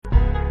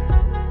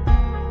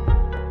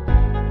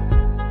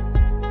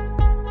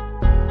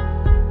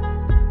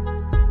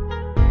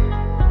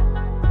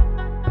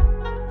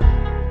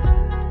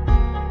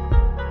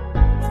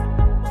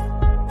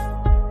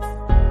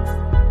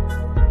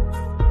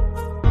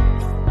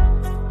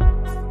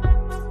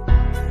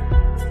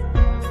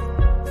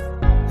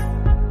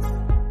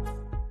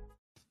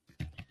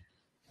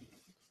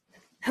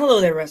Hello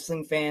there,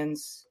 wrestling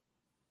fans,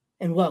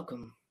 and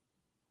welcome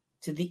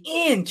to the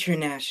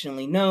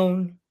internationally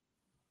known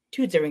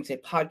Dudes at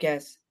Ringside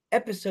Podcast,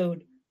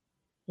 episode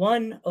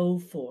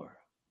 104.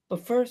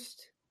 But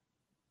first,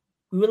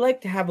 we would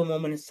like to have a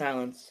moment of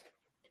silence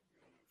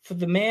for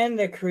the man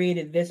that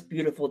created this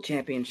beautiful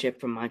championship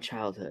from my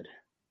childhood,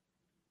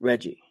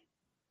 Reggie.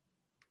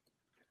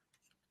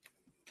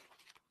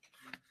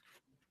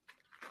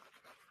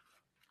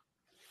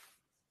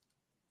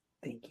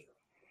 Thank you.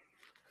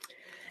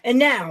 And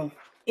now,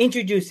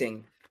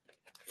 introducing,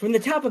 from the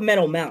top of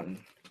Metal Mountain,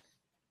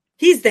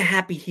 he's the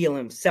happy heel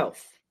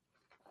himself.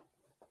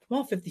 From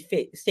all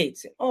 50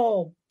 states and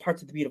all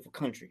parts of the beautiful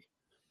country.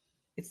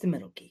 It's the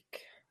Metal Geek.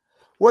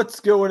 What's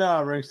going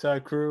on,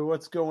 Ringside Crew?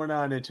 What's going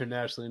on,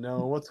 internationally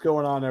known? What's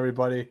going on,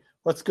 everybody?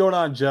 What's going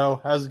on,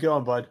 Joe? How's it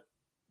going, bud?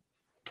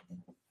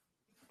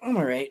 I'm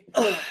all right.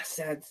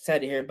 Sad to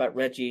hear about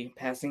Reggie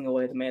passing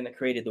away, the man that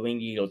created the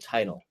Winged Eagle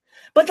title.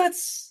 But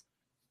let's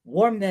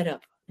warm that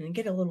up and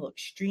get a little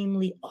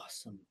extremely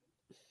awesome.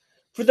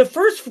 For the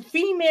first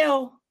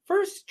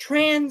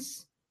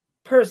trans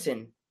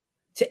person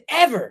to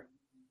ever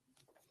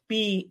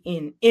be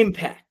in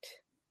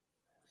Impact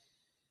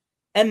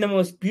and the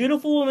most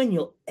beautiful woman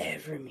you'll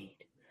ever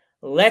meet,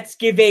 let's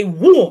give a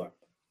warm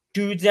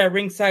Dudes at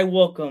Ringside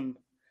welcome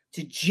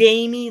to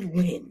Jamie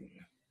Lynn.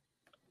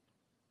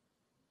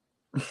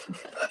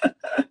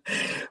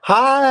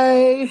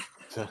 Hi.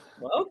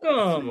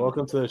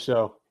 Welcome To the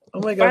show. Oh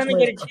my gosh.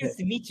 Finally get a chance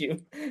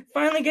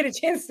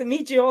to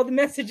meet you. All the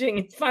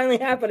messaging is finally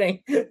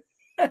happening.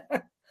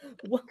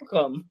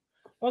 Welcome.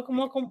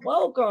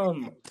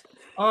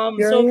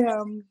 Here I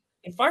am.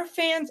 If our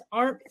fans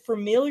aren't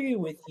familiar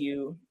with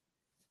you,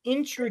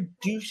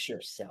 introduce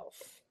yourself.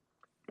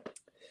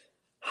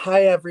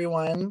 Hi,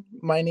 everyone.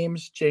 My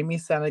name's Jamie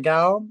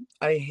Senegal.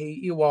 I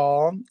hate you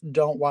all.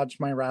 Don't watch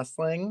my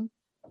wrestling.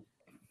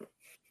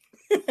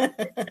 That's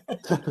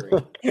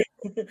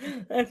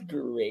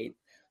great.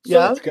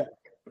 Yeah.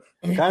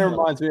 It kind of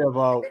reminds me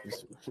of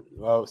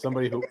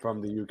somebody who from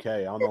the UK.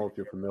 I don't know if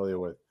you're familiar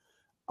with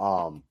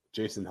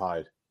Jason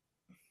Hyde.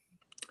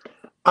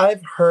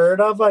 I've heard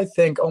of, I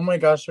think. Oh my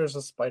gosh, there's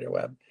a spider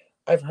web.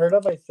 I've heard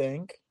of, I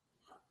think.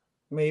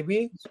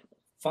 Maybe.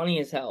 Funny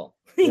as hell.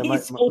 Yeah,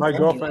 my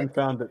girlfriend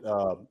found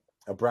a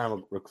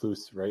brown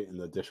recluse right in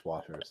the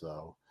dishwasher,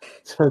 so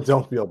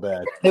don't feel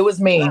bad. It was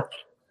me.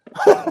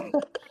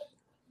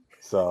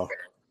 So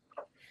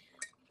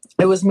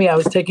it was me. I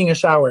was taking a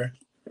shower.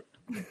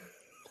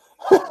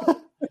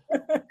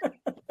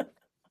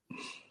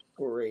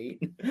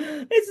 Great.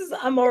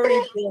 I'm already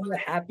feeling a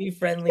happy,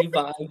 friendly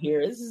vibe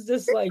here. This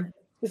is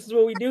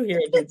what we do here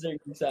at Dudes at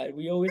Ringside.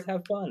 We always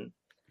have fun.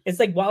 It's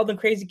like Wild and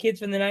Crazy Kids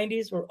from the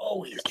 90s. We're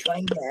always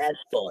trying to have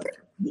fun.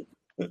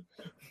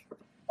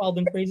 Wild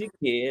and Crazy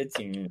Kids.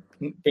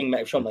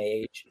 Show my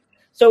age.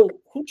 So,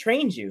 who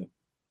trained you?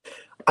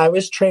 I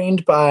was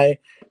trained by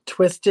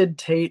Twisted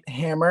Tate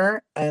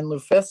Hammer and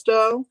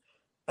Lufisto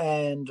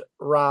and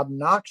Rob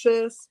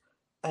Noxious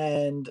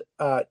and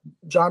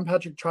John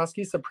Patrick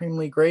Trotsky,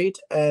 Supremely Great,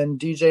 and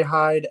DJ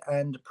Hyde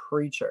and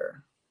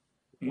Preacher.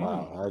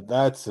 Wow,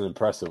 that's an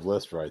impressive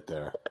list right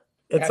there.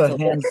 It's a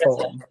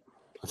handful.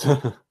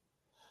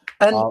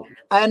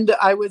 And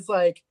I was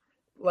like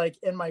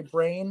in my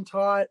brain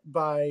taught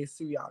by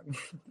Sue Young.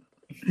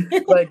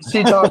 Like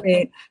she taught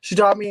me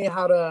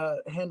how to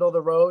handle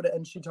the road,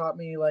 and she taught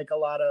me like a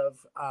lot of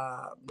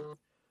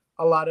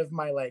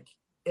my like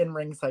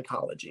in-ring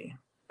psychology.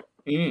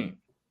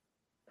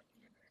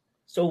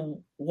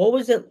 So what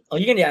was it? Oh,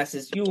 you're gonna ask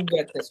this. You will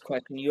get this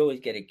question. You always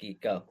get it,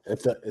 Geek. Go.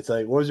 It's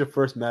like, what was your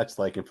first match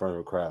like in front of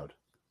a crowd?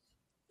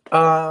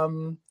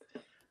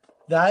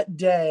 That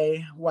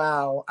day,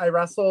 wow, I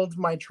wrestled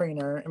my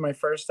trainer in my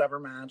first ever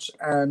match,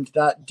 and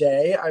that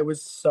day I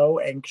was so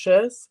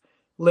anxious,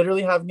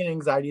 literally having an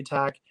anxiety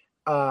attack.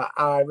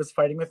 I was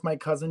fighting with my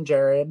cousin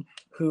Jared,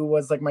 who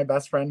was like my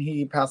best friend.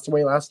 He passed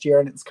away last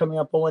year, and it's coming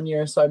up on 1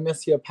 year, so I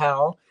miss you,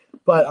 pal.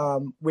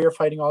 But we were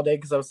fighting all day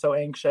because I was so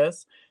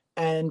anxious.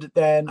 And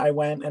then I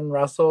went and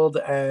wrestled,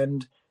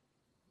 and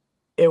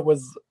it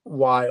was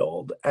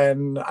wild.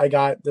 And I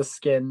got the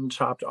skin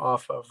chopped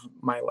off of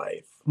my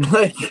life.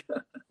 Like,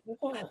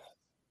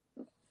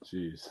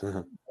 jeez.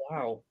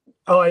 Wow.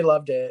 Oh, I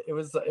loved it. It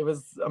was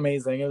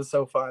amazing. It was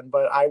so fun,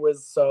 but I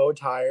was so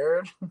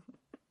tired.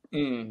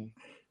 Who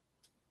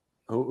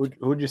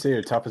would you say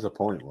your toughest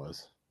opponent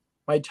was?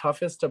 My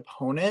toughest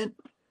opponent?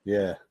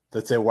 Yeah,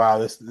 let's say, wow,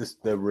 this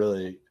they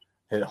really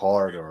hit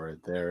hard, or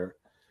they're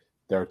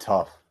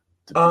tough.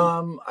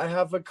 I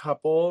have a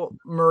couple.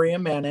 Maria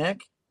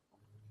Manic.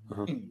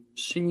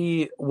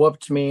 She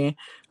whooped me.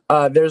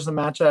 There's a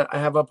match I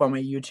have up on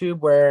my YouTube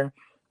where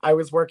I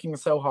was working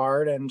so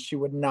hard and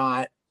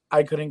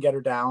I couldn't get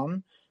her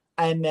down.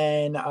 And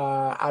then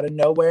out of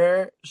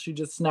nowhere, she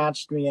just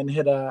snatched me and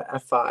hit a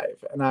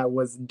F5, and I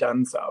was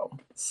done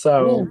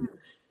So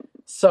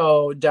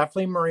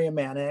definitely Maria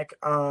Manic.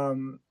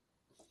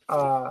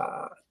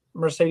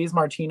 Mercedes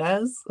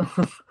Martinez.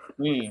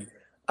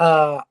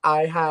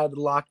 I had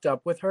locked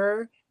up with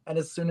her And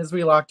as soon as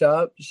we locked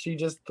up, she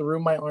just threw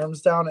my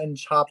arms down and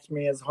chopped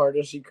me as hard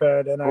as she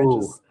could. And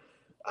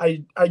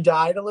I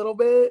died a little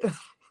bit.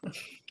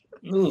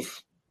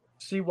 Oof.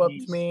 She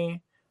whooped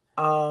me.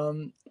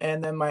 And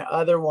then my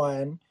other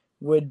one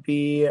would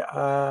be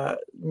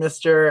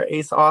Mr.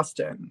 Ace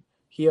Austin.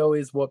 He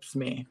always whoops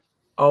me.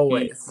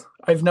 Always.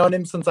 I've known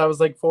him since I was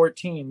like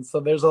 14. So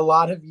there's a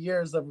lot of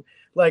years of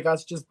like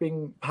us just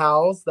being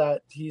pals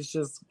that he's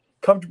just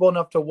comfortable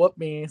enough to whoop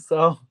me.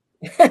 So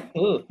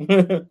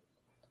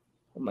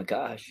Oh my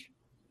gosh.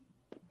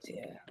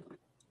 Yeah.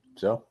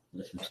 So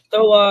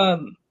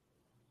oh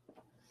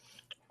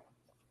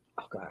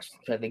gosh, I'm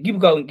trying to think. You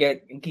go and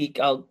get geek.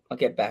 I'll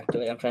get back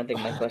to it. I'm trying to think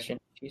of my question.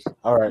 Jeez,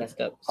 all right.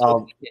 messed up.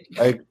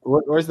 Like,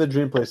 where's the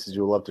dream places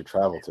you would love to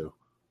travel to?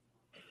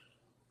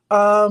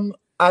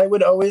 I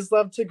would always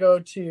love to go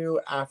to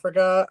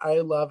Africa. I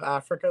love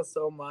Africa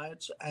so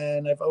much,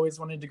 and I've always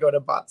wanted to go to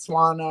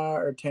Botswana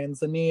or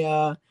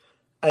Tanzania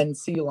and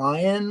see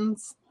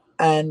lions.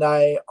 And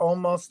I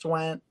almost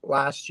went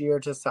last year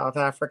to South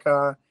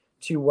Africa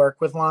to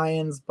work with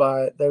lions,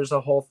 but there's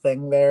a whole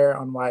thing there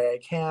on why I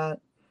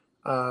can't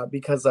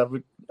because of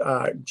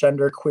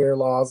genderqueer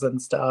laws and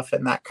stuff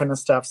and that kind of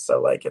stuff.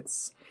 So like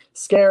it's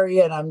scary,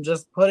 and I'm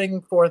just putting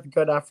forth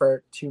good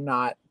effort to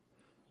not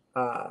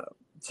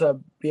to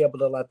be able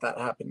to let that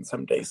happen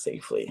someday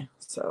safely.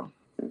 So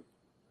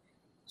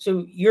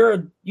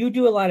you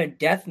do a lot of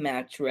death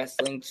match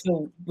wrestling.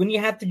 So when you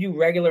have to do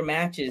regular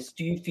matches,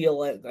 do you feel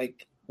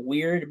like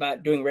weird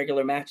about doing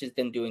regular matches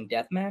than doing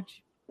death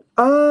match?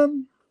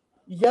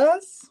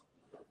 Yes,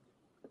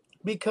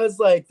 because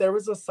like there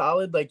was a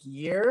solid like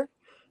year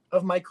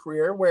of my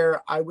career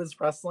where I was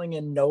wrestling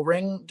in no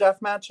ring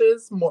death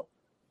matches more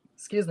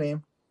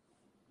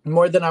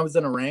than I was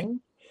in a ring,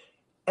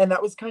 and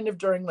that was kind of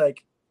during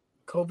like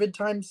COVID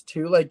times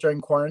too, like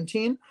during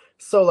quarantine.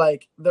 So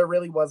like there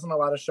really wasn't a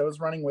lot of shows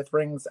running with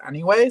rings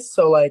anyway.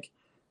 So like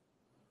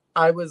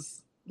I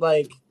was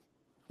like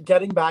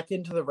getting back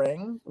into the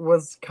ring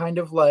was kind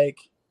of like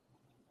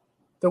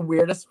the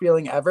weirdest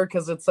feeling ever,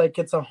 because it's like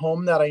it's a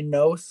home that I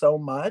know so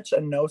much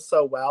and know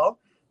so well,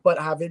 but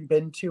haven't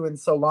been to in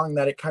so long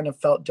that it kind of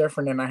felt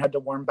different, and I had to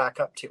warm back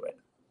up to it.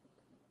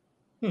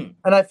 And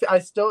I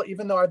still,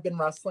 even though I've been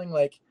wrestling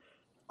like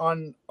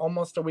on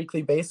almost a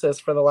weekly basis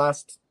for the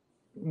last,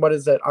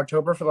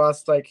 October, for the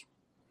last like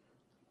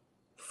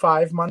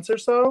 5 months or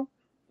so,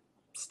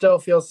 still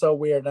feels so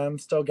weird. I'm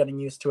still getting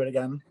used to it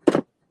again.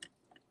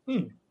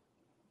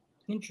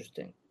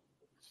 Interesting.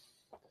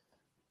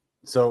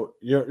 So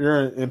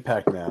you're in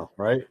Impact now,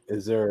 right?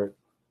 Is there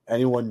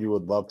anyone you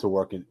would love to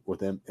work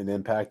with in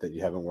Impact that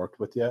you haven't worked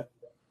with yet?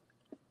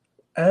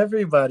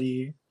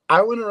 Everybody.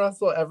 I want to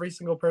wrestle every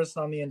single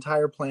person on the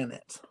entire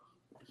planet.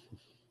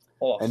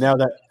 Awesome.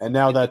 And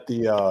now that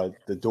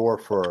the door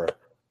for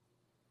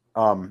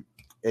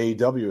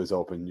AEW is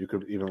open, you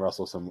could even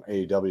wrestle some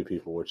AEW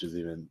people, which is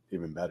even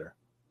better.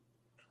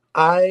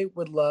 I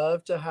would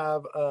love to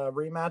have a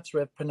rematch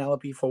with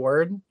Penelope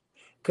Ford,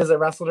 because I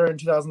wrestled her in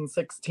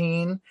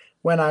 2016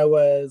 when I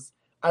was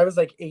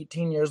like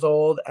 18 years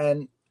old,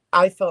 and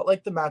I felt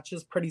like the match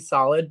is pretty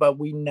solid, but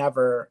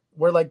we're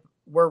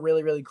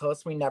really, really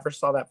close. We never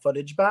saw that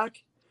footage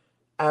back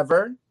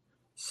ever.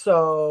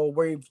 So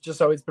we've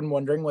just always been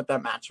wondering what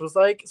that match was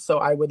like. So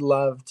I would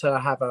love to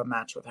have a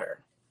match with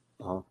her.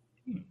 Awesome.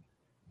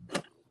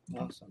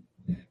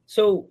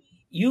 So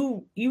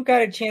you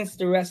got a chance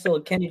to wrestle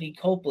Kennedy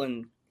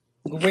Copeland.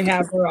 We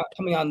have her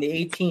coming on the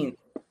 18th.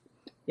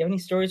 You have any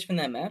stories from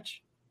that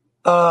match?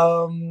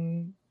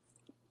 I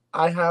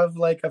have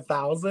like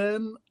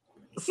 1,000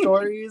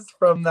 stories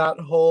from that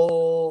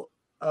whole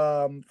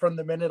from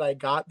the minute I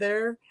got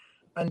there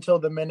until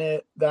the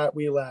minute that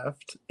we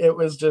left. It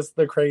was just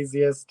the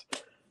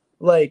craziest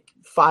like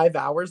 5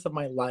 hours of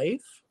my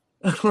life.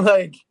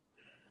 Like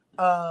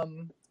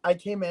I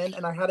came in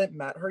and I hadn't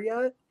met her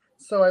yet,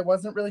 so I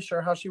wasn't really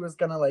sure how she was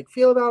gonna like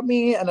feel about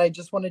me, and I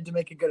just wanted to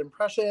make a good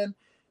impression.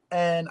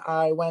 And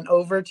I went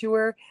over to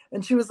her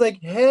and she was like,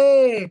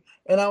 "Hey,"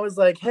 and I was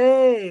like,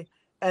 "Hey."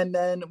 And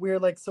then we were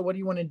like, "So what do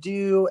you want to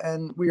do?"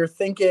 And we were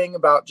thinking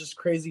about just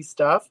crazy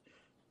stuff.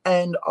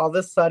 And all of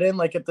a sudden,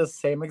 like at the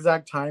same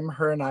exact time,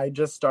 her and I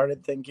just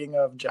started thinking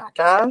of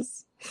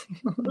Jackass.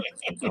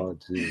 Oh,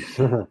 geez.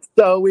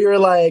 So we were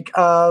like,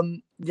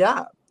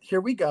 yeah,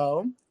 here we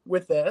go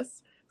with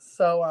this.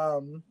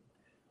 So,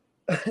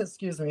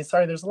 excuse me.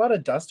 Sorry, there's a lot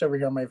of dust over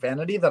here on my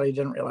vanity that I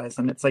didn't realize,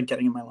 and it's like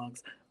getting in my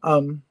lungs.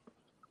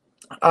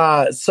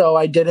 So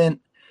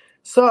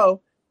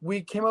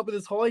we came up with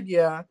this whole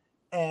idea,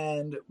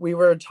 and we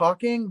were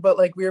talking, but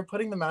like we were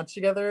putting the match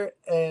together,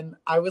 and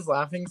I was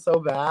laughing so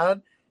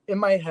bad. In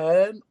my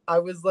head, I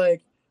was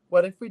like,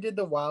 what if we did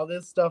the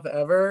wildest stuff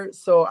ever?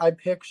 So I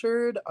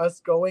pictured us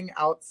going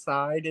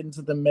outside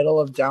into the middle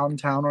of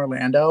downtown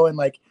Orlando and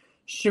like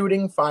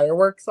shooting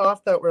fireworks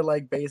off that were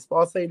like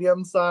baseball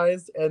stadium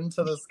sized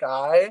into the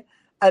sky.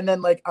 And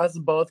then like us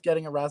both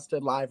getting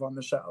arrested live on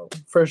the show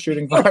for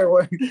shooting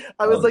fireworks.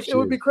 I was like, It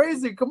would be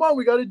crazy. Come on,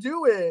 we got to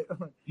do it.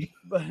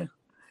 But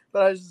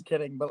I was just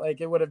kidding. But like,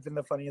 it would have been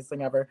the funniest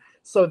thing ever.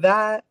 So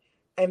that,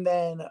 And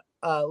then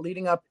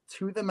leading up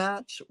to the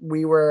match,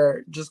 we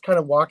were just kind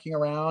of walking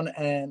around,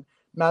 and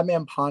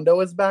Madman Pondo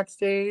was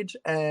backstage,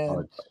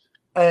 and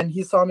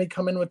he saw me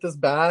come in with this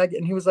bag,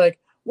 and he was like,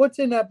 "What's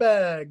in that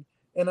bag?"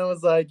 And I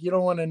was like, "You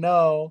don't want to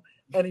know."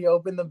 And he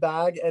opened the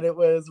bag, and it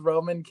was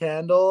Roman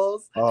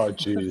candles. Oh,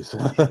 jeez.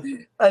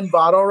 And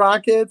bottle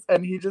rockets,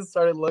 and he just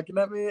started looking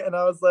at me, and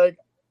I was like,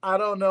 "I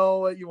don't know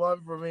what you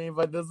want from me,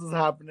 but this is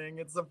happening.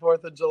 It's the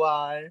 4th of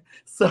July."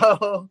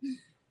 So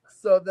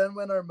then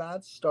when our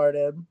match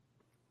started,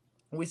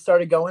 we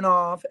started going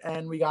off,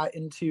 and we got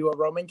into a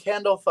Roman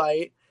candle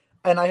fight,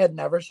 and I had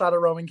never shot a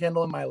Roman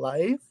candle in my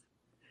life.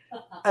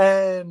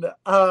 And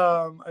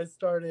I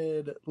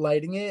started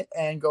lighting it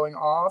and going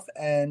off,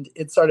 and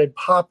it started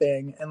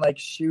popping and like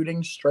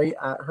shooting straight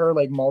at her,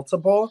 like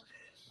multiple.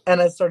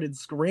 And I started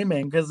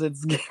screaming because it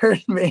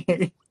scared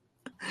me.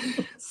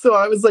 So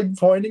I was like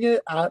pointing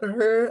it at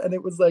her, and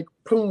it was like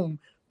boom,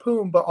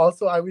 boom. But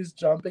also I was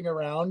jumping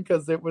around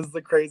because it was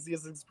the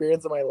craziest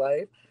experience of my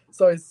life.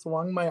 So I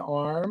swung my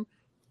arm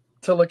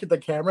to look at the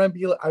camera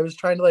and I was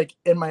trying to like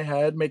in my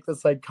head make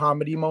this like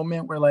comedy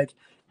moment where like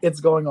it's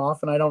going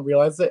off and I don't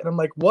realize it. And I'm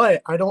like,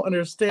 what? I don't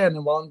understand.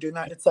 And while I'm doing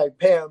that, it's like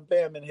bam,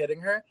 bam, and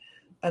hitting her.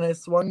 And I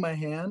swung my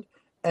hand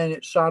and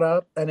it shot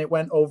up and it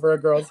went over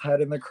a girl's head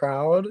in the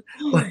crowd.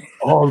 Like,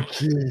 oh,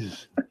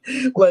 jeez.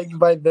 Like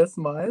by this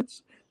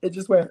much. It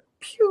just went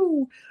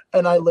pew.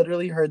 And I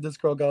literally heard this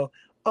girl go,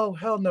 "Oh,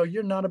 hell no,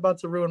 you're not about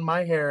to ruin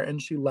my hair." And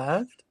she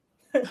left.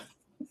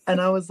 And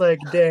I was like,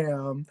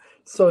 damn.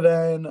 So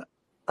then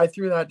I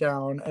threw that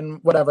down and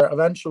whatever.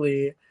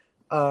 Eventually,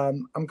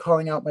 I'm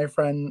calling out my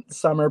friend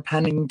Summer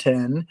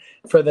Pennington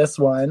for this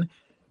one.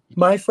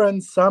 My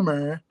friend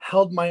Summer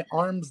held my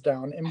arms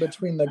down in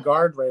between the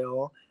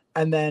guardrail,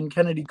 and then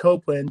Kennedy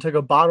Copeland took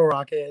a bottle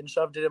rocket and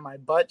shoved it in my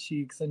butt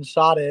cheeks and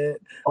shot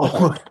it.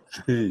 Oh,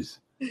 jeez.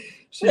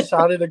 She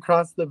shot it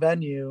across the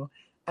venue.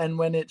 And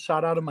when it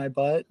shot out of my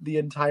butt, the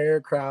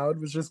entire crowd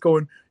was just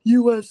going,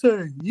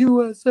 "USA,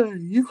 USA,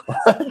 USA."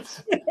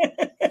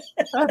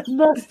 That's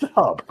messed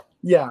up.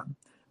 Yeah.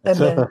 And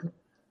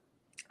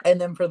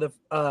then for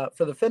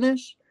the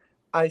finish,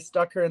 I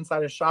stuck her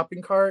inside a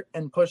shopping cart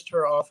and pushed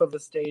her off of the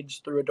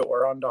stage through a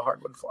door onto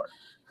hardwood floor.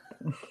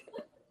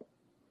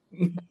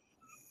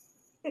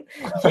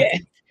 Yeah.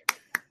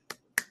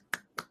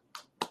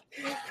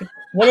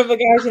 One of the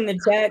guys in the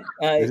chat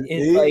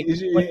is like,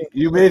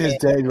 you made his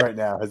day right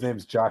now. His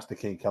name's Josh the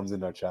King. Comes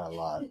into our chat a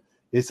lot.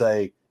 He's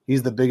like,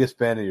 he's the biggest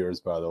fan of yours,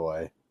 by the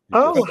way.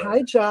 Oh,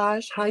 hi,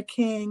 Josh. Hi,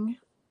 King.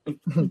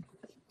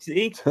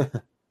 See?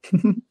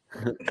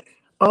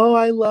 Oh,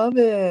 I love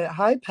it.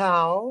 Hi,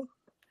 pal.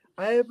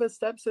 I have a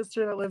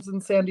stepsister that lives in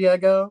San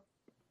Diego.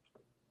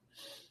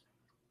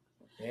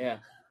 Yeah.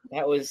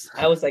 I was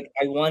like,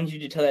 I wanted you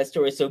to tell that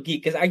story so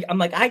geek because I'm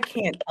like, I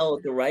can't tell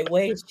it the right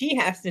way. She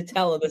has to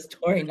tell the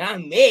story, not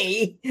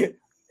me.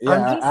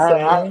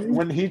 Yeah,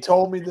 when he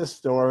told me the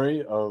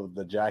story of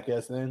the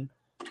Jackass thing,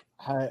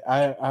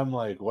 I'm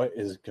like, what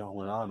is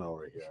going on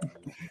over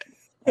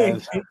here?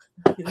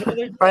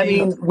 I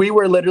mean, we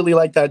were literally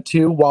like that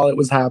too while it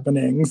was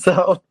happening.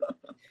 So,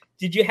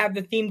 did you have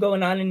the theme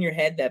going on in your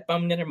head that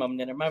bum nitter, mum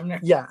nitter, mum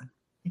nitter? Yeah.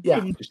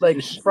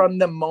 Like from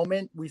the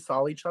moment we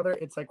saw each other,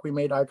 it's like we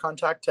made eye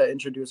contact to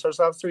introduce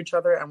ourselves to each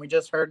other, and we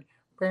just heard.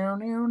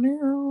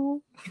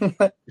 You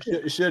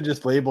should have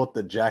just labeled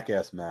the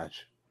Jackass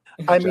match.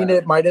 I mean,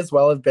 it might as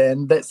well have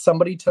been that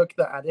somebody took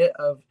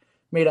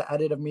made an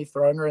edit of me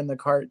throwing her in the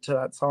cart to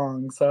that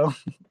song. So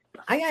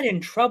I got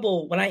in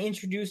trouble when I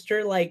introduced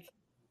her, like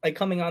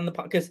coming on the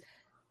podcast, because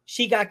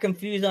she got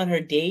confused on her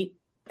date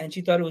and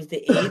she thought it was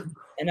the 8th,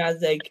 and I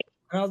was like,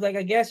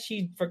 I guess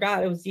she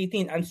forgot it was the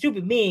 18th. I'm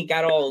stupid. Me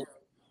got all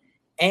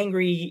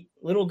angry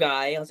little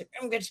guy. I was like,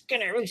 I'm just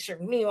gonna erase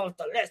me off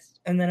the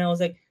list, and then I was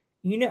like,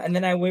 and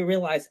then I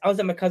realized I was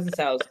at my cousin's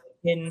house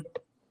in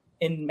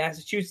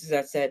Massachusetts.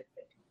 I said,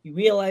 "You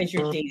realize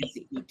your date is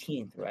the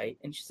 18th, right?"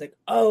 And she's like,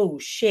 "Oh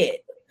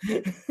shit."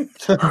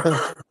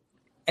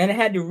 And I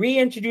had to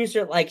reintroduce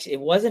her like it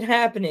wasn't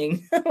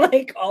happening,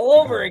 like all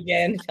over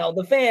again. Tell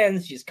the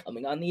fans she's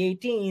coming on the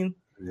 18th.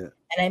 Yeah.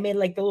 And I made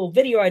like the little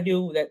video I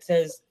do that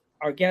says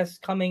our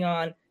guest coming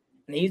on,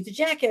 and they used the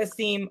Jackass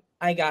theme.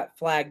 I got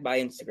flagged by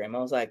Instagram. I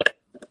was like,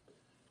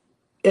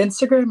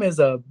 Instagram is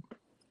a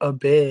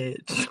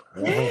bitch.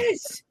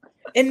 Yes.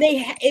 And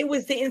it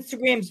was the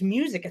Instagram's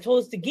music. I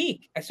told us to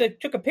Geek. I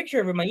took a picture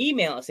of it in my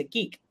email. I said,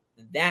 Geek,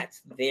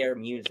 that's their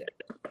music.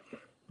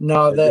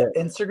 No, the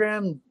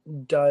Instagram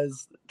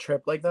does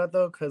trip like that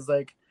though, because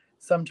like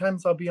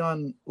sometimes I'll be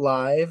on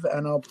live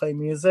and I'll play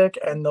music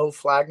and they'll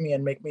flag me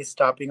and make me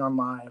stop being on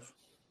live.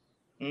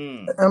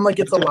 I'm like,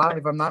 it's a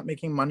live. I'm not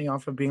making money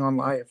off of being on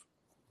live.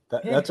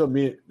 That's what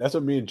me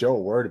and Joe are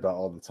worried about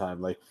all the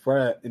time. Like for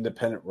an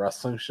independent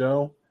wrestling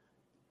show,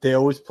 they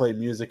always play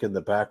music in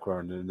the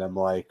background, and I'm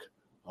like,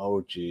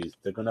 oh geez,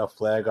 they're gonna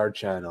flag our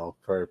channel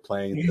for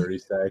playing 30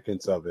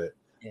 seconds of it.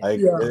 Yeah. Like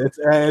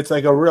it's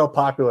like a real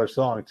popular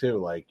song too.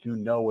 Like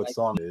what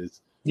song it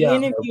is. Yeah,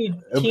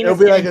 it'll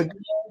be like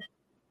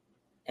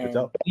And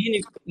up?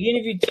 we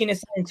interviewed Tina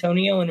San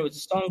Antonio, and there was a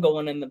song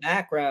going in the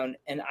background,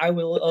 and I'm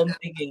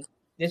thinking,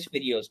 this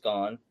video's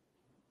gone.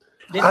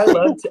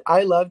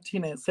 I love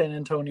Tina San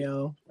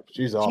Antonio.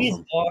 She's She's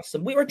awesome.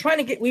 awesome. We were trying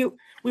to get we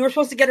were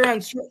supposed to get her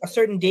on a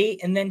certain date,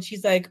 and then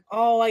she's like,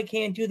 "Oh, I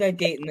can't do that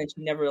date," and then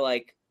she never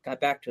like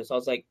got back to us. I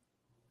was like,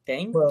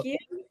 "Thank you."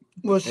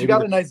 Well, she Maybe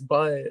got a nice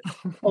butt.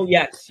 Oh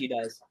yes, she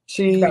does.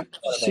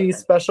 She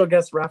special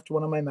guest reffed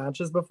one of my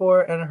matches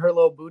before, and her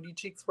little booty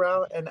cheeks were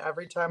out. And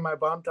every time I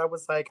bumped, I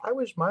was like, I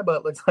wish my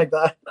butt looks like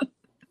that.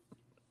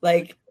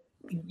 Like,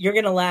 you're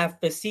gonna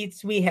laugh. The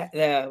seats we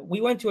had,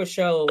 we went to a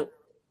show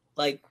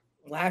like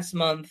last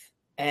month,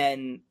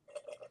 and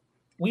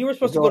we were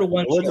supposed to go to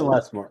one. It wasn't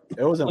last month.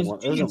 It wasn't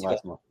Was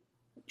last month.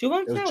 2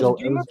 months It now?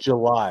 was, it was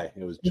July.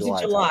 It was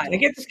July. July. I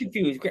get this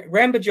confused.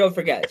 Grandpa Joe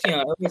forgets. You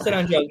know, we sit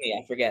on Joe's knee.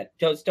 I forget.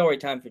 Joe's story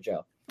time for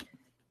Joe.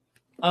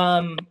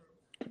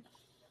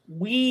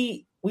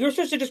 We were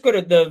supposed to just go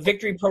to the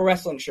Victory Pro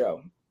Wrestling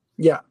show.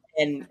 Yeah.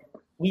 And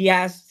we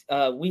asked,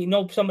 we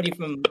know somebody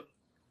from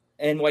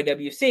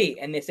NYWC,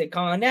 and they said,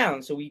 "Calm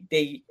down." So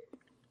they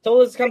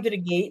told us to come to the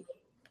gate.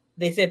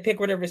 They said, "Pick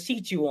whatever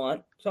seat you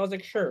want." So I was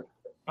like, "Sure."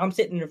 I'm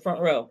sitting in the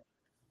front row.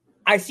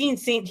 I seen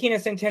Tina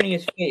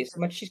Santanio's face.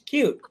 I'm like, she's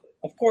cute.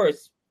 Of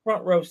course,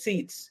 front row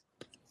seats.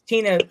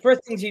 Tina,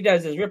 first thing she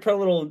does is rip her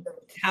little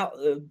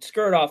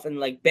skirt off and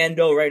like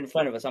bandeau right in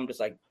front of us. I'm just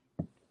like,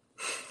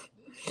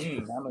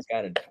 Mama's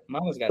got a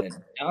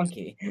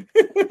donkey.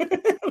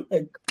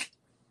 Like,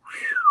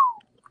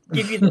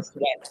 give you the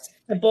sweat.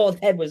 My bald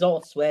head was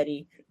all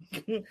sweaty.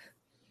 It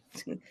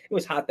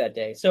was hot that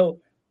day. So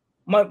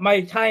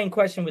my tie-in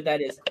question with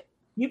that is,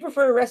 you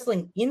prefer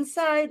wrestling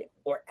inside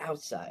or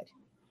outside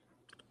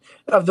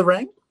of the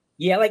ring?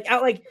 Yeah, like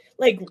out, like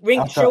ring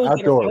outside, shows.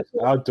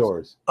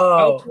 Outdoors.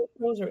 Oh, outdoor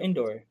shows or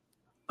indoor?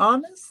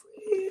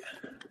 Honestly,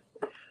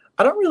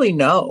 I don't really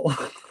know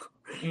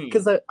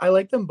because I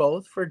like them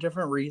both for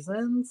different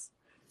reasons.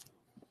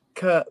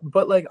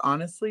 But like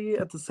honestly,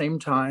 at the same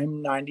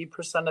time,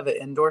 90% of the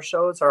indoor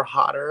shows are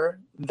hotter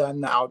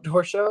than the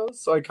outdoor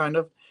shows. So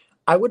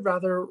I would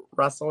rather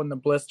wrestle in the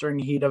blistering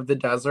heat of the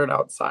desert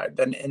outside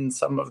than in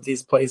some of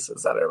these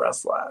places that I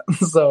wrestle at.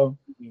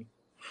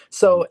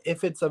 So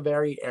if it's a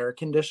very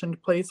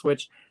air-conditioned place,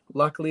 which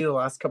luckily the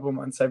last couple of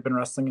months I've been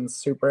wrestling in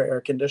super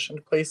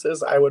air-conditioned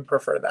places, I would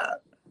prefer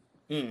that.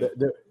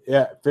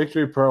 Yeah,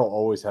 Victory Pro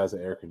always has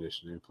an air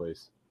conditioning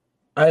place.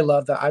 I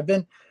love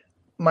that.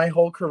 My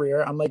whole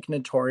career, I'm like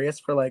notorious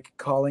for like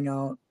calling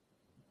out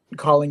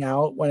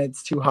when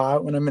it's too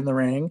hot when I'm in the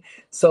ring.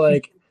 So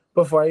like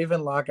before I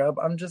even lock up,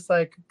 I'm just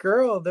like,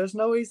 girl, there's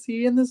no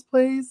AC in this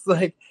place.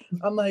 Like,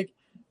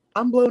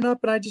 I'm blown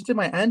up and I just did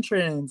my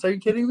entrance. Are you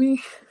kidding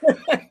me?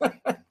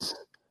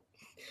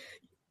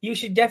 You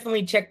should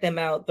definitely check them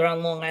out. They're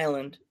on Long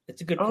Island.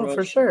 It's a good promotion.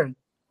 For sure.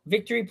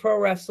 Victory Pro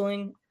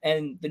Wrestling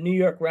and the New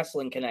York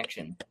Wrestling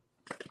Connection.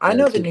 I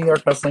know the New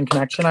York Wrestling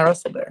Connection. I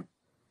wrestled there.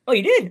 Oh,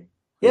 you did?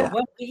 Yeah.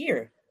 What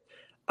year?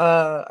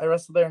 I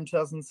wrestled there in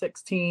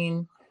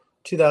 2016,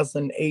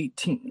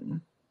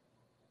 2018.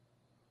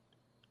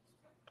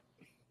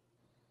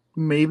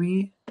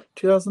 Maybe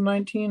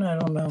 2019. I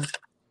don't know.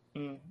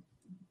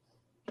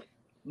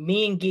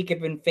 Me and Geek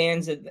have been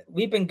fans of.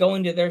 We've been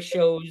going to their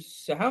shows.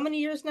 So how many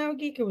years now,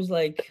 Geek? It was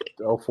like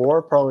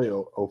 04, probably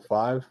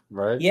 05,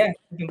 right? Yeah,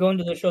 we've been going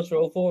to the shows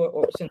for 04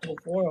 or since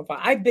 04, 05.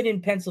 I've been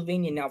in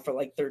Pennsylvania now for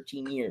like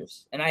 13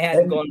 years, and I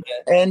hadn't gone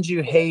to. And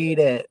you hate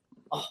it.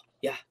 Oh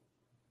yeah.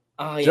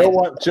 Oh yeah.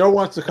 Joe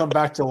wants to come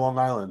back to Long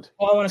Island.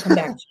 Oh, I want to come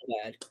back so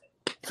bad.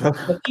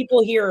 The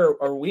people here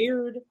are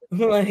weird.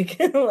 like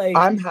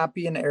I'm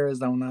happy in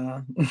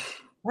Arizona.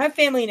 I have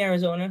family in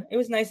Arizona. It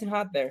was nice and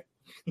hot there.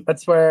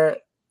 That's where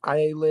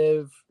I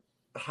live,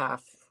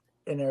 half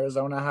in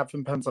Arizona, half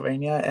in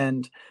Pennsylvania,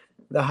 and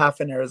the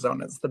half in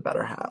Arizona is the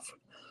better half.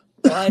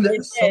 Well, I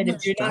said,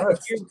 if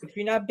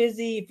you're not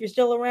busy, if you're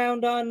still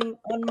around on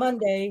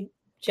Monday,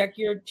 check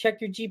your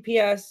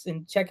GPS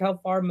and check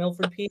how far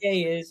Milford, PA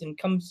is, and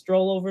come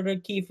stroll over to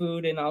Key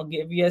Food, and I'll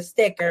give you a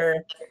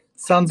sticker.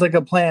 Sounds like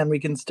a plan. We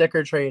can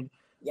sticker trade.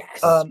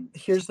 Yes.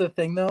 Here's the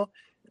thing, though.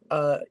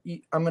 I'm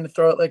going to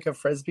throw it like a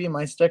Frisbee,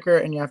 my sticker,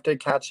 and you have to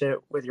catch it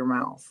with your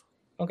mouth.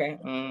 Okay.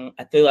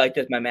 I feel like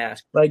that's my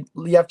mask. Like,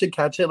 you have to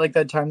catch it like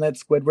that time that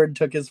Squidward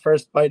took his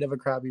first bite of a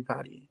Krabby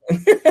Patty.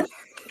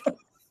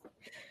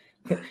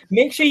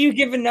 Make sure you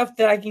give enough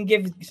that I can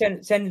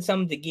send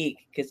some to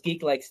Geek, because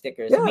Geek likes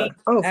stickers. Yeah.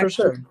 For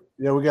sure.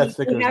 Yeah, we got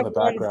stickers in the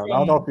background. I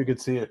don't know if you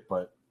could see it,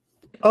 but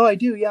oh, I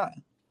do. Yeah.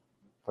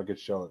 If I could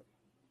show it,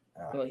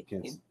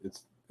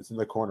 it's in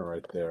the corner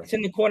right there. It's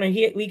in the corner.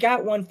 We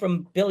got one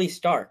from Billy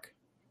Stark.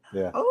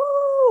 Yeah.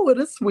 Oh, what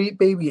a sweet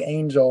baby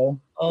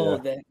angel.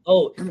 Oh, yeah.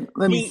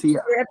 Let me see.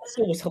 Her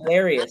episode was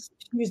hilarious.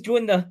 She was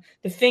doing the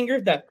finger,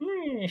 the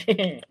funny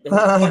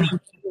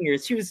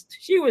fingers. She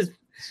was.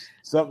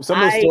 Some of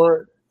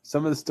the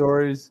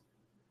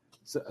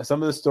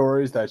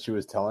stories that she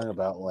was telling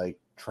about like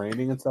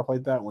training and stuff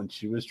like that when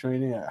she was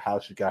training, how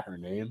she got her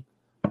name.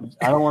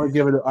 I don't want to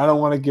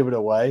give it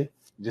away,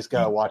 You just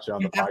gotta watch it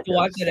on You the have to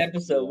watch podcast. that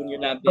episode when you're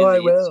not busy. Oh, I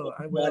It's will. so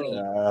I funny.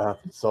 will.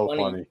 So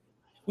Funny. funny.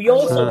 We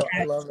also I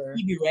had love her.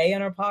 Stevie Ray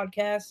on our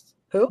podcast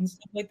Who? and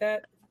stuff like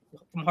that.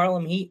 From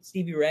Harlem Heat,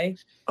 Stevie Ray.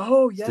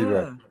 Oh Stevie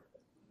Ray. yeah,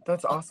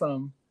 that's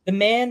awesome. The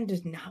man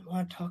does not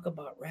want to talk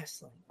about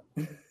wrestling.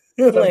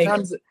 Like,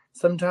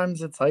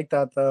 Sometimes it's like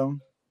that though.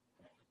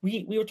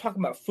 we were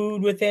talking about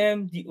food with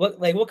him.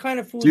 What kind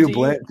of food Do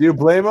you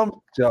blame him,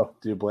 Joe?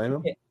 Do you blame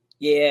him?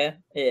 Yeah.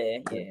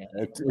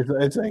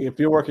 It's like if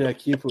you're working at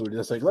Key Food,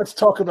 it's like let's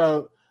talk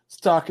about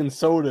stock and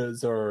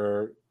sodas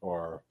or.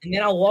 And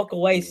then I'll walk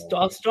away.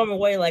 I'll storm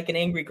away like an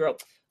angry girl.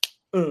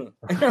 And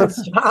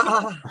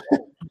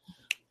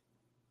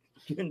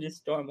just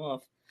storm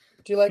off.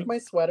 Do you like my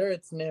sweater?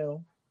 It's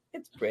new.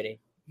 It's pretty.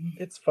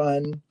 It's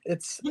fun.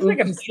 It's like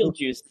a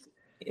Beetlejuice.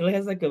 It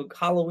has like a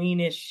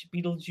Halloweenish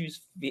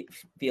Beetlejuice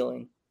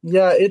feeling.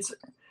 Yeah, it's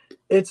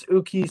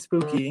ooky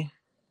spooky.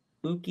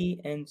 Spooky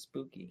and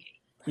spooky.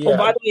 Yeah. Oh,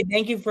 by the way,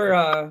 thank you for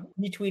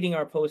retweeting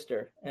our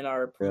poster and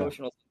our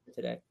promotional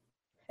today.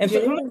 And for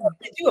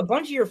a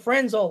bunch of your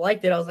friends all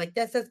liked it. I was like,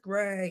 that's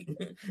great.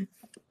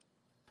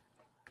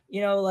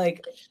 You know,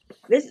 like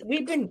this, me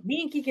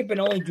and Keek have been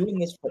only doing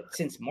this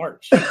since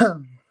March,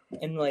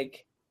 and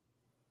like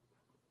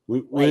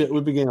we've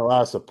been getting a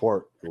lot of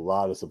support.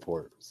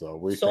 So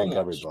we thank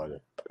everybody.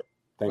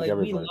 Thank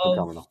everybody for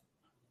coming on.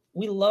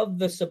 We love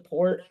the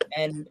support,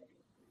 and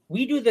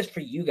we do this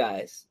for you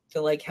guys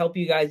to like help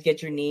you guys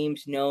get your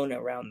names known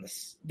around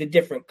the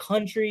different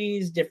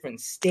countries, different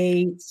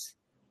states,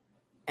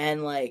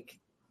 and like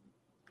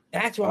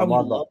that's why we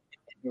love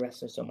the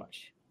wrestler so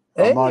much.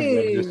 Hey. I'm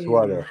this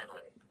sweater.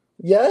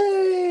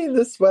 Yay!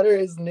 This sweater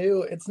is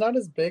new. It's not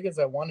as big as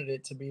I wanted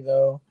it to be,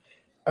 though.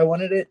 I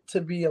wanted it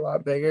to be a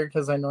lot bigger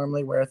because I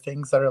normally wear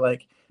things that are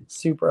like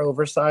super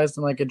oversized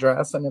and like a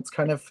dress, and it's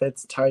kind of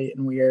fits tight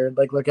and weird.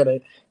 Like, look at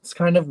it. It's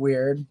kind of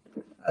weird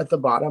at the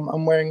bottom.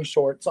 I'm wearing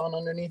shorts on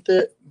underneath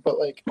it, but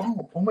like,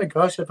 oh my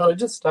gosh, I thought I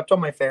just stepped on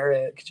my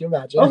ferret. Could you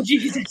imagine? Oh,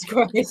 Jesus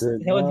Christ.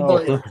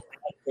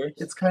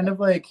 It's kind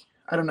of like,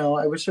 I don't know.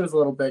 I wish it was a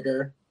little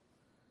bigger.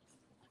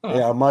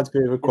 Yeah, Ahmad's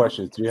favorite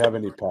question is, do you have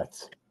any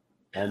pets?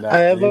 And I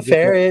have a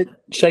ferret.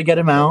 Should I get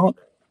him out?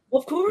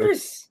 Of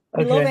course.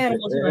 I love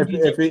animals.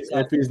 If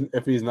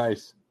he's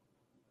nice.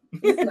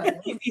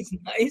 If he's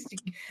nice,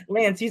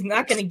 Lance, he's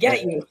not going to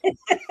get you.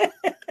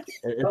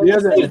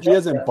 if he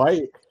doesn't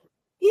bite,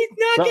 he's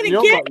not going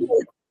to get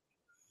you.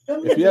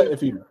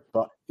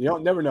 You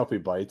don't never know if he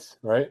bites,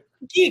 right?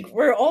 Geek,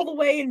 we're all the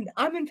way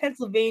I'm in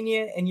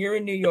Pennsylvania and you're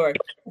in New York.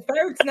 The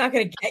ferret's not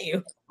going to get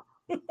you.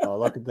 Oh,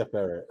 look at the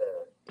ferret.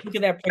 Look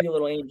at that pretty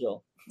little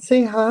angel.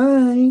 Say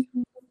hi.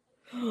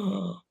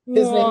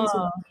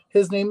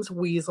 His name's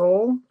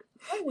Weasel.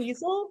 Hi,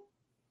 Weasel.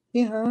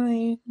 Say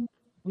hi.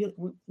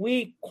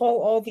 We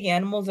call all the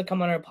animals that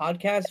come on our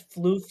podcast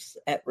floofs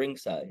at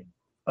ringside.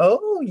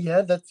 Oh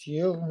yeah, that's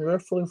you. You're a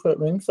floof at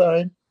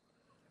ringside.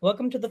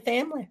 Welcome to the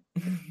family.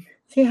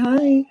 Say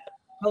hi.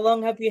 How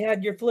long have you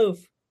had your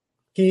floof?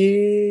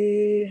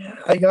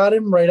 I got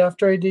him right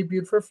after I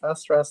debuted for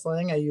Fest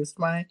Wrestling. I used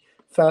my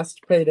Fest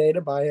payday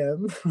to buy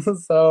him.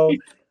 So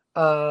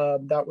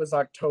that was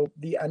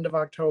the end of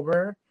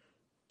October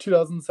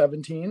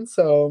 2017.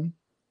 So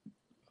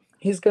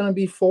he's gonna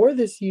be 4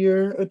 this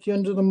year at the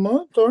end of the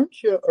month,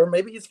 aren't you? Or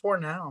maybe he's 4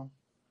 now.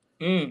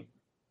 Huh?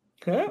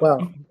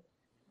 Well,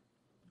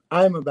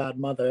 I'm a bad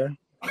mother.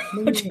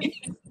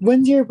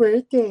 When's your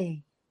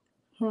birthday?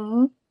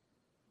 Huh?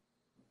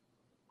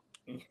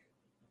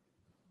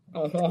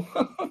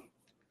 Oh,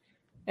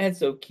 that's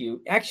so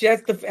cute.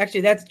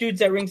 Actually, that's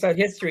Dudes at Ringside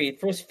history.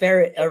 First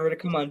ferret ever to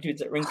come on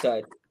Dudes at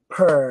Ringside.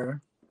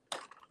 Purr.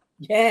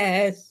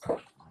 Yes.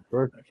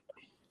 First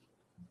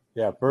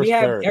Geek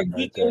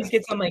right always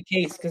gets on my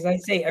case because I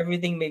say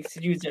everything makes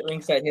Dudes at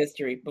Ringside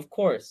history. Of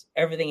course,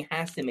 everything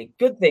has to make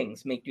good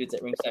things make Dudes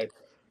at Ringside.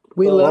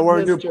 We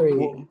love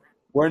history.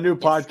 We're a new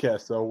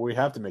podcast, so we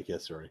have to make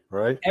history,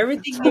 right?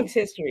 Everything makes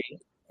history.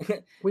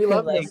 We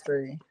love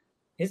history.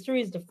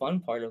 History is the fun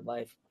part of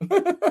life.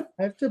 I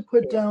have to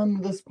put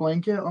down this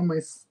blanket on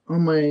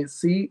my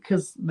seat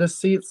because the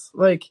seat's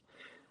like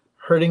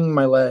hurting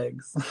my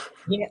legs.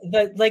 Yeah,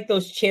 like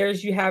those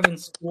chairs you have in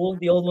school,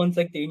 the old ones,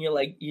 like and you're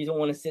like you don't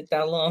want to sit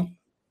that long.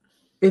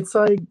 It's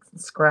like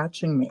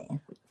scratching me.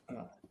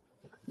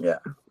 Yeah,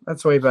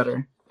 that's way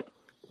better.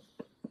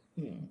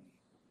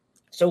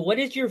 So, what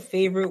is your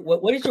favorite?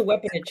 What is your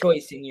weapon of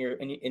choice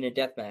in a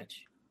death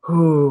match?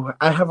 Ooh,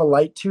 I have a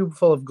light tube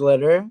full of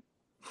glitter.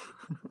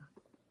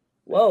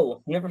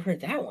 Whoa, never heard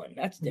that one.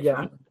 That's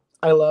different. Yeah,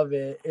 I love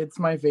it. It's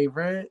my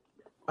favorite.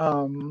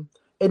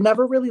 It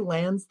never really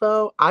lands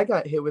though. I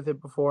got hit with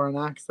it before on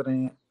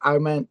accident. I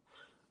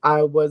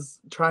was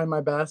trying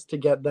my best to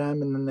get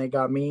them and then they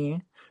got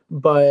me.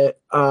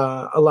 But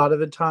a lot of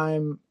the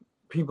time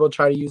people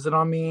try to use it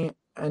on me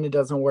and it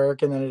doesn't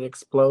work and then it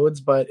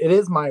explodes. But it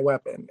is my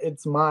weapon.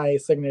 It's my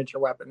signature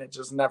weapon. It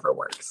just never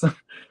works.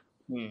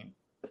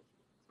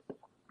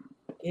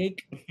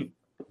 Cake. Do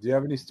you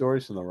have any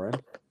stories from the ring?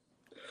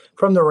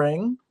 From the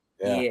ring?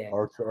 Yeah.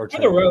 Or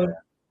the road.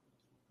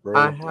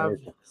 I have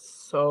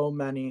so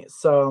many.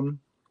 So,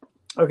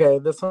 okay,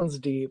 this one's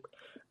deep.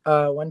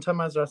 One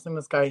time I was wrestling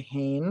this guy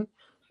Hayne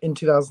in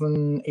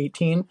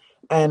 2018,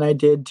 and I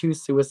did 2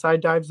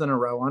 suicide dives in a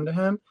row onto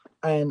him.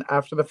 And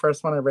after the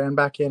first one, I ran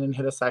back in and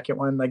hit a second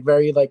one, like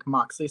very like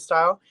Moxley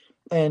style.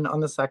 And on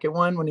the second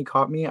one, when he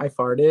caught me, I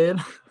farted.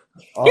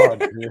 Oh,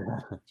 dude.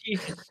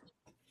 Jesus.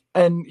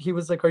 And he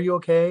was like, "Are you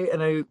okay?"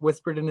 And I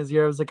whispered in his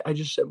ear, I was like, "I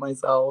just shit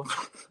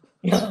myself."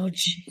 Oh,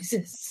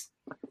 Jesus.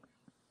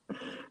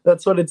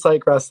 That's what it's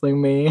like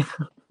wrestling me.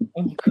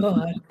 Oh,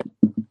 God.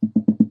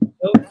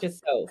 Note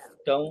yourself.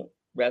 Don't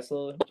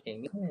wrestle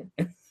Jamie Lynn.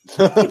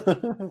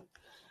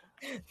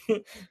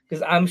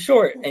 Because I'm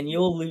short and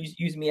you'll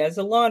use me as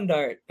a lawn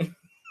dart.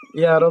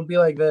 Yeah, it'll be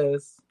like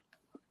this.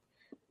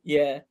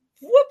 Yeah.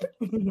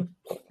 Whoop.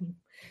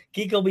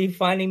 Geek will be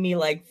finding me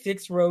like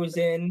 6 rows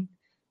in.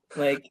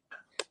 Like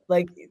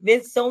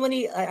there's so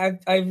many.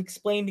 I've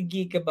explained to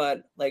Geek about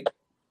like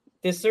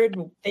there's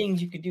certain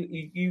things you could do.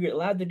 You're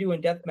allowed to do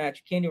in deathmatch.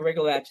 You can't do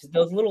regular matches.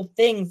 Those little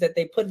things that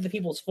they put into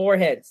people's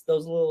foreheads.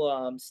 Those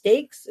little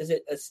stakes. Is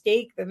it a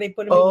stake that they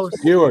put in people's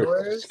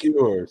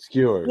skewers?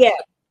 Yeah.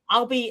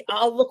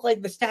 I'll look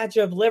like the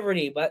Statue of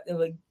Liberty, but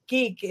like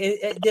Geek,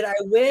 did I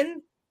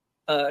win?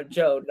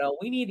 Joe, no,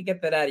 we need to get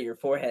that out of your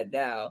forehead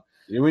now.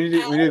 We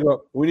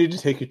need to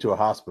take you to a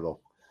hospital.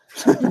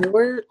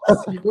 Skewers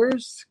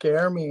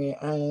scare me,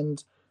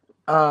 and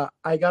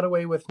I got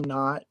away with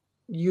not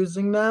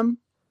using them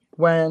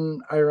when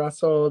I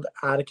wrestled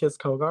Atticus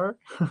Kogar.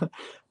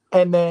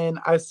 And then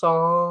I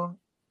saw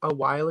a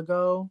while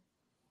ago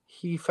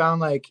he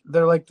found like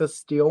they're like the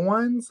steel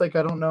ones. Like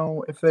I don't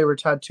know if they were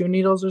tattoo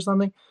needles or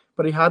something,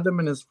 but he had them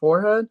in his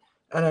forehead.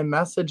 And I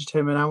messaged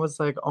him and I was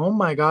like, "Oh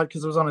my God,"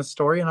 because it was on his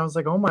story. And I was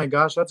like, "Oh my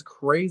gosh, that's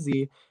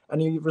crazy." And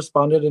he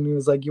responded and he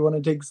was like, "You want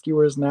to take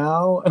skewers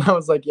now?" And I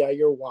was like, "Yeah,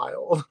 you're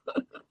wild."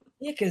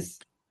 Yeah, because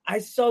I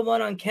saw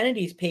one on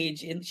Kennedy's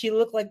page and she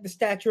looked like the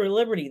Statue of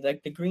Liberty,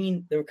 like the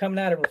green, they were coming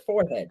out of her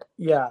forehead.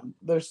 Yeah,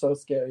 they're so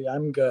scary.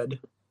 I'm good.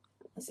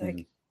 It's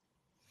like,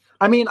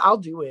 I mean, I'll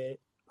do it.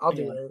 I'll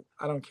do it.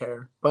 I don't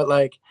care. But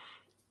like,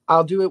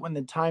 I'll do it when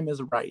the time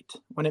is right,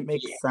 when it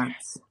makes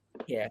sense.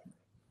 Yeah.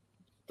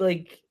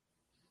 Like,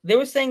 they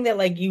were saying that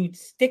like you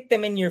stick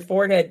them in your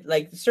forehead,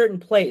 like a certain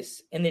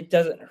place, and it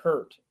doesn't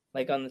hurt.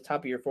 Like on the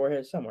top of your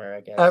forehead somewhere,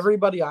 I guess.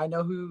 Everybody I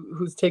know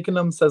who's taken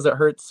them says it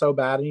hurts so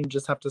bad, and you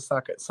just have to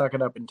suck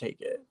it up and take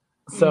it.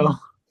 So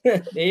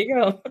there you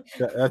go.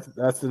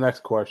 That's the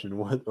next question.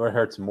 What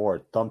hurts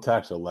more,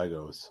 thumbtacks or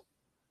Legos?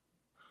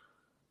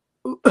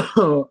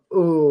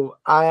 Ooh,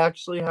 I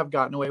actually have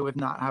gotten away with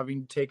not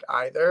having to take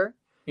either.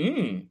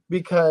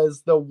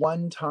 Because the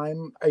one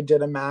time I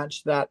did a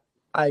match that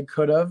I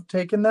could have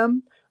taken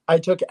them, I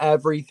took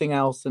everything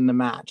else in the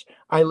match.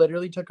 I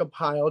literally took a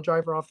pile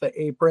driver off the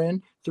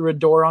apron, threw a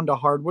door onto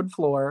hardwood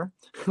floor.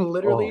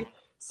 Literally,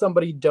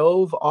 somebody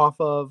dove off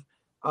of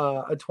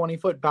a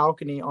 20-foot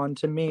balcony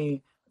onto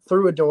me,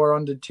 threw a door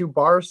onto 2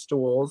 bar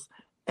stools,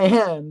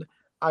 and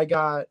I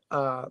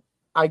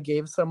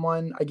gave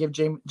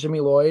Jimmy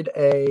Lloyd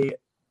a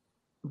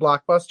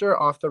blockbuster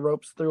off the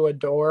ropes through a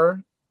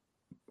door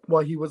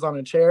while he was on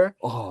a chair.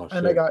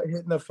 And I got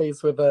hit in the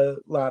face with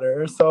a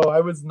ladder. So I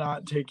was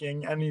not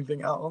taking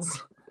anything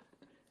else.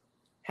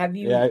 Have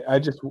you? Yeah, I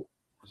just.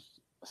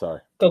 Sorry.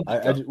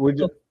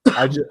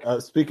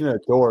 Speaking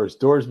of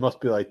doors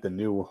must be like the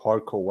new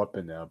hardcore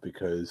weapon now,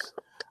 because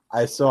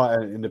I saw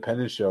an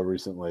independent show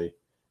recently.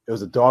 It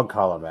was a dog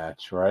collar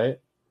match, right?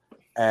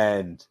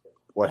 And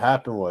what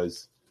happened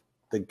was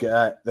the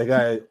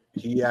guy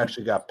he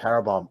actually got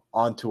powerbombed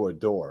onto a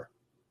door.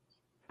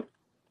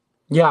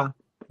 Yeah,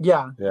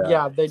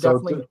 they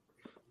definitely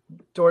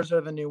doors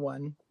are the new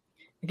one.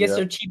 I guess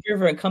they're cheaper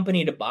for a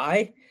company to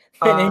buy.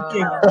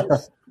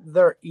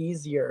 They're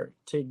easier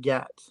to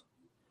get.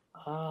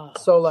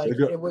 So like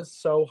it was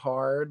so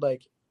hard.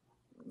 Like,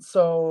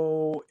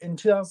 so in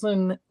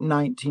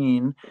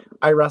 2019,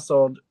 I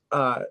wrestled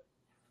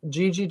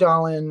Gigi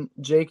Dolan,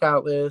 Jake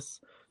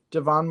Atlas,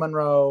 Devon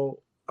Monroe,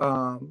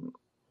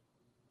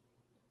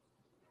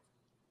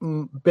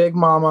 Big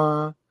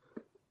Mama,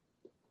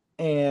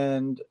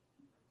 and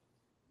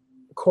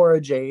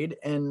Cora Jade,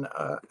 and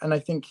I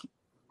think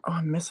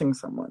I'm missing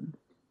someone.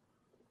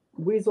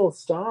 Weasel,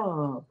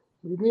 stop.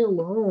 Leave me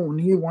alone.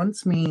 He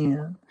wants me.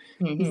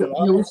 He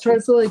always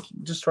tries to like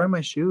destroy my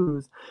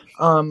shoes.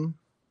 I'm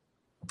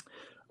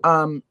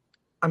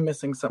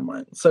missing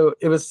someone. So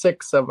it was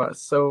 6 of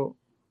us. So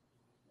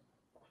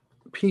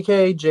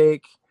PK,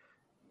 Jake,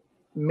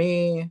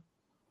 me,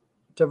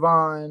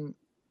 Devon.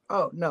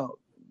 Oh no,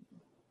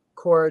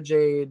 Cora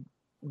Jade,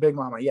 Big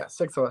Mama. Yeah,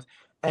 6 of us.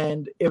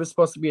 And it was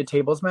supposed to be a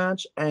tables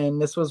match.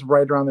 And this was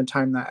right around the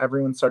time that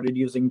everyone started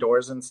using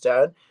doors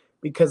instead,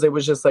 because it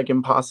was just like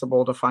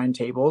impossible to find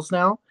tables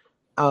now.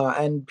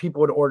 And people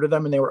would order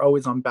them and they were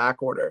always on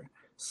back order.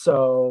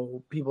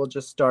 So people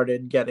just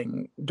started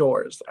getting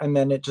doors, and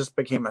then it just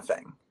became a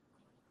thing.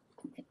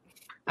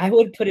 I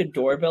would put a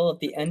doorbell at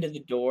the end of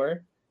the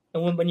door.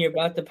 And when you're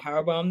about to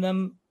powerbomb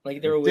them,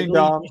 like they were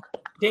wiggling.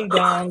 Ding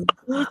dong.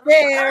 Who's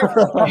there?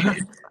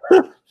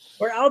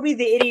 Or I'll be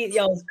the idiot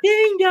yells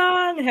 "ding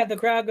dong" and have the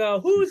crowd go,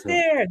 "Who's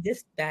there?"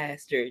 This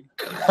bastard.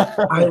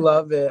 I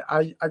love it.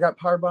 I got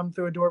powerbombed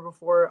through a door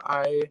before.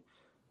 I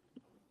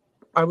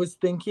was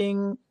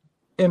thinking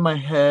in my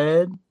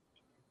head,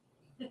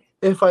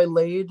 if I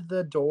laid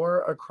the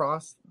door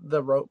across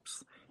the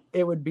ropes,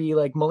 it would be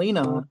like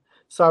Melina.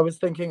 So I was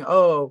thinking,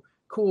 oh,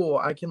 cool.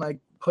 I can like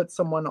put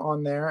someone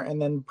on there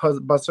and then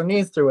bust her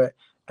knees through it.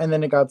 And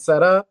then it got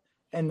set up.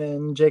 And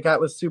then Jake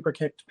Atlas super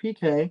kicked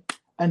PK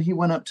and he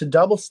went up to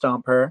double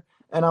stomp her.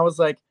 And I was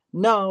like,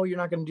 no, you're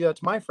not going to do that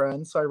to my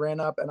friend. So I ran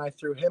up and I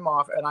threw him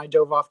off and I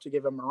dove off to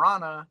give him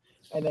Marana.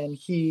 And then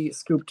he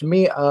scooped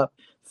me up,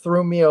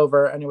 threw me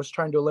over, and he was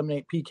trying to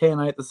eliminate PK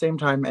and I at the same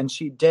time. And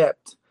she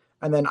dipped.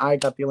 And then I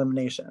got the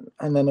elimination.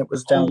 And then it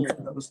was down to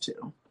those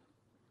two.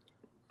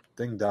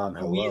 Ding dong,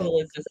 hello.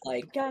 Weasel is just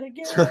like, gotta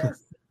get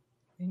us.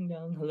 Ding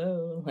dong,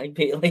 hello. Like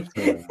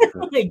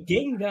like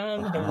ding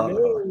dong,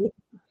 hello.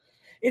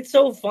 It's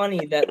so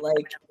funny that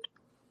like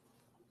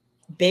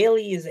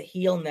Bailey is a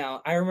heel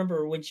now. I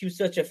remember when she was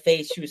such a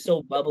face, she was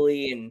so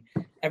bubbly and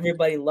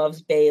everybody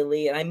loves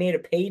Bailey. And I made a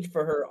page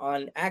for her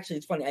on, actually,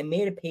 it's funny. I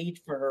made a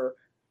page for her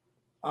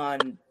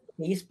on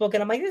Facebook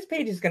and I'm like, this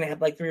page is going to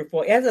have like 3 or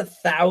 4. It has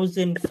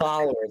 1,000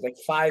 followers, like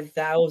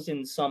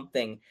 5,000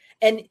 something.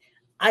 And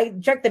I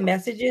check the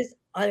messages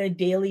on a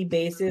daily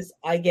basis.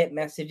 I get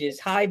messages.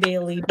 Hi,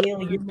 Bailey.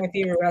 Bailey, you're my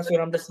favorite wrestler.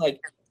 And I'm just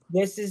like,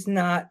 this is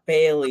not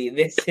Bailey.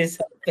 This is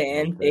a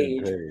fan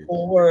page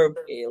for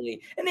Bailey.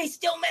 And they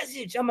still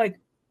message. I'm like,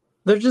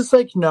 they're just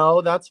like,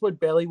 no, that's what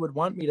Bailey would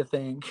want me to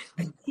think.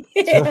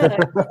 Yeah.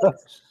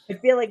 I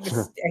feel like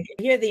I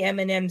hear the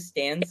Eminem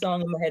Stan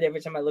song in my head every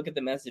time I look at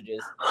the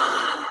messages.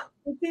 I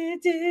want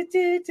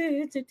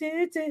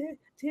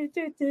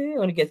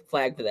to get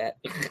flagged for that.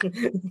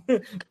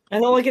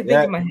 That's all I can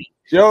think in my head.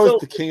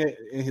 Joe's the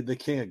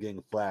king of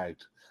getting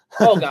flagged.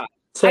 Oh God.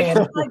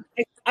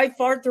 I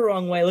fart the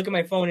wrong way. Look at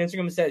my phone.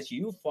 Instagram says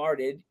you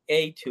farted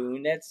a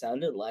tune that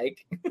sounded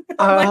like.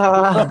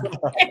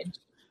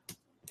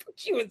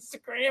 You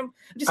Instagram. I'm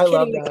just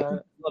kidding.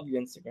 Love you,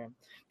 Instagram.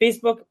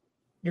 Facebook,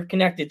 you're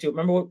connected to it.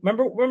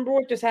 Remember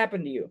what just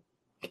happened to you.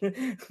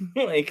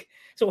 Like,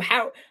 so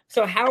how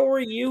were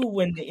you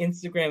when the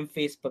Instagram,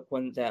 Facebook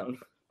went down?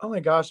 Oh my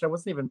gosh, I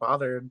wasn't even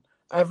bothered.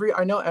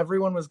 I know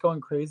everyone was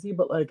going crazy,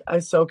 but like I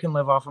so can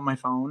live off of my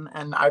phone.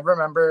 And I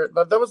remember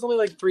that was only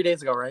like 3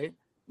 days ago, right?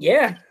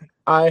 Yeah.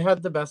 I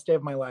had the best day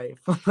of my life.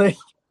 Like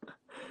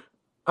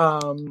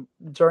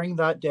during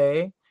that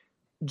day,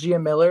 Gia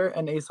Miller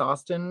and Ace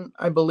Austin,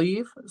 I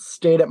believe,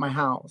 stayed at my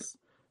house.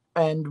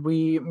 And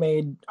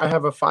I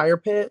have a fire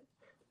pit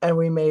and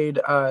we made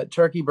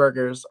turkey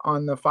burgers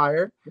on the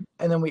fire.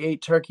 And then we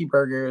ate turkey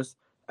burgers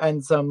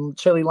and some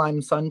chili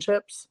lime sun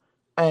chips.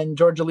 And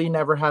Georgia Lee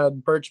never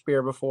had birch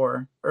beer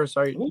before. Or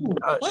sorry,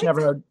 she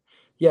never had.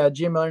 Yeah,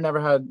 Gia Miller never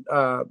had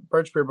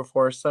birch beer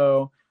before.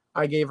 So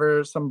I gave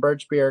her some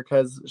birch beer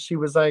because she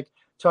was like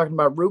talking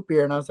about root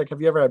beer. And I was like,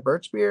 have you ever had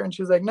birch beer? And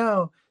she was like,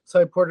 no.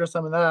 So I poured her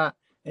some of that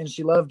and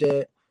she loved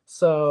it.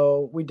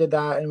 So we did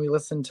that and we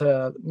listened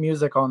to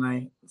music all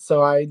night.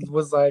 So I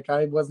was like,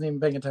 I wasn't even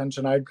paying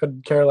attention. I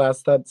could care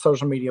less that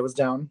social media was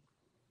down.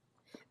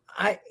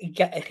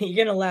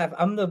 You're gonna laugh.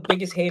 I'm the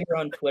biggest hater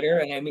on Twitter,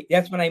 and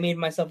that's when I made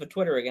myself a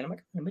Twitter again. I'm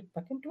like, I'm gonna make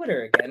fucking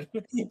Twitter again.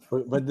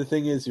 but the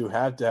thing is, you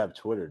have to have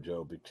Twitter,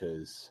 Joe,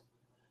 because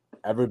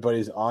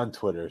everybody's on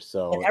Twitter.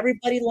 So and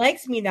everybody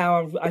likes me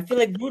now. I feel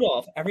like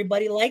Rudolph.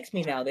 Everybody likes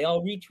me now. They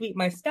all retweet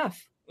my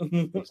stuff.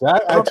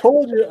 I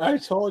told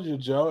you,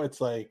 Joe. It's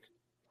like,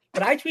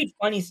 but I tweet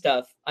funny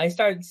stuff. I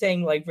started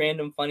saying like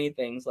random funny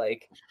things,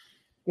 like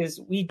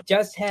because we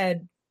just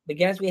had. The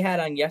guest we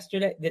had on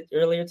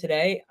earlier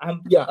today,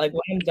 like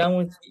when I'm done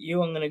with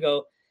you, I'm gonna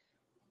go.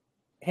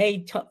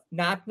 Hey,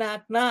 knock,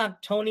 knock,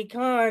 knock, Tony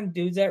Khan,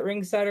 dudes at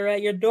ringside are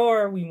at your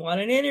door. We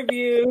want an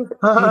interview.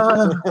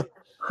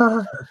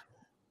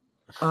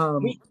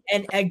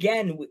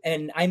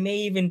 And I may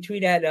even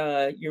tweet at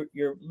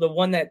the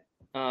one that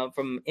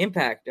from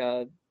Impact.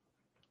 Don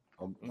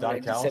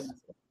Callis?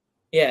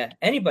 Yeah,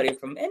 any of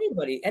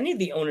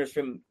the owners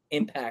from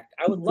Impact.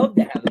 I would love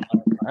to have them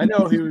on. I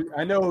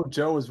know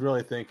Joe was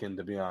really thinking,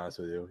 to be honest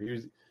with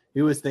you.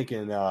 He was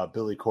thinking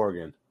Billy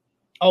Corgan.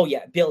 Oh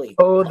yeah, Billy.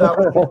 Oh, that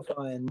would have been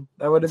fun.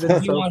 That would have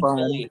been so fun.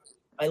 Billy.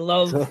 I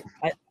love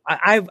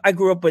I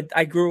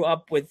grew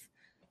up with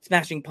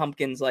Smashing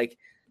Pumpkins, like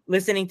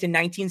listening to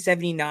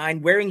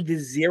 1979, wearing the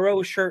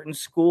Zero shirt in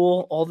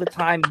school all the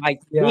time.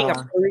 Being a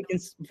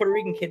Puerto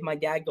Rican kid, my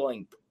dad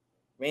going,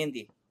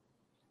 Randy,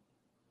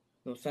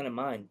 no son of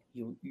mine,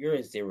 you're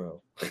a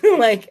Zero.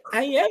 Like,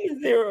 I am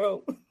a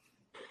Zero.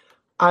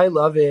 I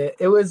love it.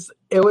 It was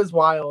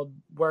wild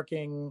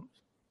working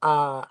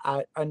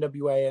at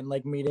NWA and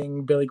like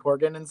meeting Billy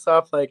Corgan and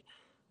stuff. Like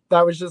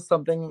that was just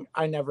something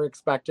I never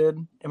expected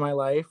in my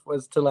life,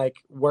 was to like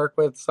work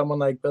with someone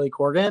like Billy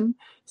Corgan.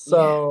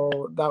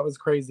 So that was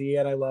crazy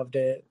and I loved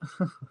it.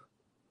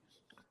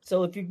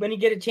 So when you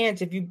get a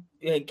chance, if you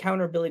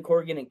encounter Billy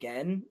Corgan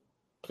again,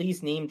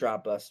 please name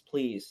drop us,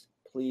 please.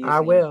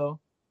 I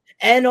will.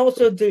 And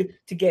also to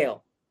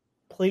Gail.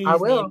 Please I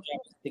will. name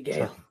drop the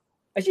Gale.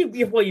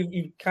 Actually, well,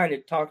 you kind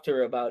of talked to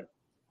her about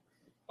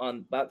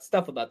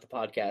stuff about the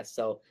podcast,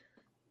 so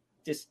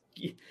just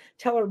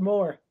tell her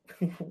more.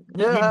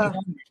 Yeah.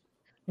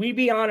 We'd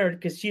be honored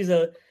because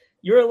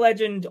you're a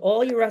legend.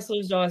 All your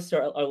wrestlers are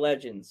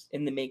legends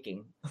in the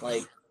making.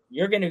 Like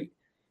you're gonna,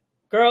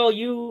 girl,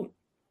 you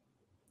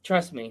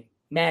trust me,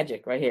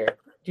 magic right here.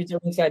 Dudes are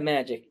inside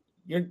magic.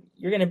 You're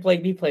gonna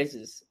be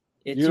places.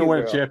 It's You're gonna win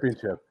a girl.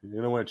 championship. You're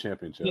gonna win a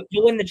championship.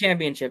 You'll win the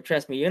championship.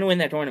 Trust me, you're gonna win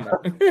that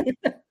tournament.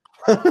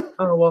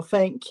 Oh well,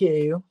 thank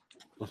you.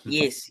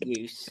 Yes.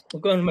 I'm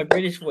going to my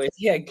British voice.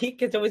 Yeah,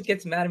 Geek always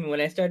gets mad at me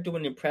when I start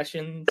doing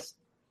impressions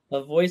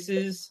of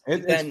voices.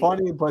 It's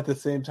funny, but at the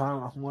same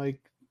time, I'm like,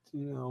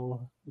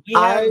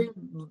 I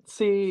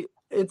see.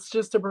 It's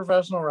just a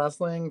professional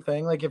wrestling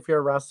thing. Like if you're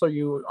a wrestler,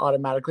 you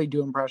automatically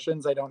do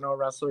impressions. I don't know a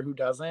wrestler who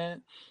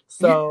doesn't.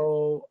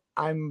 So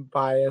I'm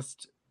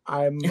biased.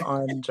 I'm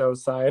on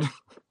Joe's side.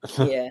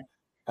 Yeah.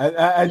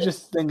 I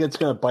just think it's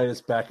gonna bite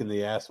us back in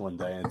the ass one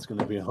day, and it's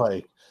gonna be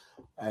like,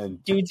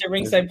 and Dudes at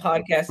Ringside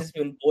Podcast has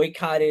been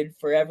boycotted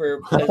forever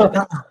because of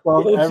that.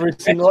 Well, every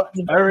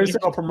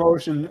single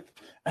promotion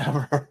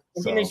ever.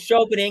 We're gonna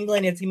show up in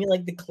England. It's gonna be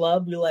like the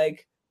club. You're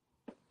like,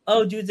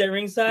 oh, Dudes at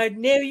Ringside.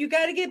 No, you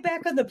got to get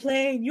back on the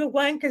plane. Your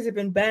wankers have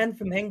been banned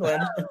from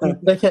England.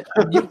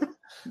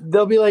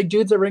 They'll be like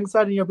Dudes at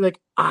Ringside, and you'll be like,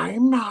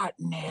 I'm not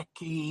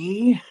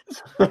Nikki.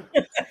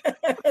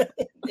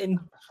 And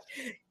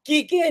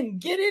Geek in,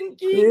 get in,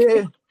 Geek.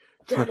 Yeah.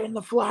 Get in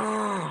the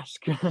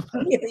flask.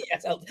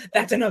 Yes,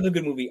 that's another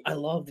good movie. I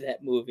love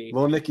that movie.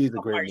 Little Nicky's a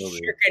great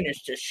movie.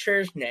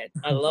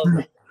 I love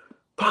it.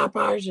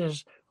 Popeyes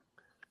is.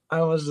 I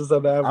almost just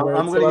said that.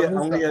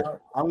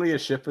 I'm gonna get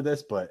shit for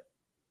this, but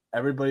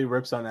everybody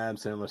rips on Adam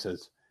Sandler,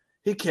 says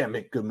he can't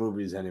make good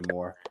movies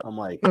anymore. I'm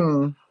like,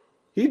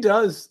 he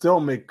does still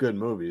make good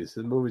movies.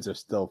 His movies are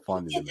still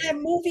fun. That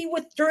movie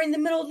during the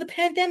middle of the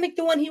pandemic,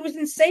 the one he was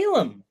in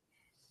Salem.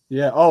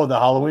 Yeah. Oh, the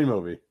Halloween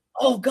movie.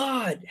 Oh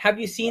God, have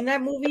you seen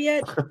that movie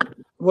yet?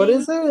 What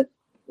is it?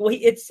 Well,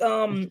 it's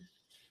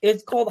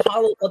called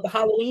the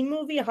Halloween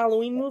movie. A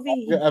Halloween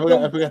movie. Yeah, I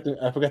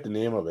forgot the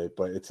name of it,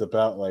 but it's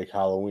about like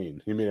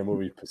Halloween. He made a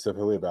movie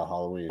specifically about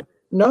Halloween.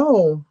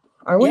 No,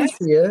 I want to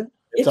see it.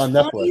 It's on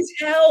funny Netflix. as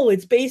hell.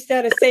 It's based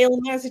out of Salem,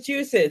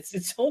 Massachusetts.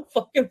 It's so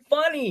fucking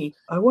funny.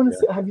 I want to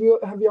see. Have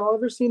y'all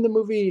ever seen the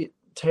movie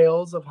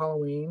Tales of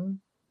Halloween?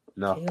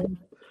 No.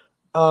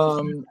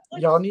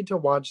 Y'all need to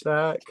watch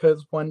that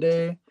because one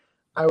day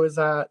I was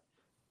at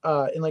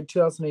in like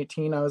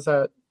 2018 I was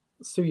at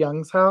Sue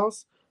Young's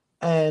house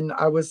and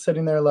I was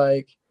sitting there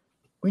like,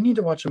 we need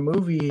to watch a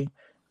movie,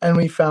 and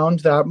we found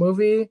that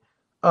movie.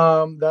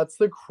 That's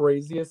the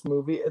craziest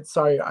movie.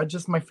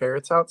 My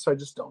ferret's out, so I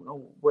just don't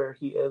know where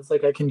he is.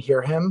 Like I can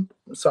hear him,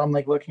 so I'm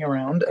like looking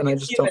around, and I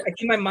just don't.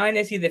 In my mind,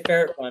 I see the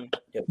ferret one.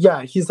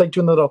 Yeah, he's like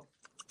doing the little.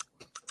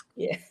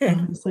 Yeah.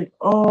 And he's like,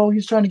 oh,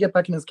 he's trying to get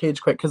back in his cage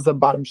quick because the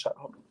bottom shut.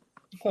 Hold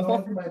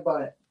on. My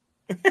butt.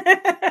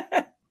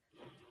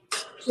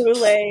 Too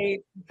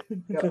late.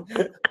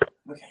 Okay.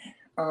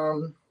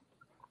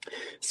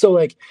 So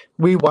like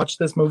we watched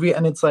this movie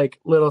and it's like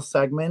little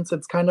segments.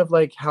 It's kind of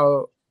like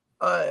how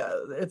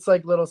it's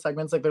like little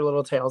segments, like their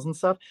little tales and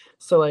stuff.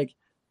 So like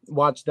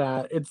watch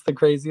that. It's the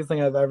craziest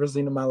thing I've ever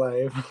seen in my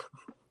life.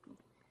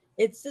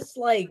 It's just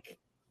like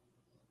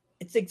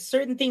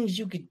certain things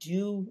you could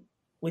do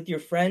with your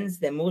friends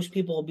that most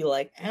people will be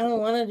like, I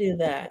don't want to do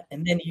that.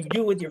 And then you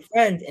do it with your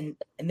friends, and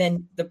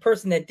then the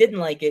person that didn't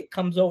like it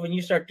comes over and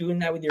you start doing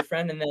that with your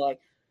friend, and they're like,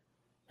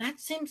 that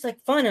seems like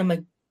fun. I'm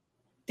like,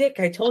 Dick,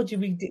 I told you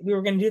we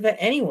were going to do that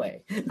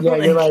anyway. Yeah,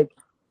 you're like,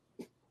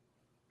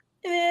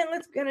 man,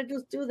 let's gonna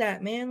just do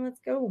that, man.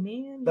 Let's go,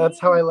 man. That's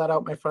how I let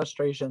out my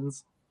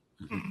frustrations.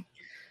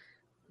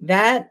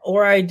 That,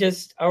 or I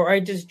just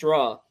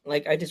draw.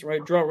 Like I just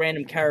draw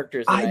random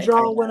characters. I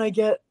draw when I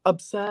get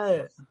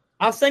upset.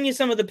 I'll send you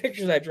some of the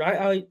pictures I draw.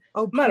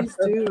 Please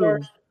do.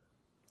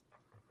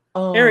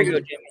 There we go,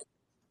 Jimmy.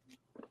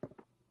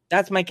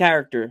 That's my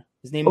character.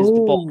 His name is the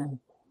Bull.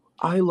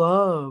 I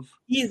love.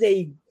 He's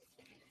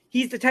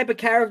the type of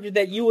character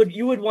that you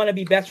would want to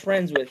be best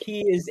friends with.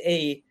 He is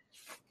a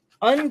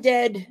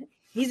undead.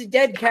 He's a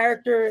dead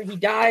character. He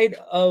died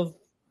of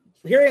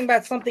hearing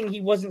about something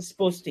he wasn't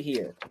supposed to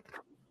hear.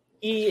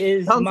 He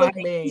is Sounds like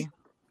me.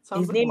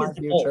 His name is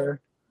the Bull.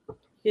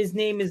 His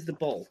name is the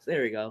Bull.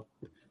 There we go.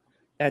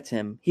 That's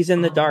him. He's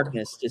in the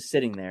darkness, just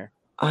sitting there.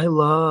 I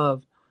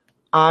love.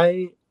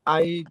 I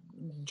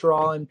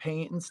draw and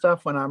paint and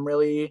stuff when I'm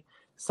really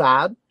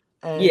sad.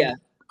 And yeah.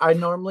 I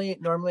normally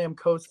I'm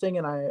coasting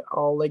and I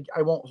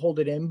won't hold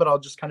it in, but I'll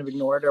just kind of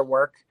ignore it or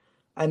work.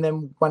 And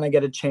then when I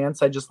get a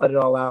chance, I just let it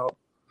all out.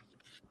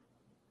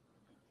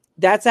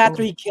 That's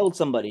after he killed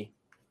somebody.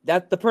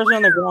 That the person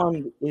on the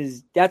ground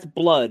that's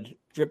blood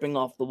dripping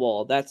off the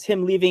wall. That's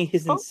him leaving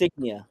his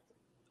insignia.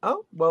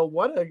 Oh, well,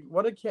 what a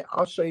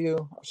I'll show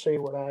you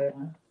what I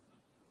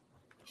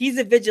He's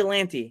a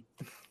vigilante.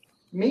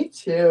 Me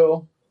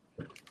too.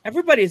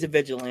 Everybody's a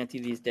vigilante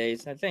these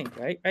days, I think,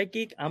 right? Right,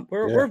 Geek?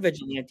 We're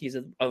vigilantes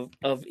of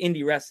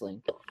indie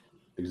wrestling.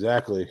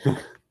 Exactly.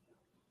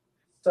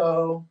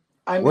 So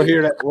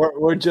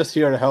we're just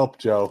here to help,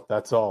 Joe.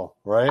 That's all,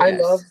 right?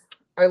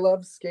 I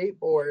love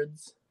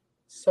skateboards.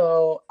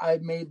 So I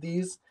made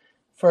these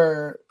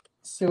for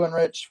Sue and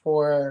Rich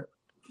for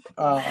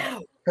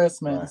Wow.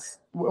 Christmas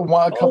a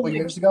Oh couple my-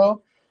 years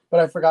ago, but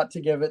I forgot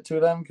to give it to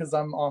them because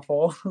I'm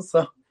awful.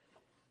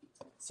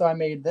 So I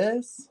made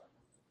this,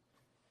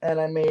 and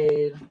I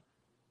made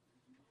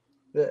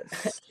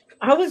this.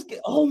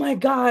 Oh my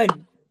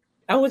God.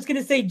 I was going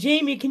to say,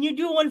 Jamie, can you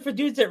do one for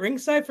Dudes at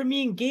Ringside for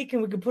me and Geek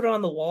and we can put it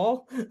on the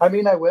wall? I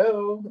mean, I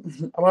will.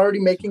 I'm already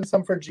making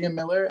some for Gia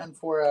Miller and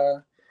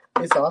for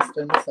Ace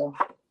Austin. So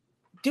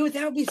Dude,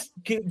 that would be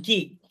Geek.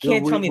 Dude,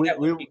 Can't tell me that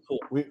would be cool.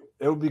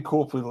 It would be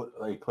cool if we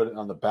like put it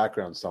on the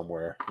background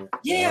somewhere.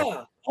 Yeah.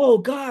 Yeah. Oh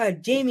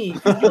God, Jamie,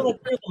 if you do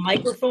like there's a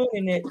microphone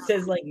and it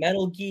says like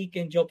Metal Geek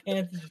and Joe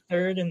Panther the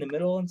third in the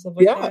middle and stuff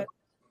like that.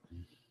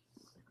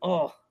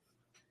 Oh.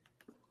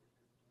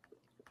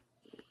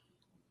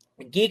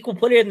 Geek will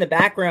put it in the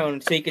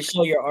background so you can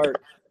show your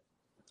art.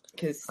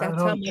 Because that's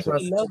how much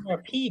we love our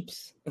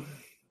peeps.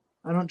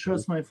 I don't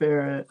trust my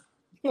ferret.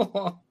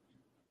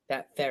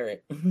 That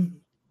ferret.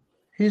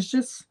 He's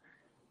just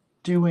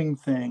doing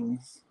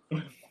things.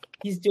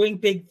 He's doing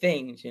big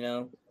things, you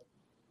know.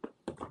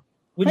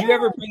 Would you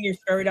ever bring your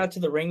ferret out to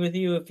the ring with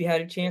you if you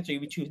had a chance, or you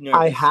would choose nervous?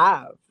 I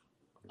have.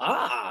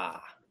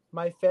 Ah.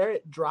 My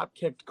ferret drop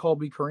kicked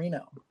Colby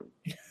Carino.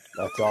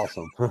 That's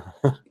awesome.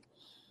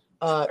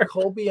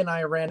 Colby and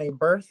I ran a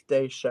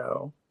birthday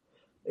show.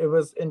 It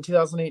was in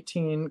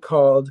 2018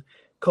 called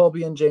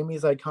Colby and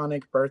Jamie's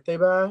Iconic Birthday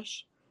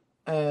Bash.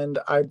 And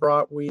I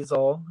brought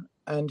Weasel,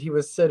 and he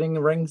was sitting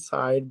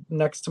ringside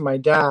next to my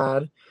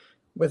dad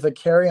with a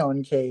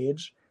carry-on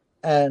cage.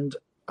 And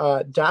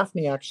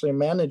Daphne actually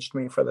managed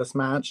me for this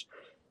match.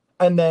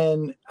 And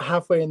then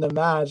halfway in the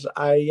match,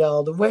 I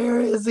yelled, "Where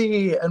is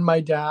he?" And my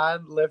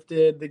dad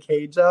lifted the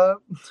cage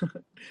up.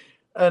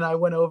 And I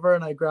went over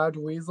and I grabbed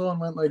Weasel and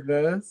went like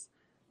this.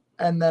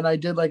 And then I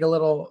did like a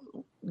little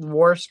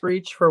war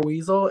screech for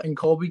Weasel. And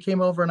Colby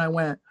came over and I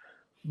went,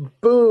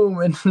 boom,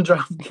 and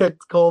drop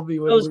kicked Colby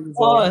with Those Weasel.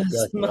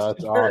 claws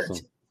That's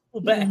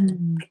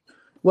awesome.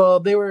 Well,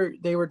 they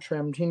were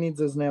trimmed. He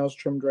needs his nails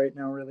trimmed right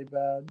now really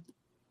bad.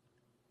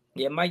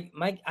 Yeah,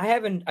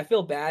 I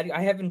feel bad.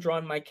 I haven't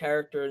drawn my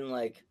character in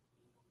like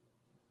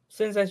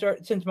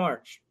since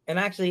March. And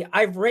actually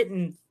I've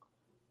written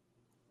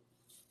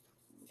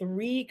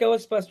 3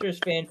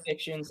 Ghostbusters fan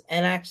fictions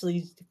and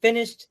actually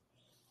finished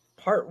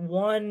part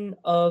 1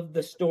 of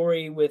the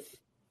story with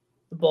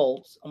the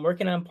Bolts. I'm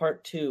working on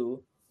part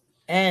 2.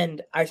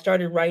 And I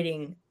started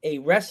writing a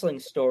wrestling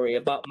story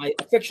a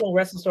fictional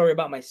wrestling story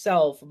about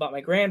myself, about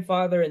my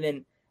grandfather, and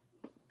then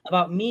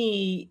about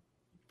me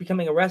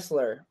becoming a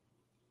wrestler.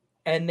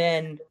 And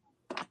then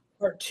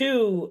part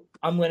 2,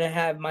 I'm going to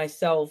have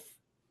myself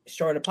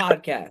start a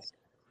podcast.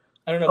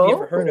 I don't know if you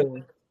ever heard of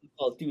it. It's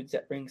called Dudes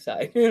at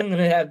Ringside. I'm going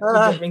to have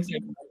Dudes at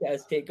Ringside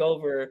podcast take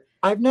over.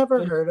 I've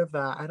never heard of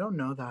that. I don't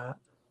know that.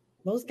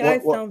 Those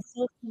guys sound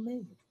so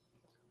familiar.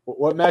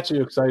 What match are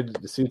you excited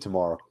to see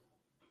tomorrow?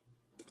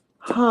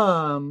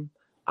 I'm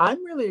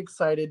really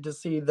excited to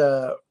see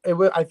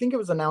I think it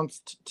was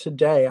announced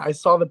today. I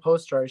saw the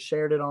poster. I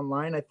shared it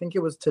online. I think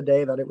it was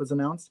today that it was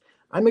announced.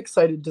 I'm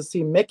excited to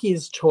see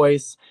Mickey's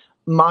Choice,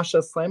 Masha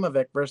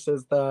Slamovic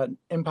versus the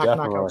Impact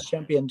Knockouts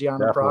champion,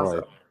 Deonna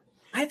Purrazzo.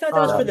 I thought that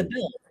was for the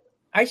belt.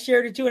 I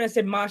shared it too, and I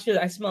said,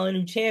 Masha, I smell a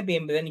new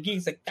champion. But then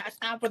he's like, that's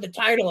not for the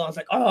title. I was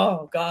like,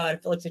 oh, God, I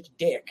feel like such a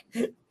dick.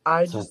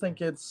 I just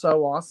think it's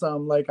so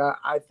awesome. Like,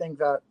 I think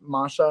that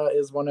Masha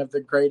is one of the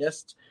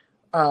greatest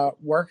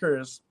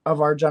workers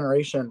of our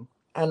generation.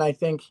 And I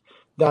think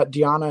that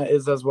Deonna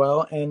is as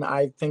well. And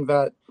I think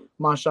that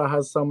Masha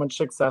has so much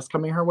success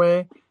coming her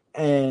way.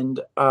 And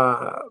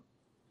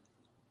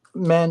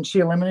man, she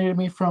eliminated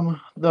me from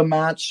the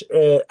match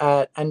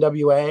at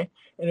NWA.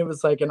 And it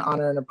was like an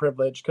honor and a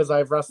privilege because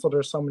I've wrestled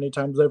her so many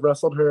times. I've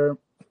wrestled her,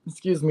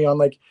 on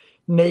like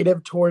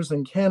native tours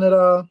in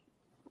Canada.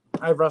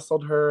 I've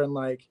wrestled her in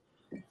like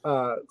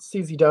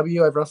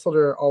CZW. I've wrestled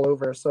her all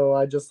over. So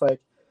I just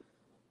like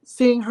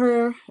seeing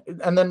her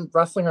and then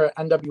wrestling her at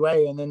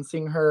NWA and then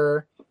seeing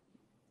her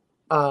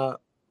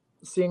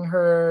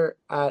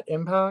at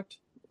Impact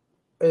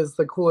is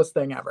the coolest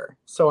thing ever.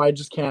 So I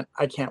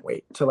can't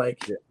wait to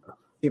like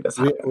see this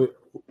happen.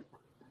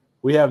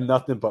 We have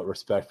nothing but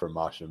respect for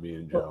Masha, me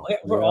and Joe.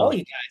 For all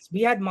you guys.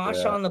 We had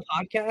Masha on the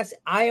podcast.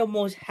 I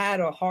almost had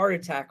a heart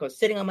attack. I was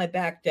sitting on my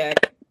back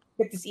deck,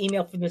 get this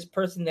email from this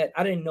person that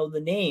I didn't know the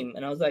name.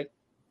 And I was like,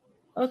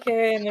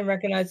 okay. And then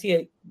recognized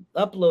the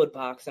upload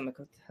box. I'm like,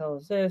 what the hell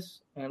is this?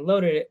 And I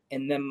loaded it.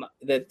 And then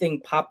the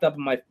thing popped up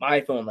on my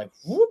iPhone, like,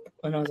 whoop.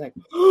 And I was like,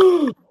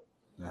 oh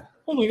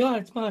my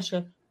God, it's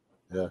Masha.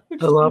 Yeah.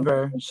 I love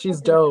her. She's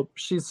dope.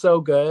 She's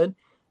so good.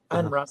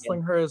 And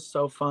wrestling her is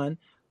so fun.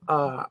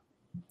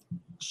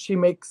 She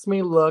makes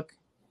me look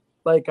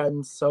like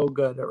I'm so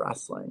good at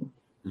wrestling.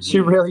 Mm-hmm.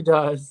 She really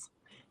does.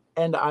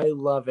 And I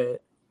love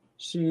it.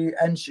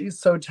 She's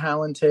so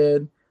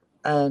talented.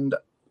 And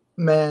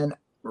man,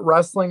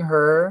 wrestling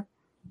her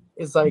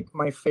is like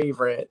my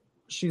favorite.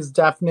 She's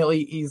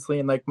definitely easily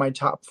in like my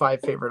top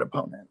 5 favorite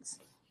opponents.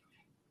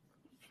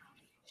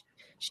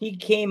 She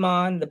came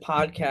on the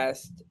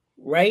podcast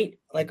right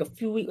like a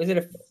few weeks. Was it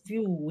a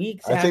few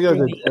weeks I think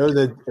after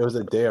it was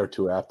a day or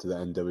two after the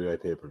NWA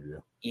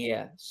pay-per-view.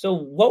 Yeah. So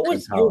what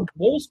was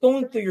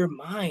going through your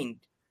mind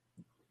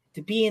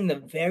to be in the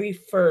very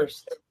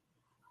first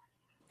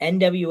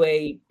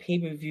NWA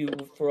pay-per-view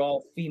for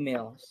all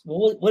females?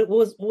 What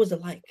was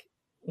it like?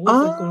 What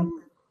was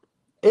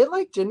it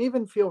like didn't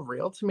even feel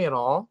real to me at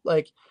all.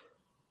 Like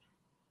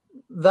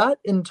that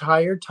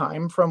entire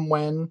time from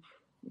when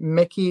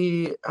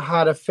Mickey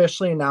had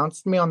officially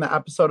announced me on the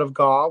episode of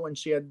Gaw when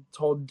she had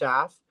told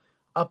Daff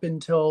up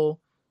until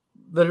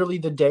literally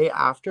the day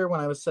after when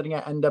I was sitting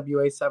at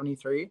NWA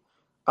 73.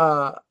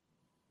 Like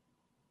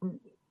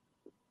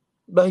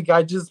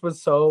I just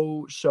was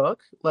so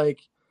shook.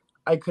 Like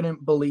I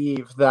couldn't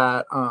believe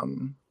that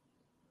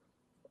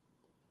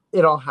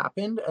it all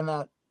happened and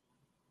that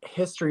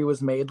history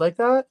was made like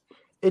that.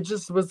 It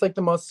just was like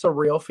the most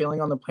surreal feeling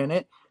on the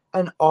planet.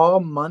 And all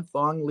month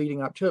long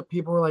leading up to it,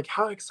 people were like,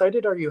 how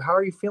excited are you? How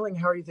are you feeling?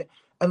 How are you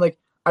and like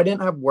I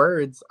didn't have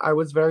words. I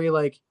was very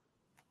like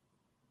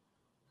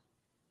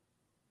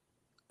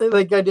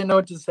I didn't know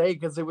what to say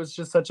because it was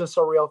just such a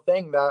surreal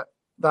thing that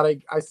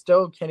I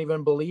still can't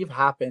even believe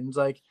happened.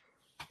 Like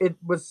it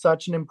was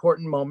such an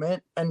important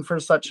moment and for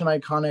such an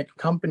iconic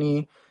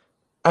company.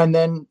 And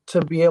then to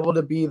be able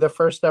to be the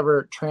first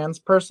ever trans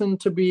person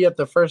to be at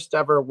the first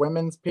ever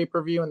women's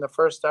pay-per-view and the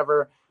first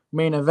ever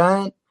main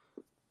event.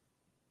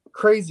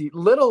 Crazy.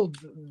 Little,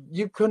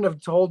 you couldn't have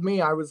told me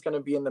I was going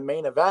to be in the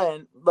main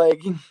event.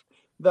 Like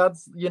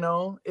that's,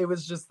 it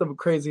was just the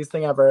craziest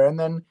thing ever. And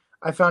then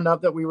I found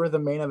out that we were the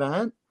main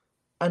event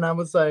and I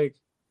was like,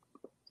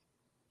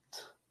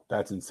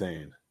 that's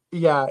insane.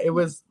 Yeah, it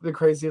was the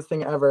craziest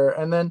thing ever.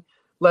 And then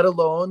let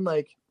alone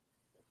like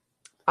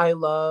I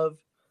love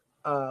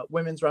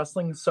women's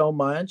wrestling so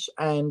much,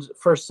 and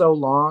for so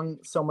long,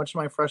 so much of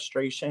my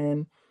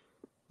frustration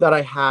that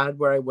I had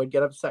where I would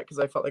get upset because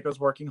I felt like I was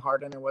working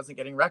hard and I wasn't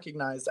getting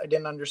recognized. I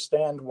didn't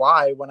understand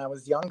why when I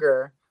was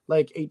younger,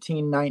 like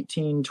 18,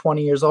 19,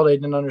 20 years old, I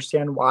didn't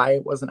understand why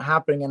it wasn't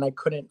happening and I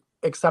couldn't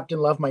accept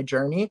and love my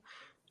journey.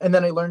 And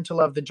then I learned to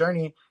love the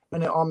journey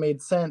and it all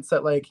made sense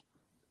that like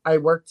I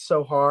worked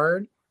so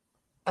hard.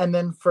 And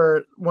then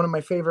for one of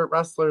my favorite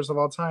wrestlers of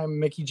all time,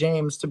 Mickie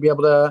James, to be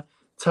able to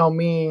tell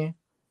me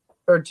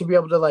or to be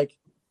able to like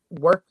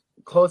work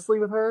closely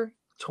with her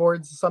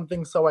towards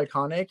something so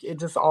iconic, it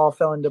just all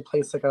fell into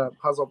place like a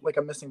puzzle, like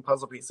a missing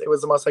puzzle piece. It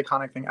was the most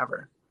iconic thing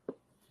ever.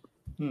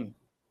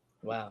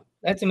 Wow.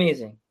 That's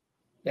amazing.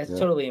 That's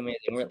totally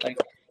amazing. We're like,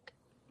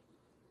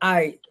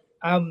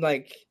 I'm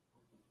like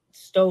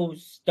so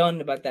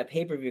stunned about that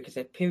pay-per-view because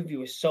that pay-per-view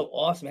was so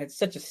awesome. It had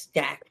such a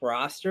stacked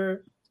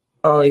roster.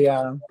 Oh like,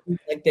 yeah.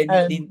 Like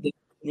the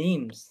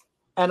names.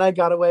 And I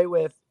got away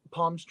with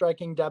palm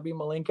striking Debbie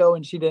Malenko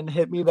and she didn't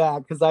hit me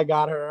back because I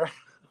got her.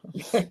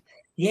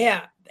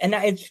 Yeah. And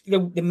it's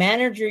the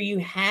manager you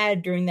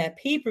had during that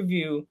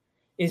pay-per-view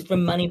is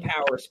from Money,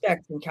 Power,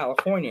 Respect in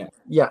California.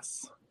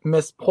 Yes.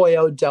 Miss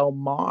Pollo Del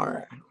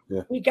Mar.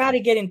 Yeah. We got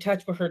to get in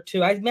touch with her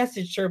too. I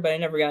messaged her, but I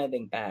never got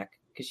anything back.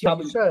 Because she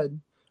probably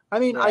should. I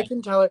mean, I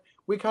can tell her.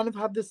 We kind of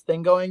have this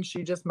thing going.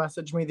 She just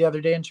messaged me the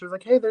other day and she was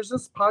like, hey, there's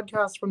this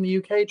podcast from the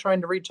UK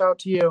trying to reach out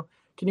to you.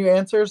 Can you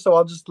answer? So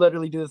I'll just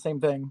literally do the same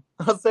thing.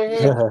 I'll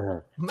say,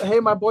 hey,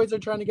 my boys are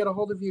trying to get a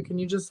hold of you. Can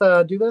you just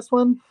do this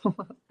one?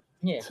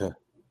 Yeah.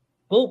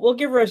 We'll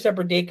give her a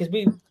separate date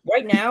because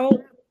right now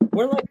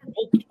we're like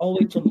booked all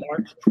the way till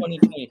March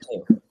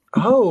 2022.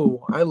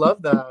 Oh, I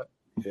love that.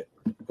 Yeah.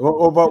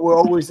 Well, but we're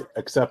always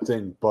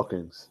accepting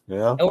bookings, you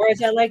know? Or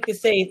as I like to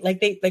say, like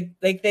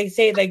they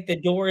say, like the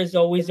door is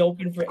always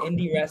open for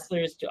indie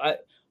wrestlers.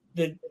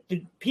 The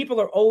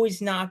people are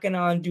always knocking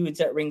on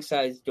dudes at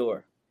Ringside's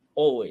door.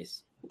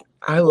 Always.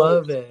 I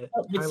love it.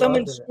 But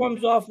someone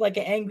storms off like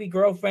an angry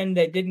girlfriend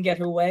that didn't get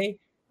her way,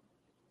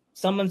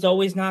 someone's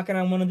always knocking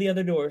on one of the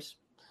other doors.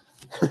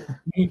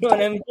 You know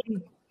what I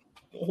mean?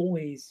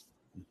 Always.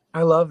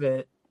 I love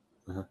it.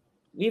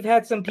 We've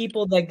had some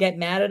people that get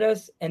mad at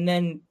us, and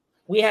then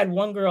we had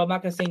one girl, I'm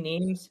not going to say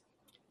names.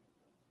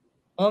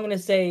 All I'm going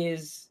to say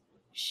is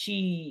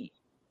she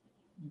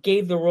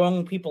gave the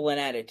wrong people an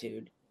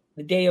attitude.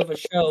 The day of a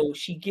show,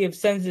 she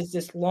sends us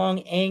this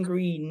long,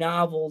 angry,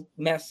 novel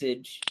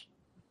message,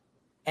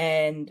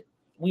 and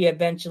we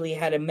eventually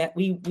had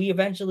we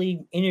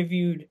eventually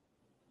interviewed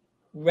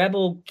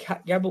Rebel Key,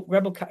 Rebel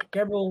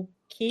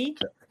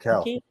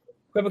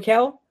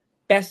Kel,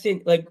 best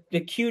in like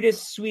the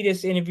cutest,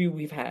 sweetest interview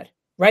we've had.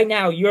 Right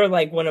now, you're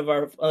like one of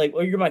our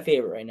you're my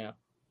favorite right now,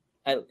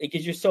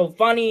 because you're so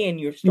funny and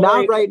your story.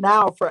 Not right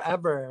now,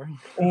 forever.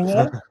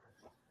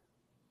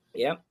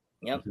 Yep.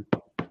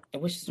 I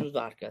wish this was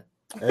vodka.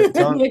 She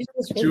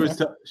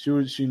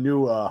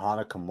knew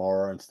Hana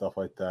Kimura and stuff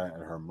like that,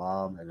 and her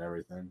mom and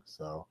everything.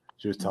 So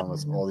she was telling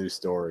us all these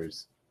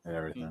stories and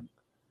everything.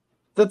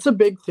 That's a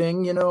big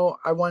thing,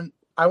 I want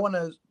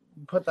to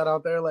put that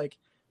out there. Like,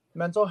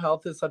 mental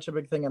health is such a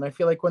big thing. And I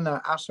feel like when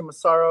the Ashley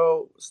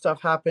Massaro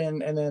stuff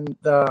happened and then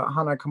the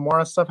Hana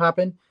Kimura stuff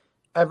happened,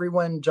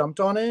 everyone jumped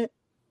on it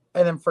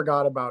and then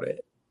forgot about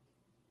it.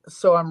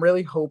 So I'm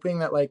really hoping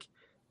that, like,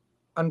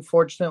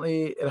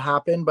 unfortunately it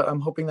happened, but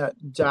I'm hoping that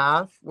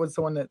DAF was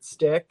the one that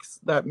sticks,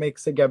 that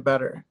makes it get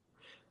better.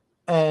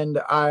 And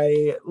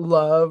I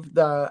love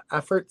the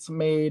efforts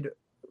made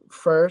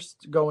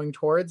first going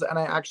towards, and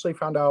I actually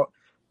found out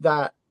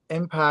that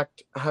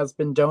Impact has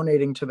been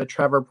donating to the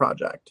Trevor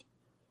Project.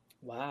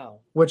 Wow.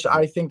 Which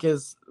I think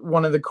is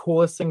one of the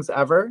coolest things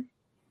ever,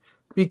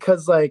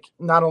 because, like,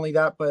 not only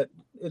that, but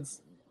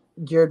it's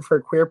geared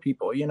for queer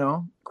people, you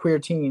know, queer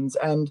teens.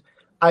 And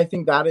I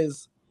think that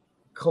is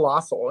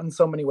colossal in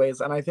so many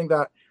ways. And I think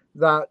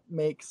that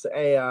makes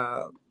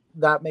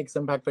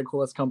Impact the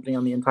coolest company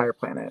on the entire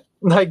planet.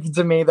 Like,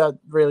 to me, that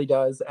really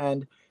does.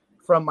 And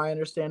from my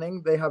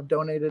understanding, they have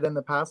donated in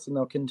the past and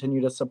they'll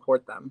continue to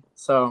support them.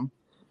 So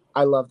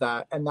I love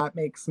that. And that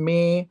makes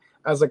me,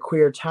 as a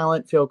queer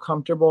talent, feel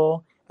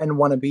comfortable and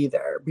want to be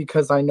there,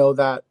 because I know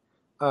that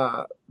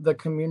the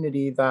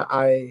community that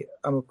I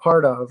am a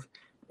part of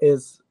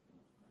is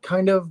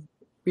kind of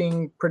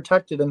being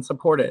protected and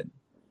supported.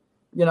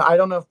 You know, I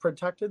don't know if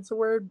protected's a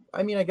word.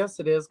 I mean, I guess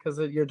it is, because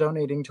you're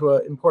donating to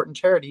an important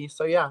charity.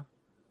 So yeah.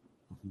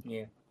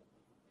 Yeah.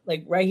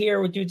 Like right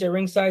here with Dudes at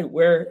Ringside,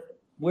 we're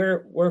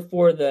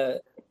for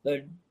the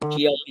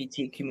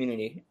GLBT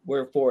community.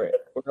 We're for it.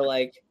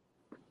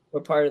 We're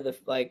part of the,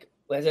 like,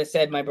 as I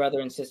said, my brother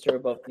and sister are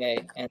both gay,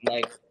 and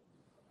like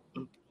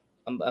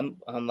I'm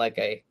like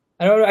I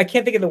don't know, I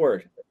can't think of the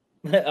word.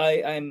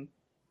 I'm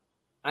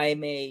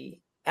a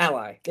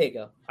ally. There you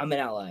go. I'm an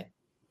ally.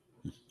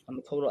 I'm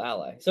a total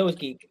ally. So is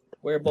Geek.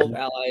 We're both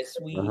allies.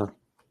 Like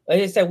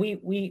I said,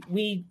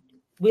 we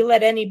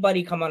let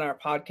anybody come on our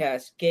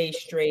podcast, gay,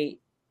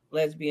 straight,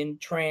 lesbian,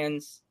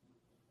 trans.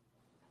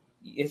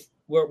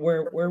 We're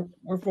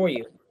for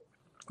you.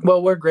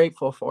 Well, we're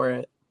grateful for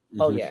it.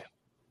 Oh yeah.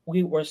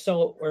 We're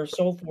so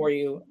for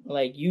you.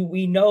 Like,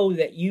 we know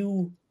that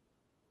you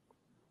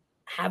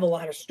have a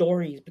lot of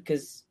stories,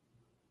 because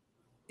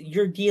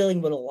you're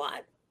dealing with a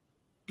lot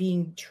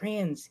being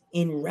trans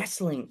in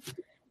wrestling,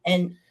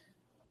 and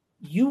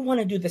you want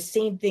to do the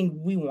same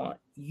thing we want.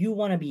 You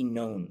want to be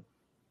known.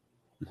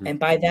 And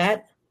by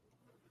that,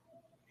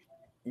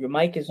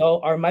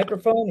 our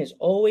microphone is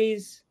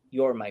always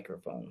your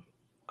microphone.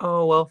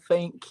 Oh, well,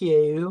 thank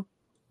you.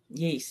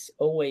 Yes,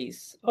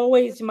 always.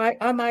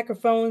 Our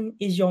microphone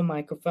is your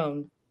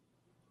microphone.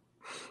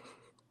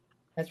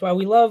 That's why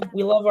we love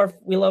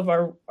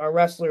our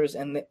wrestlers,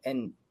 and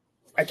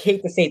I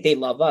hate to say they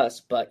love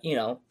us, but you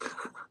know,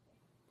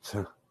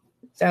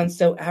 sounds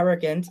so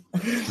arrogant.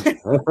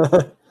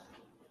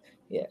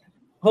 Yeah.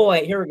 Oh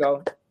wait, here we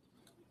go.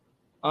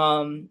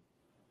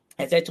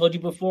 As I told you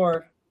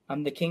before,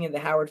 I'm the king of the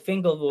Howard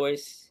Finkel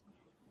voice.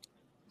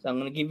 So I'm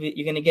gonna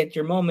you're gonna get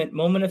your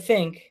moment of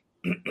think.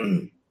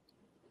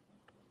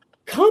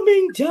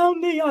 Coming down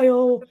the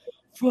aisle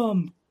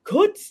from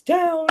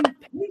Kutztown,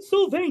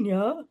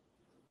 Pennsylvania,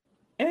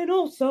 and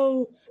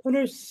also on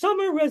her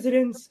summer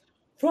residence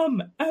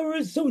from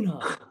Arizona.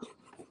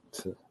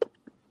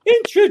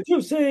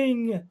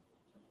 Introducing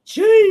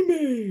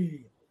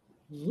Jamie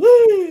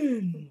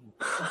Lynn.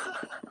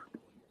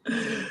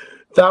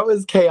 That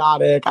was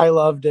chaotic. I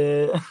loved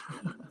it.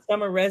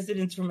 Summer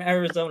residence from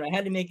Arizona. I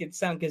had to make it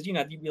sound, because, you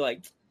know, you'd be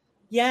like,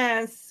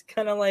 yes,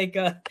 kind of like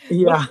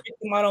yeah,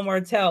 Mono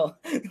Martel.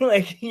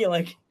 Like, you're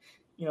like,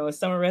 you know, a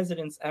summer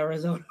residence,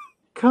 Arizona.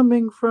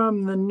 Coming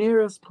from the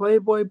nearest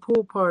Playboy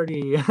pool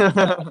party.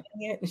 I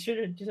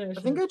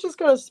think I just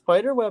got a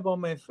spider web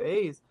on my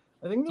face.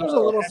 I think there's a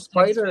little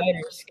spider.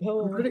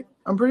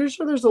 I'm pretty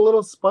sure there's a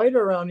little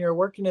spider around here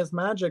working his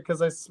magic,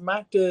 because I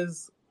smacked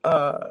his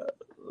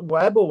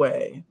web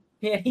away.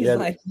 Yeah, he's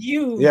like,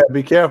 you. Yeah,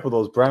 be careful.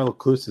 Those brown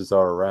recluses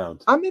are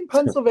around. I'm in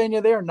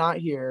Pennsylvania. They are not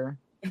here.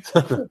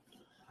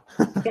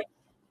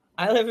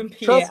 I live in PA.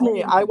 Trust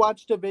me, I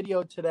watched a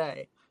video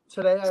today.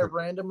 Today, I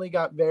randomly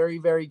got very,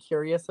 very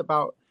curious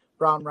about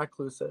brown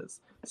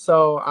recluses.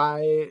 So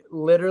I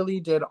literally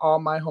did all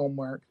my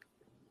homework.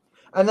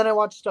 And then I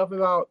watched stuff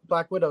about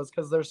Black Widows,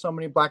 because there's so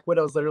many Black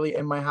Widows literally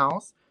in my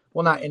house.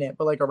 Well, not in it,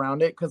 but like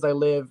around it, because I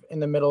live in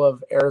the middle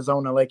of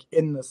Arizona, like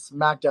in the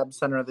smack dab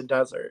center of the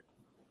desert.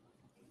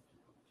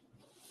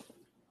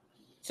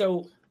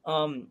 So,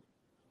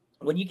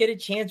 when you get a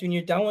chance, when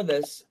you're done with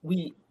us,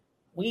 we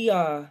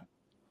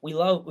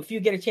love, if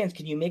you get a chance,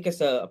 can you make us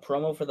a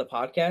promo for the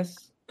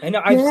podcast? I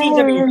know I've seen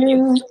some of your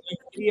videos.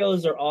 Your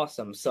videos are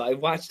awesome. So I've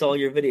watched all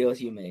your videos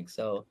you make.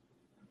 So,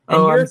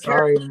 I'm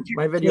sorry,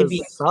 my videos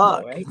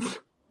suck. Right?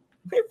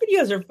 Your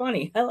videos are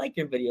funny. I like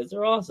your videos.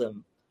 They're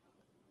awesome.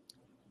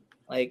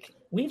 Like,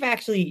 we've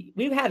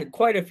had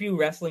quite a few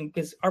wrestling,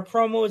 because our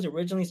promos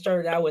originally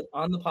started out with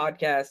on the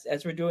podcast.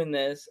 As we're doing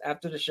this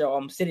after the show,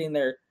 I'm sitting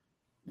there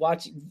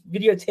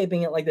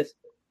videotaping it like this.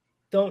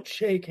 Don't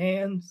shake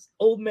hands,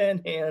 old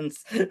man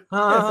hands.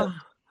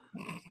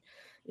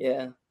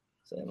 Yeah.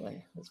 So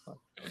anyway, that's fun.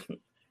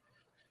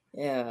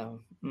 Yeah.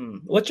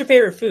 What's your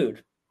favorite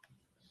food?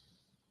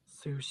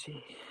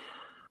 Sushi.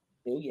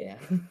 Oh yeah.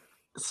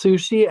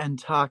 Sushi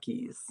and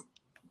Takis.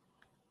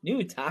 New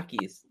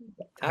Takis.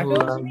 I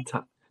Tacos?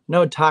 love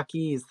no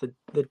Takis,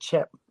 the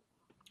chip.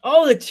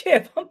 Oh, the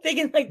chip. I'm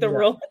thinking like the Yeah.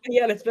 roll.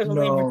 Yeah, a special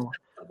name for No.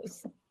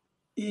 tacos.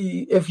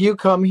 If you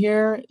come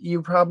here,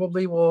 you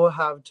probably will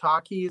have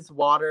Takis,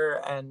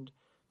 water, and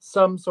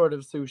some sort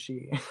of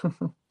sushi.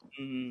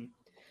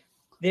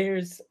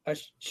 There's a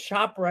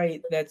shop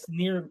right that's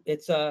near.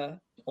 It's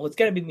it's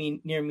gonna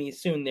be near me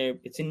soon. There,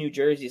 it's in New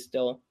Jersey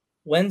still.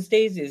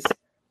 Wednesdays is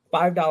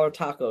 $5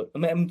 taco. I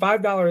mean,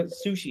 $5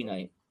 sushi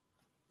night.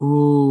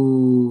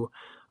 Ooh,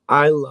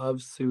 I love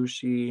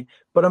sushi,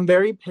 but I'm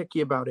very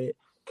picky about it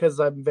because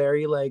I'm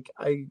very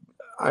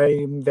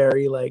I'm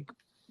very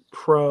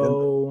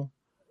pro.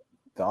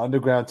 The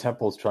Underground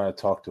Temple's trying to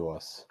talk to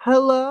us.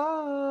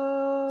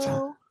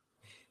 Hello.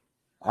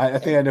 I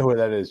think I know who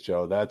that is,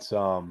 Joe. That's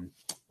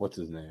what's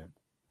his name?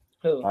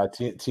 Who?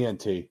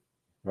 TNT,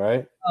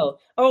 right?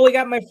 Oh, we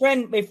got my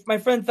friend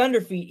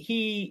Thunderfeet.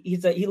 He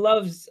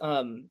loves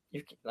God.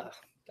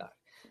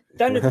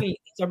 Thunderfeet.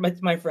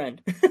 It's my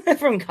friend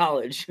from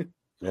college.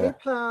 Yeah. Hey,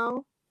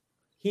 pal.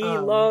 He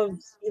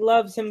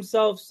loves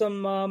himself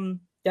some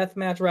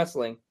deathmatch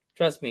wrestling.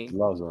 Trust me.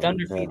 Loves him.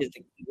 Thunderfeet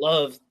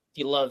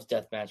he loves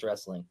deathmatch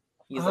wrestling.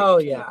 He's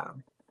yeah.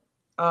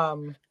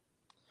 I'm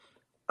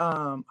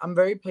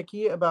very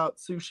picky about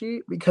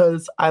sushi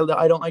because I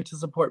don't like to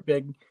support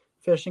big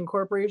fishing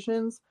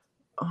corporations.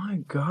 Oh my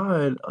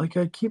god! Like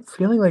I keep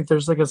feeling like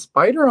there's like a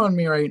spider on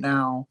me right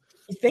now.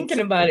 He's thinking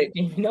about it.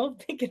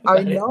 Thinking about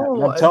I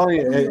know. I'm telling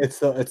you, it's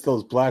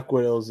those black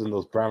widows and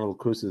those brown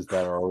recluses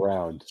that are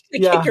around.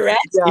 Yeah,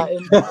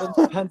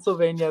 in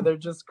Pennsylvania, they're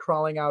just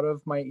crawling out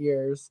of my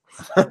ears.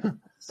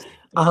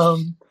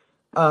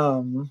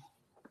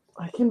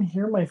 I can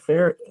hear my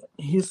ferret.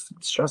 He's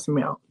stressing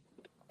me out.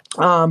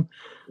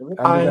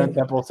 Underground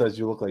Temple says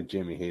you look like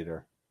Jamie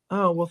Hayter.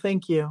 Oh well,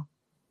 thank you.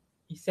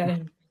 He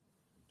said.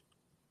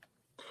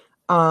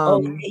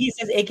 Oh, he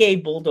says AKA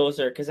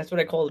bulldozer because that's what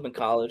I called him in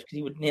college. Because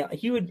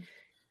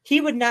he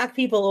would knock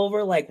people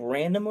over like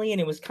randomly, and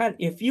it was kind of,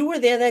 if you were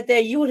there that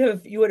day, you would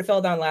have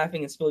fell down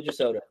laughing and spilled your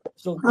soda.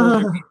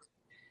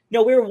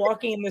 No, we were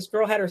walking, and this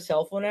girl had her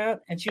cell phone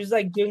out, and she was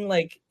like doing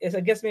like, I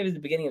guess maybe it was the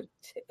beginning of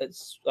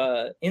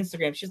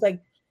Instagram. She's like,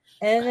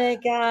 and I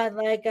got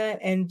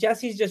and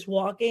Jesse's just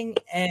walking,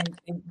 and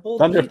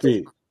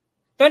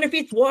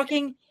Thunderfeet's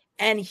walking,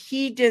 and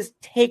he just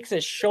takes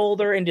a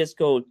shoulder and just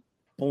goes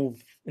boom,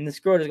 and this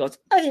girl just goes,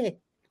 hey.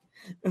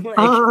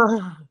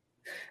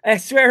 I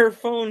swear her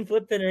phone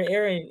flipped in her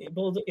ear, and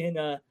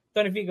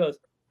Thunderfeet goes,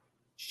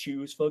 she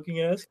was fucking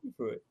asking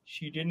for it.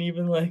 She didn't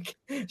even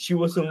she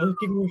wasn't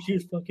looking where she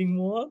was fucking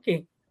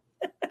walking.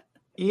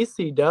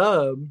 Easy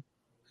dub.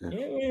 Yeah,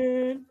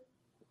 man.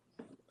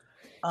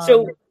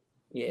 So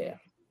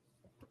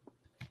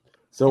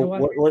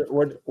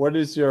what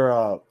is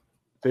your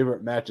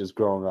favorite matches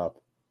growing up?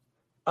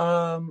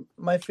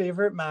 My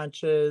favorite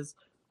matches,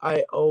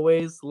 I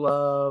always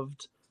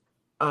loved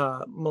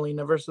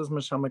Melina versus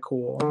Michelle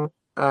McCool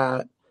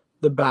at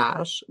the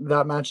Bash.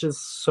 That match is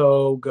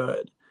so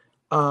good.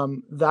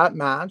 That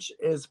match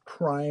is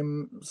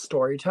prime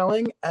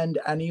storytelling, and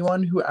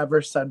anyone who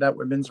ever said that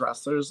women's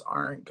wrestlers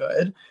aren't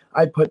good,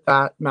 I put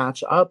that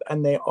match up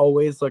and they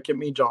always look at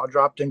me jaw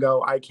dropped and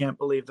go, I can't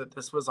believe that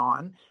this was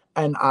on,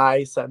 and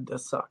I said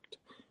this sucked.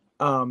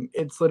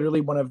 It's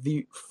literally one of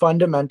the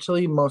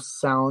fundamentally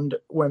most sound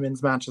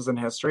women's matches in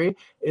history.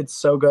 It's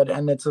so good,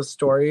 and it's a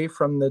story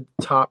from the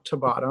top to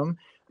bottom,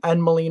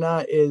 and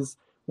Melina is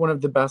one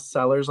of the best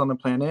sellers on the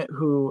planet,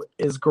 who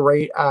is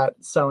great at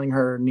selling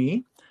her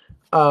knee.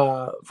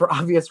 For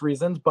obvious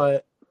reasons,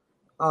 but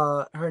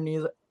her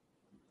knees.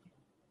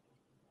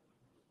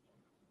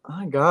 Oh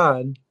my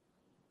god,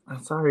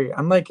 I'm sorry.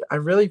 I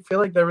really feel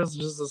like there was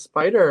just a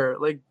spider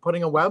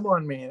putting a web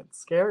on me. It's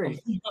scary.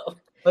 Oh,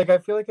 no. I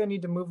feel like I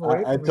need to move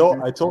away. I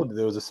told you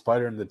there was a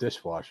spider in the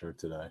dishwasher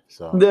today.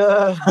 So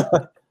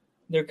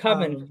they're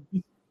coming.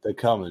 They're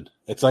coming.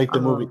 It's like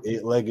the movie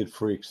Eight-Legged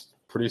Freaks.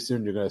 Pretty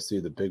soon you're gonna see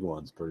the big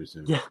ones. Pretty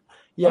soon.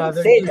 Yeah.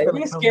 They're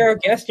gonna scare our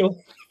guest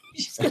away.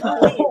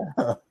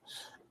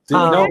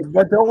 No,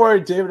 but don't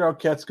worry, David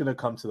Arquette's gonna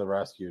come to the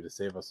rescue to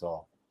save us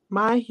all.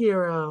 My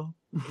hero.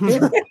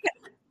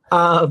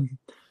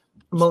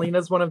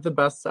 Melina's one of the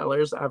best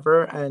sellers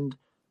ever, and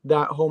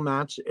that whole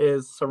match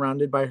is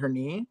surrounded by her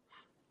knee,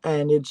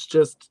 and it's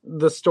just,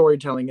 the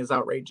storytelling is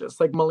outrageous.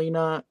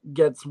 Melina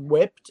gets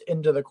whipped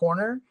into the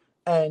corner,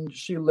 and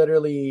she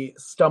literally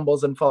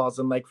stumbles and falls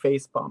and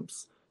face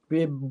bumps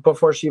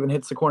before she even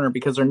hits the corner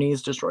because her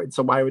knee's destroyed.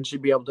 So why would she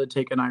be able to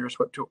take an Irish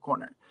whip to a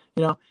corner?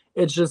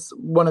 It's just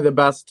one of the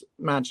best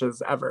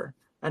matches ever,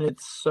 and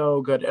it's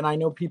so good. And I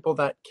know people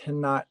that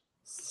cannot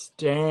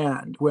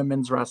stand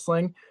women's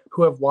wrestling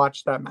who have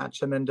watched that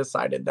match and then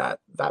decided that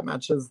that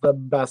match is the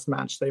best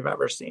match they've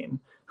ever seen.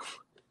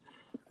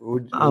 Who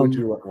would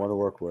you want to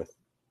work with?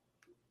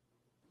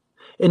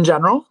 In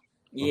general?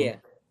 Yeah.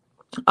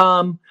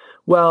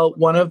 Well,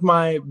 one of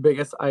my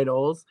biggest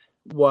idols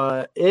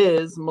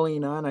is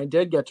Melina, and I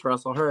did get to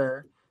wrestle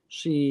her.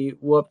 She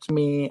whooped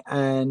me,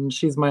 and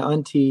she's my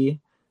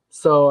auntie,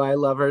 So I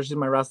love her. She's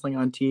my wrestling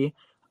auntie.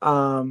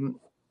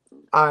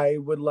 I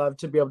would love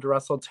to be able to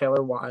wrestle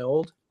Taylor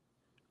Wilde.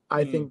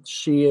 I think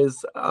she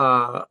is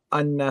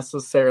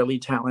unnecessarily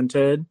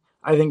talented.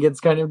 I think it's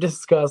kind of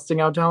disgusting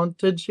how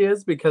talented she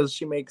is because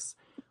she makes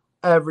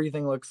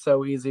everything look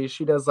so easy.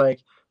 She does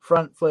like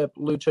front flip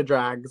lucha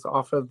drags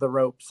off of the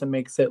ropes and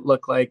makes it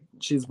look like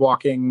she's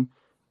walking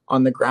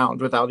on the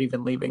ground without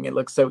even leaving. It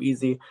looks so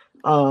easy.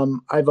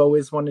 I've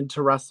always wanted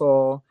to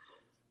wrestle.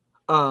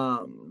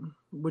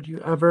 Would you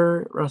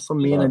ever wrestle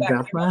me in a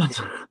death match?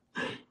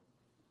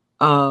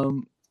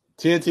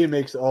 TNT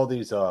makes all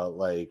these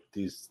like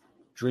these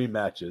dream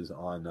matches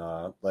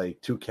on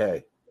like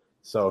 2K.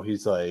 So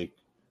he's like,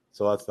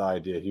 so that's the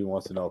idea. He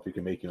wants to know if he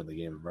can make you in the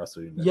game and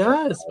wrestle you.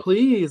 Yes,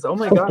 please. Oh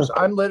my gosh,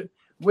 I'm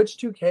Which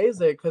 2K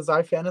is it? Because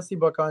I fantasy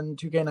book on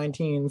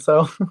 2K19.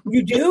 So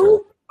you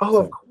do? Oh,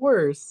 of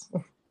course.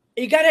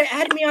 You gotta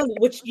add me on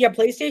which? Yeah,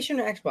 PlayStation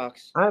or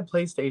Xbox? I have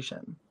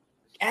PlayStation.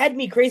 Add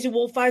me, Crazy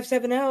Wolf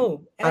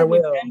 570. I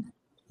will.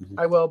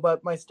 I will,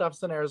 but my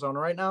stuff's in Arizona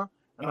right now.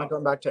 I'm not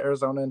going back to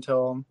Arizona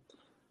until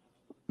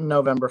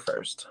November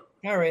 1st.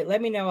 All right,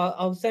 let me know.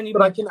 I'll send you.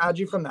 But I can add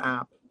you from the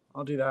app.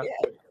 I'll do that.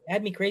 Yeah,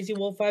 add me, Crazy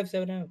Wolf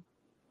 570.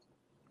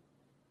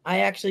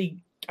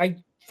 I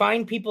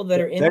find people that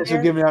are in Thanks there.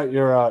 for giving out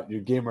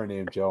your gamer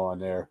name, Joe, on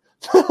there.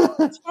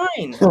 That's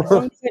fine.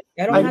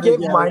 I give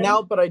mine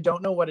out, but I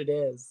don't know what it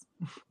is.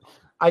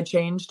 I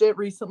changed it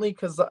recently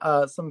because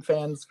some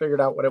fans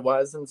figured out what it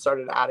was and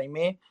started adding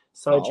me.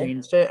 So I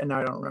changed it, and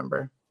now I don't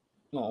remember.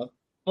 Oh.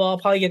 Well, I'll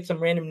probably get some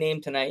random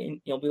name tonight, and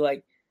you'll be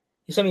like,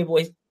 you send me a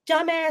voice,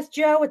 dumbass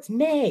Joe, it's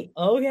me.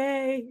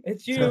 Okay,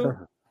 it's you.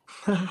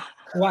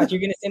 Watch,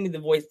 you're going to send me the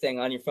voice thing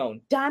on your phone.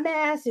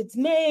 Dumbass, it's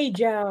me,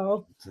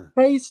 Joe.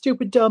 Hey,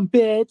 stupid dumb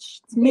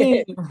bitch. It's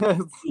me.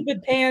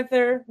 Stupid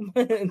Panther.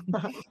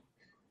 Not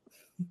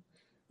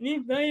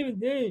even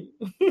day.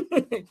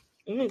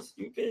 I'm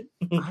stupid.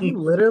 I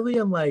literally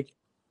am like,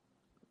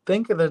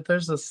 think that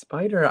there's a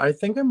spider. I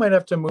think I might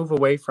have to move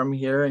away from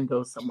here and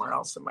go somewhere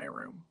else in my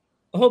room.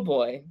 Oh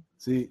boy.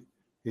 See,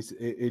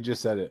 he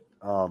just said it.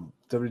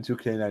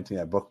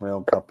 W2K19, I booked my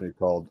own company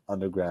called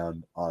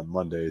Underground on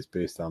Mondays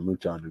based on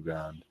Lucha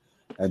Underground.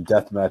 And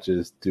death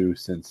matches do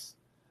since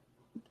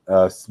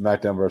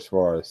SmackDown vs.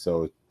 Raw,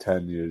 so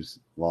 10 years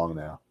long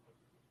now.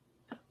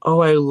 Oh,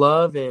 I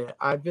love it.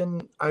 I've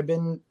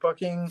been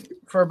booking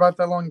for about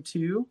that long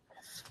too.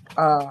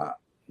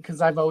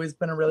 Because I've always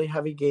been a really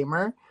heavy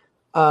gamer.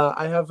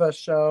 I have a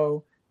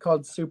show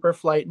called Super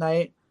Flight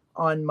Night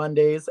on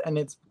Mondays, and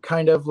it's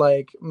kind of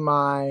like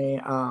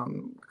my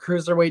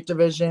cruiserweight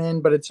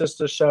division, but it's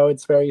just a show.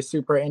 It's very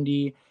super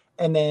indie.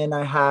 And then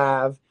I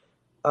have,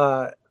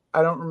 I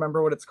don't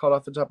remember what it's called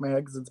off the top of my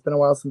head because it's been a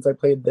while since I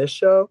played this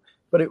show,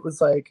 but it was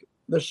like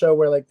the show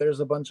where like there's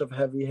a bunch of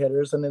heavy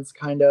hitters, and it's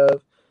kind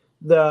of,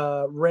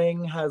 the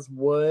ring has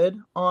wood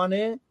on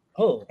it.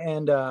 Oh.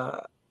 And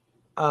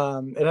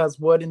it has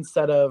wood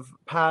instead of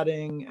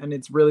padding, and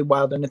it's really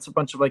wild, and it's a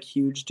bunch of like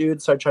huge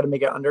dudes, so I try to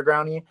make it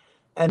undergroundy.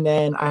 And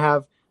then I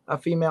have a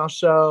female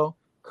show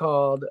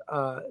called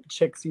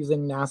Chicks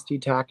Using Nasty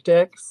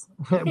Tactics,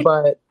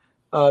 but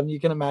you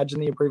can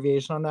imagine the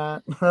abbreviation on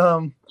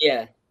that.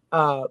 Yeah.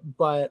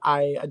 But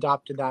I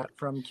adopted that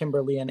from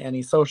Kimberly and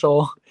Annie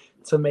Social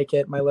to make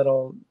it my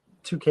little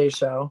 2K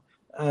show,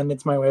 and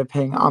it's my way of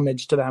paying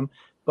homage to them.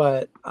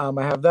 But I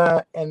have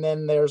that, and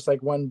then there's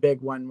like one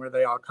big one where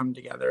they all come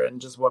together and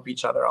just whoop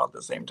each other all at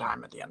the same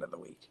time at the end of the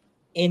week.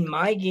 In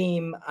my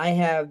game, I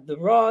have the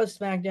Raw,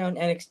 SmackDown,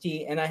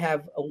 NXT, and I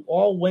have an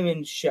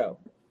all-women's show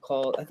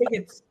called, I think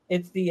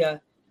it's the,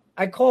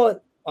 I call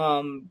it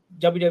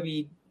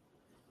WWE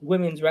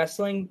Women's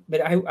Wrestling,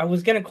 but I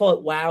was going to call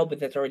it WOW, but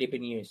that's already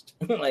been used.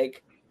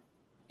 Like,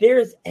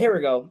 here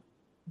we go.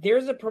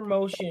 There's a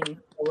promotion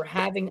that we're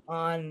having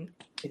on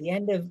at the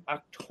end of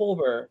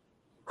October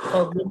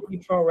called Liberty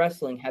Pro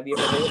Wrestling. Have you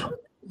ever heard of it?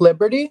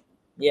 Liberty?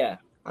 Yeah.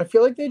 I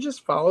feel like they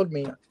just followed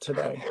me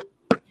today.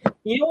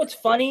 You know what's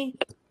funny?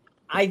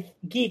 I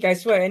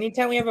swear,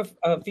 anytime we have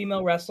a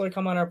female wrestler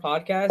come on our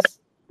podcast,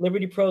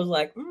 Liberty Pro's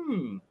like,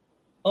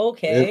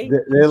 okay.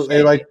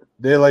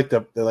 They like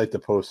to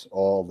post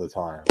all the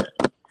time.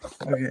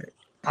 Okay.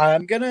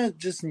 I'm gonna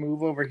just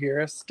move over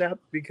here a step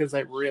because I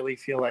really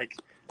feel like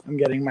I'm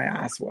getting my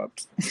ass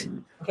whooped.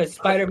 Because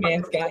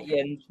Spider-Man's got you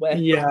in sweat.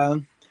 Yeah.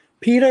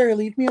 Peter,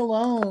 leave me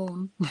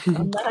alone.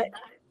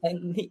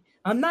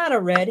 I'm not a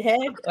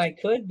redhead. I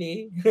could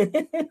be.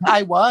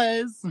 I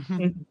was.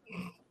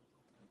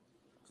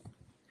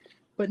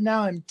 But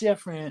now I'm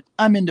different.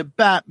 I'm into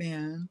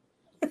Batman.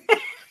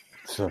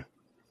 Sure.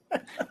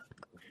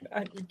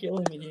 God, you're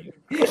killing me.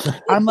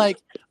 I'm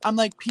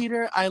like,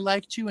 Peter, I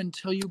liked you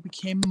until you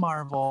became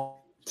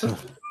Marvel.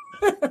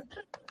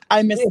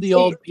 I miss the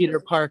old Peter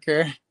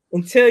Parker.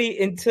 Until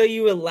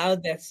you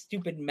allowed that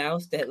stupid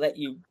mouse to let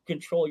you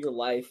control your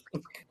life.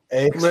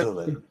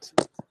 Excellent.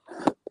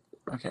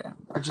 Okay,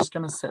 we're just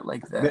gonna sit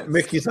like this.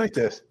 Mickey's like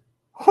this.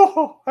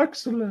 Oh,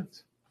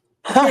 excellent.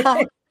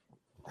 I'm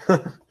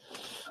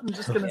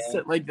just gonna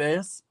sit like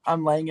this.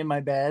 I'm laying in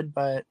my bed,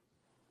 but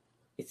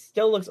It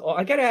still looks.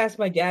 I gotta ask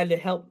my dad to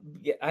help.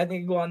 I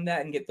think go on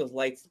that and get those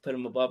lights to put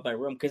them above my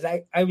room because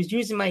I was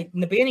using in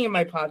the beginning of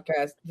my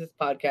podcast. This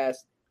podcast,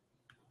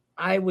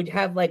 I would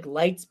have like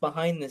lights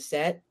behind the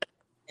set,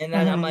 and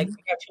then I'm like, I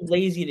got too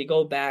lazy to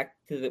go back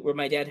to where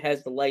my dad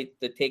has the light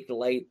to take the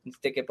light and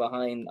stick it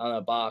behind on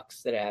a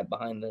box that I have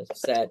behind the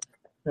set.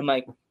 I'm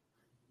like,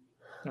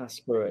 oh,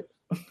 screw it.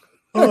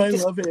 Oh, I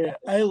love it.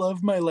 I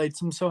love my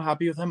lights. I'm so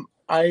happy with them.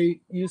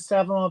 I used to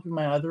have them up in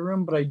my other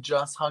room, but I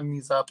just hung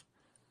these up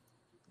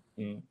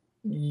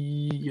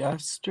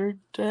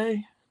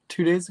yesterday,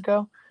 2 days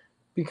ago,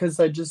 because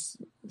I just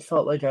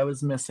felt like I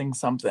was missing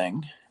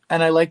something.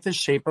 And I like the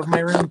shape of my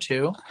room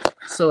too.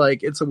 So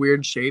like it's a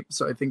weird shape,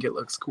 so I think it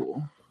looks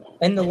cool.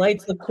 And the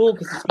lights look cool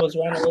because it goes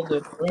around all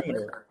the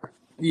perimeter.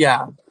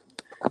 Yeah.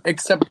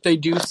 Except they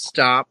do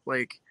stop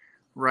like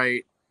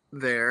right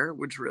there,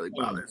 which really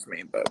bothers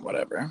me, but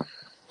whatever.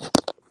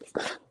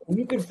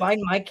 You can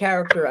find my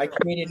character I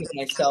created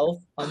myself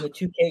on the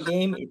 2K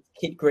game. It's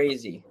Kid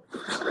Crazy.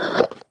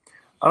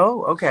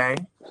 Oh, okay.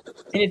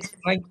 And it's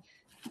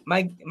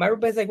my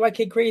everybody's like, why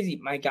Kid Crazy?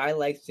 My guy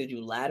likes to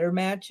do ladder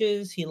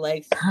matches. He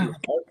likes to do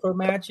hardcore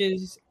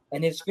matches.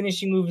 And his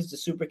finishing move is the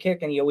super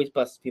kick, and he always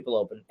busts people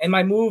open. And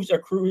my moves are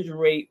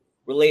cruiserweight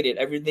related.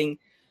 Everything,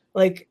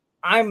 like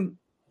I'm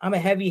a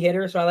heavy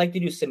hitter, so I like to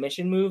do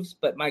submission moves.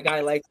 But my guy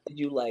likes to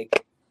do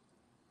like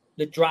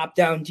the drop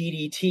down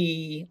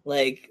DDT,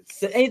 like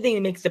anything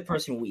that makes the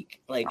person weak.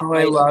 Like, oh,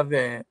 I love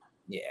it.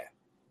 Yeah,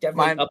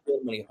 definitely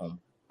upload money home.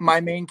 My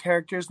main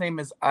character's name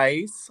is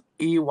Ice,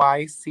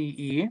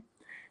 EYCE,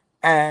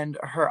 and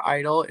her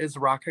idol is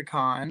Raka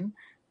Khan,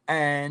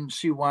 and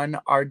she won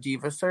our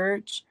Diva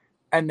Search.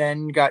 And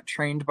then got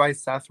trained by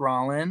Seth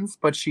Rollins,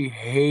 but she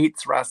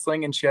hates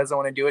wrestling and she doesn't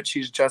want to do it.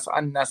 She's just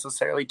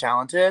unnecessarily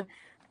talented.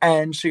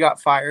 And she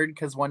got fired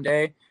because one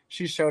day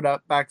she showed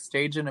up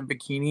backstage in a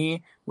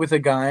bikini with a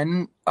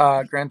gun,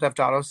 Grand Theft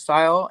Auto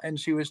style, and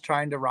she was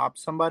trying to rob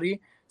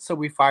somebody. So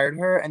we fired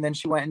her, and then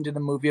she went and did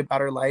a movie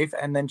about her life,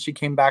 and then she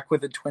came back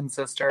with a twin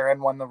sister and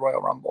won the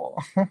Royal Rumble.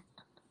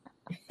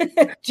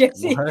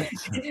 Jesse,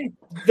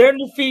 their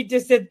defeat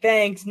just said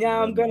thanks.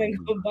 Now I'm going to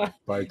go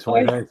by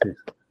 2019.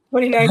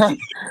 2019.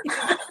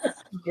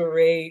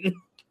 Great.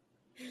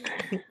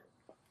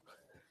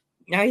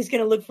 Now he's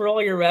going to look for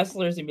all your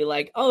wrestlers and be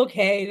like,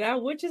 okay, now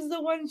which is the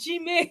one she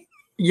made?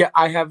 Yeah,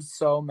 I have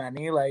so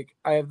many. Like,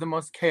 I have the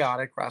most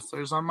chaotic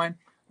wrestlers on mine.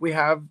 We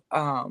have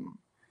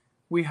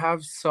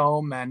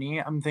so many.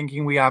 I'm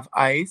thinking we have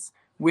Ice.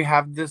 We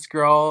have this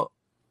girl.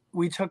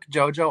 We took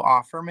JoJo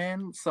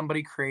Offerman.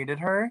 Somebody created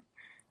her.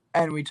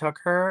 And we took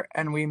her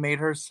and we made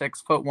her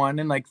 6'1"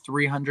 and like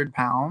 300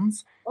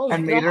 pounds.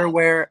 And made her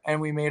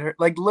we made her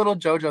like little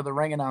JoJo, the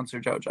ring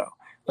announcer JoJo.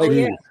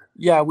 Like,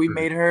 yeah, we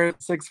made her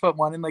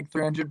 6'1" and like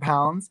 300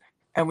 pounds.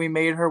 And we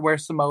made her wear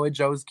Samoa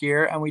Joe's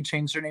gear and we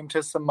changed her name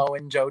to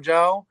Samoan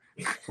JoJo.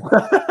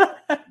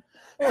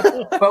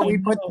 But we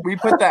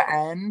put the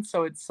N,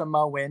 so it's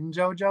Samoan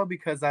JoJo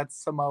because that's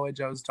Samoa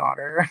Joe's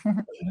daughter.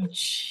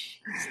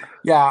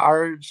 Yeah,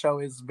 our show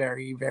is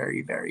very,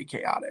 very, very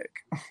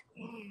chaotic.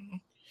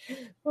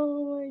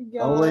 Oh my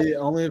god!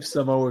 Only if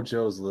Samoa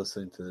Joe's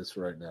listening to this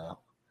right now.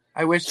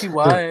 I wish he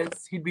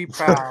was. He'd be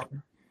proud.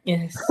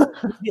 Yes,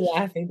 he'd be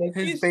laughing. Like,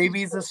 his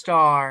baby's a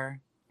star.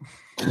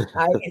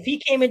 If he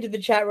came into the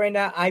chat right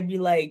now, I'd be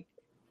like,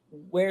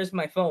 "Where's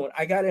my phone?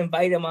 I gotta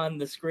invite him on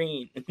the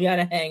screen. We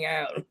gotta hang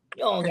out.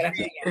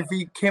 If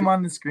he came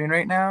on the screen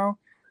right now,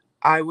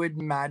 I would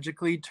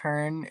magically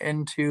turn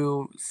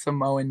into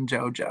Samoan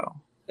JoJo.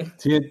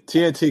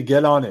 TNT,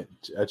 get on it.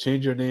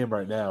 Change your name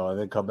right now and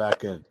then come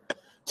back in.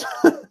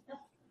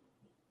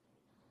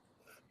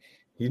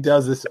 He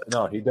does this.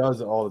 No, he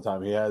does it all the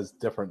time. He has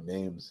different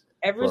names.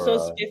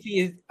 Spiffy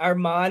is our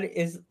mod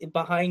is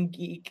behind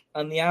Geek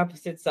on the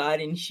opposite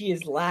side, and she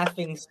is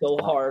laughing so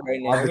hard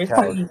right now. On the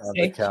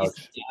couch.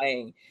 She's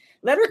dying.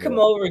 Let her come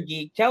over,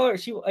 Geek. Tell her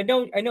I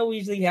know we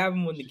usually have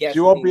them when the guests.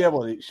 She won't be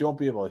able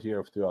to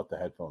hear throughout the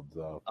headphones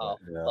though. Oh,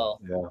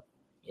 but,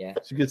 yeah.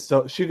 She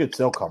could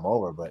still come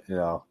over, but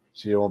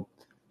she won't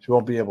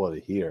be able to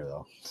hear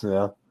though.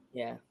 So,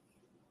 yeah.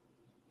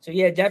 So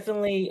yeah,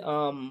 definitely.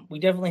 We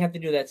definitely have to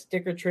do that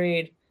sticker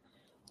trade.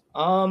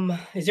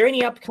 Is there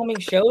any upcoming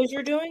shows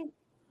you're doing?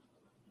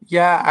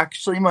 Yeah,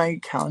 actually,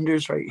 my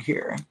calendar's right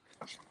here.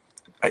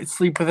 I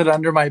sleep with it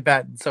under my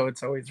bed, so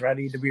it's always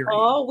ready to be read.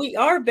 Oh, we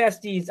are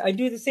besties. I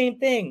do the same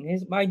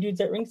thing. My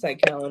dude's at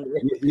Ringside Calendar.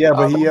 Yeah,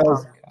 but he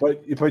yells.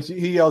 But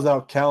he yells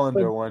out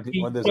calendar when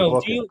there's a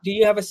booking. Do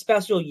you have a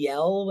special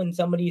yell when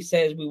somebody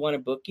says we want to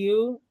book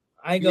you?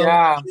 I go,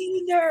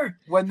 calendar.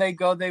 When they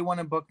want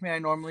to book me, I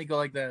normally go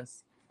like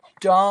this.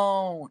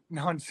 Don't.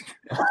 No, I'm just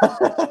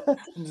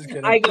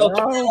kidding. I go,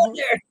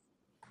 calendar.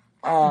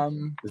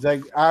 It's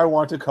like, I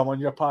want to come on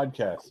your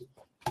podcast.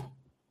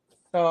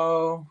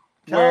 So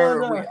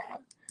where are we at?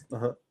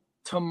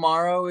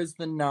 Tomorrow is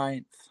the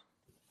 9th.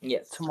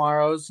 Yes.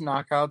 Tomorrow's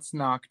Knockouts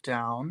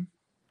Knockdown.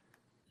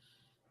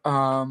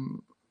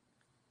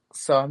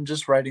 So I'm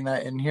just writing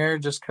that in here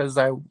just because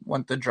I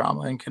want the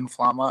drama and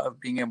conflama of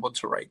being able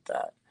to write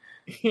that.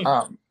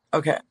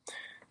 Okay.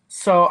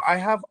 So I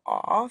have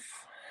off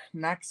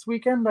next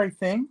weekend, I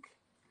think.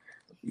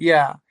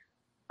 Yeah.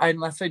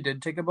 Unless I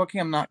did take a booking,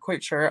 I'm not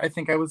quite sure. I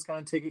think I was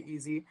going to take it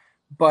easy.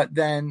 But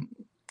then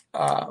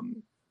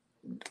um,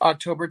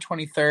 October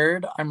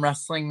 23rd, I'm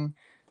wrestling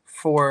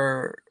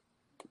for,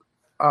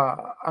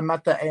 I'm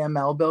at the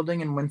AML building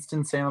in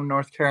Winston-Salem,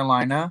 North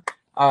Carolina.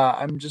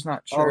 I'm just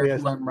not sure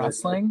yes, who I'm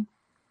wrestling.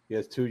 He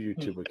has 2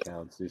 YouTube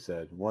accounts. He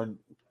said one,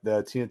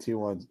 the TNT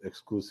one's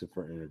exclusive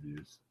for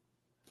interviews.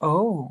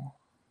 Oh.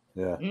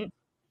 Yeah.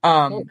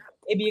 Well,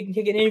 maybe you can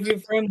take an interview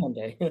for him one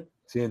day.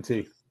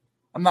 TNT.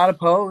 I'm not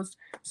opposed.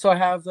 So I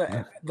have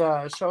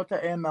the show at the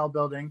AML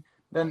building.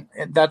 Then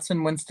that's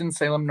in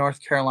Winston-Salem,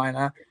 North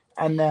Carolina.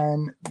 And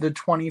then the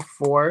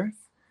 24th,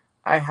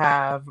 I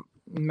have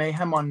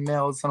Mayhem on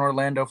Mills in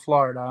Orlando,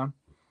 Florida.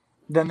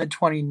 Then the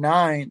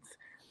 29th,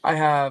 I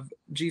have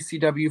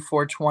GCW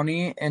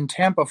 420 in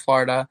Tampa,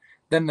 Florida.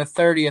 Then the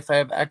 30th, I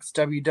have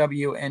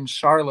XWW in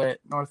Charlotte,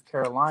 North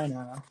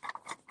Carolina.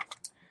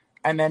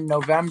 And then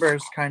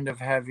November's kind of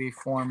heavy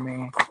for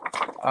me.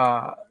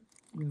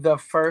 The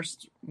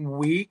first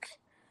week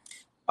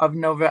of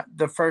November,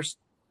 the first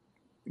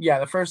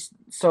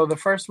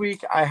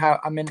week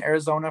I'm in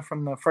Arizona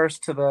from the 1st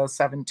to the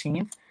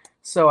 17th.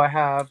 So I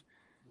have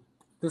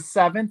the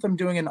 7th, I'm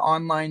doing an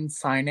online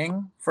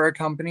signing for a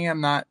company.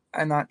 I'm not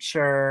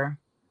sure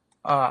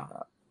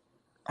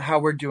how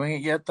we're doing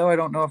it yet, though. I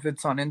don't know if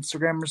it's on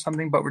Instagram or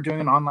something, but we're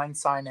doing an online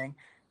signing.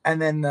 And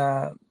then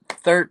the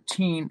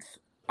 13th,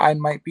 I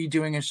might be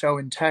doing a show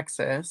in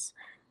Texas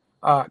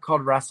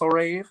called Wrestle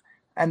Rave.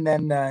 And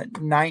then the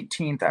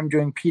 19th, I'm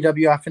doing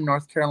PWF in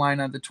North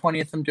Carolina. The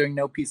 20th, I'm doing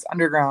No Peace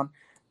Underground.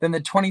 Then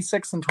the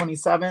 26th and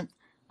 27th,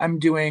 I'm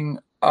doing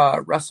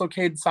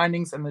WrestleCade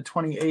signings. And the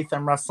 28th,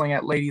 I'm wrestling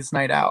at Ladies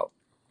Night Out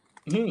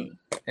in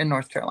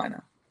North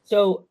Carolina.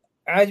 So,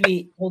 as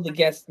we told the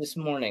guests this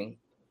morning,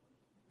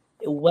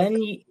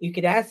 when you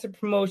could ask the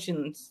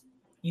promotions,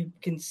 you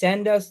can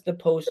send us the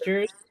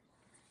posters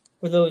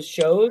for those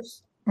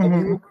shows. And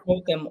we will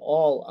promote them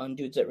all on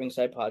Dudes at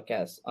Ringside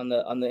podcast on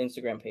the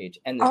Instagram page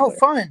and the Twitter.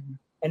 Fun.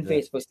 And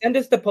Facebook. Send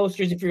us the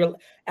posters if you're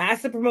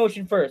ask the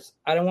promotion first.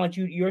 I don't want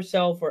you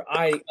yourself or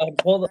I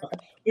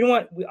we don't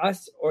want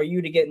us or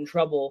you to get in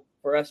trouble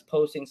for us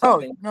posting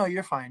something. Oh no,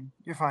 you're fine.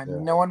 You're fine. Yeah.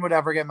 No one would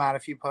ever get mad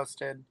if you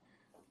posted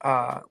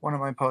one of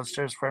my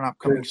posters for an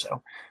upcoming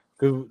show.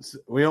 Because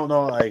we don't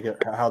know like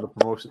how the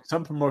promotion.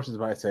 Some promotions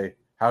might say,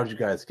 "How'd you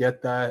guys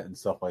get that?" and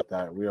stuff like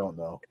that. We don't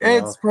know.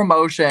 It's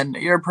promotion.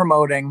 You're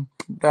promoting.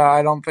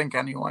 I don't think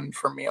anyone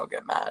for me will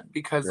get mad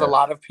because a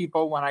lot of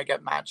people, when I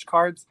get match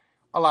cards,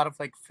 a lot of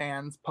like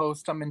fans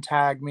post them and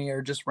tag me,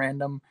 or just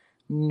random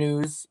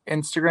news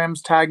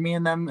Instagrams tag me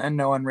in them, and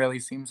no one really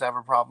seems to have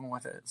a problem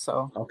with it.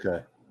 So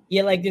okay.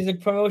 Yeah, like there's a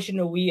promotion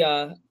that we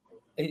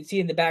see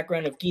in the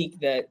background of Geek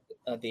that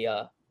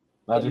the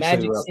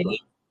Magic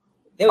City.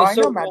 I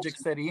know Magic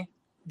City.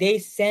 They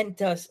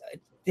sent us.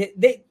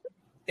 The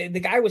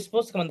guy was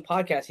supposed to come on the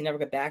podcast. He never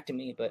got back to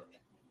me, but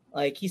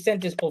like he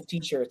sent us both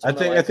T-shirts. I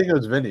think it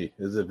was Vinny.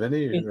 Is it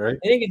Vinny? Right?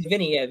 I think it's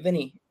Vinny. Yeah,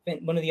 Vinny.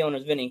 One of the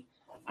owners, Vinny.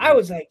 I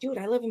was like, dude,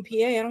 I live in PA.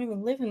 I don't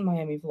even live in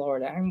Miami,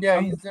 Florida.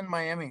 He's in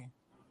Miami.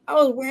 I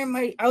was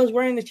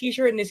wearing the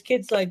T-shirt, and this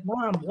kid's like,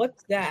 "Mom,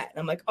 what's that?" And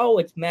I'm like, "Oh,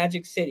 it's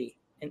Magic City."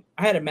 And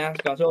I had a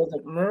mask on, so I was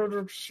like,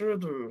 "Murder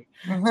City."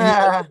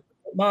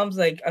 Mom's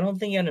like, "I don't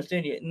think you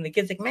understand it." And the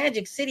kid's like,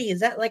 "Magic City,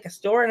 is that like a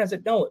store?" And I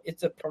said, "No,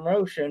 it's a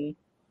promotion,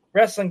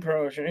 wrestling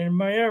promotion in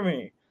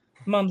Miami."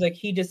 Mom's like,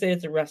 "He just said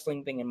it's a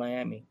wrestling thing in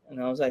Miami."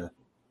 And I was like,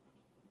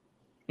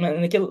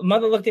 and the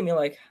mother looked at me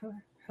like,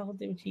 "How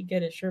did he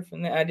get his shirt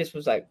from there?" I just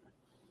was like,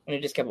 and I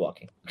just kept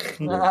walking.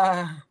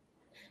 Yeah.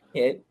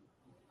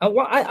 I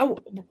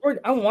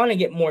want to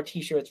get more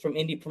T-shirts from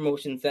indie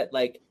promotions that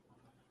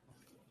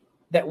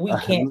we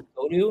can't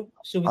go to.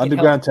 So we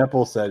Underground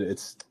Temple said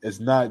it's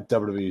not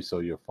WWE, so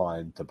you're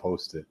fine to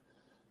post it.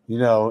 You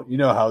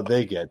know how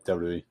they get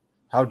WWE.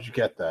 How'd you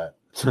get that?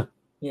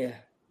 Yeah.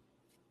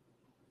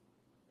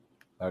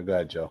 Go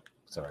ahead, Joe.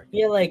 Sorry.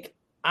 Yeah, like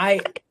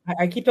I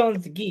keep telling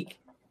it to Geek.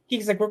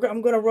 Geek's like,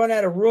 I'm gonna run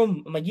out of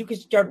room. I'm like, you can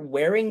start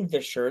wearing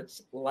the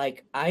shirts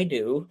like I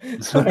do.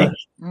 Like,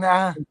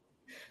 nah.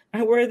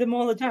 I wear them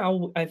all the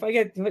time.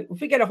 If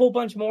we get a whole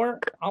bunch more,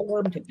 I'll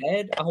wear them to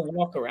bed. I'll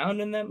walk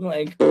around in them,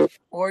 like.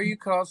 Or you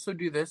could also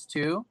do this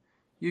too.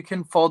 You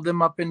can fold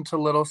them up into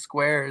little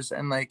squares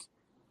and like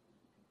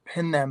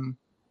pin them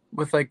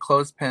with like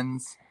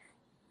clothespins.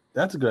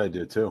 That's a good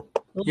idea too.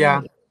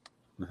 Yeah.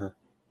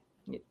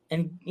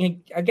 And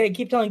I gotta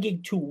keep telling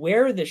Geek to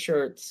wear the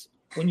shirts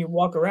when you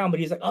walk around, but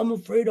he's like, I'm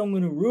afraid I'm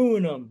gonna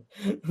ruin them.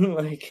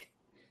 Like,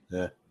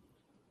 yeah.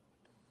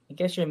 I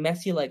guess you're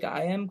messy like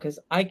I am, because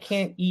I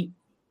can't eat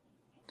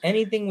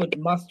anything with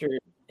mustard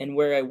and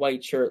wear a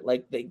white shirt.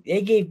 Like they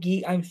gave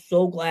Geek. I'm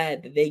so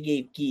glad that they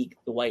gave Geek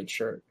the white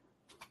shirt.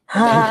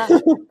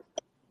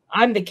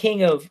 I'm the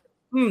king of.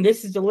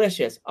 This is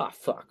delicious. Oh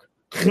fuck.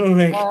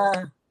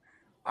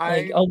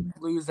 I'll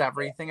lose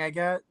everything I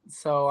get,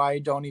 so I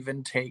don't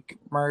even take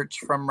merch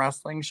from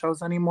wrestling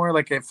shows anymore.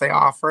 Like if they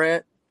offer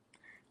it,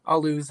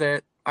 I'll lose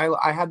it.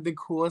 I had the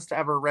coolest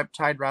ever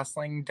Riptide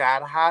Wrestling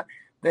dad hat.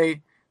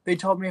 They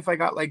told me if I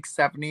got like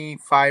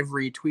 75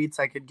 retweets,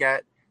 I could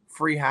get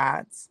free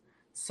hats.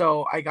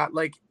 So I got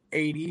like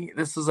 80.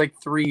 This was like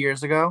 3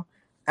 years ago.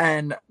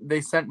 And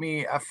they sent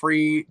me a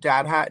free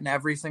dad hat in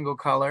every single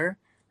color.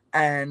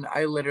 And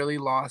I literally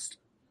lost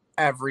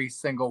every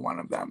single one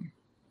of them.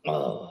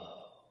 Oh.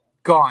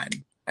 Gone.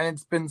 And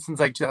it's been since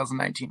like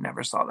 2019.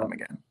 Never saw them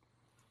again.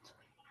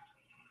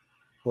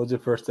 What was your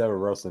first ever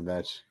wrestling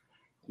match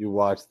you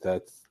watched?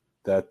 That's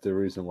the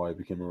reason why I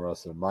became a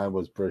wrestler. Mine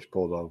was British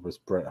Bulldog versus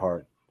Bret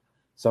Hart.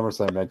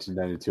 SummerSlam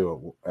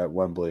 1992 at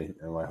Wembley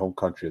in my home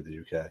country of the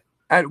UK.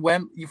 At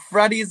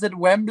Freddy's at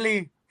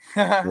Wembley.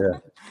 Yeah.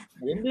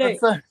 Wembley.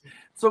 That's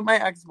what my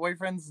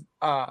ex-boyfriend's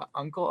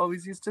uncle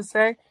always used to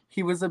say.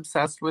 He was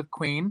obsessed with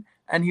Queen,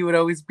 and he would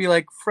always be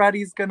like,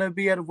 Freddie's going to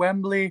be at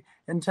Wembley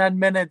in 10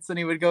 minutes, and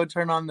he would go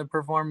turn on the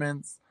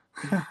performance.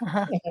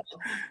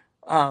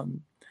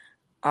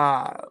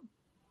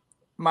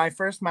 My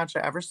first match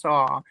I ever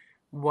saw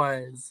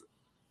was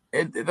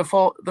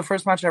the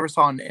first match I ever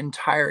saw in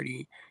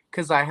entirety,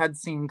 because I had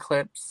seen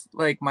clips,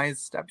 like my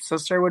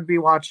stepsister would be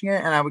watching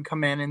it, and I would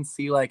come in and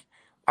see, like,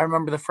 I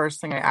remember the first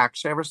thing I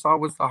actually ever saw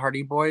was the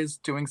Hardy Boys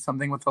doing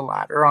something with a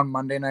ladder on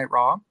Monday Night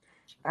Raw.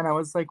 And I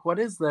was like, what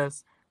is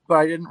this? But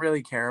I didn't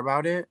really care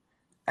about it.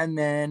 And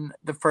then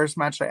the first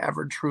match I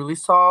ever truly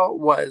saw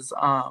was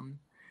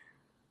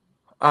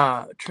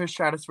Trish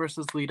Stratus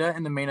versus Lita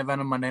in the main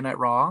event of Monday Night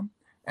Raw.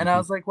 And I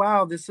was like,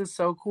 wow, this is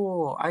so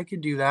cool. I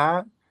could do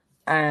that.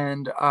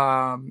 And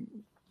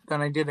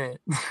then I did it.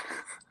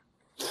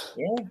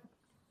 Yeah.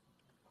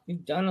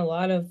 You've done a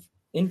lot of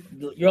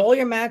all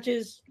your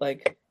matches,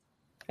 like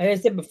I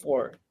said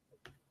before,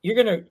 you're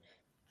gonna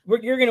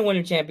win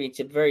a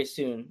championship very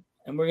soon,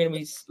 and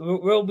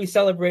we'll be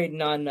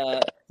celebrating on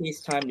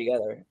FaceTime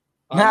together.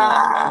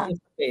 Yeah.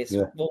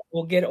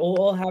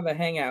 We'll have a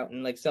hangout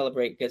and like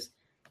celebrate, because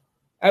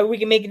we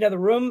can make another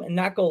room and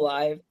not go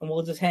live, and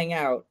we'll just hang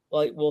out.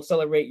 Like, we'll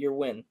celebrate your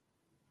win.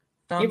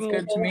 Sounds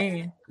good to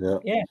me.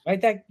 Yeah.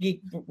 Right. That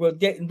we'll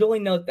duly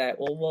note that.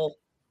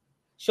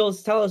 She'll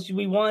tell us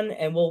we won,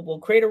 and we'll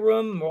create a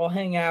room, and we'll all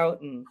hang out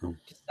and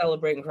just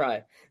celebrate and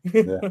cry.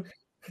 Yeah. All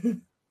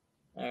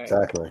right.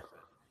 Exactly.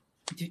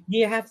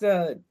 You have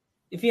to,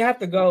 if you have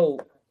to go,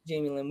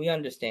 Jamie Lynn, we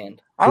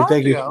understand. I don't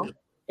have to go.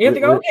 You have to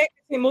go? Okay.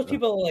 Most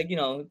people, like,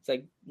 it's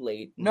like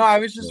late. No, I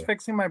was just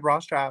fixing my bra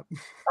strap.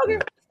 Okay.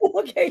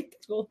 Okay.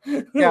 That's cool.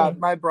 Yeah,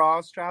 my bra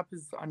strap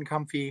is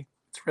uncomfy.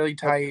 It's really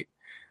tight.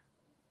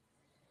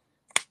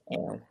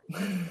 Yeah.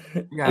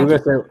 Do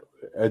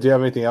you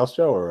have anything else,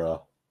 Joe?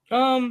 Or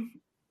do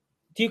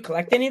you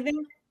collect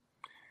anything?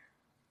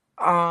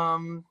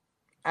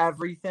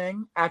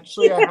 Everything.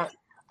 Actually, I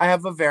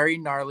have a very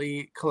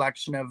gnarly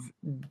collection of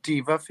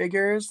Diva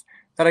figures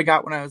that I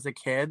got when I was a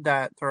kid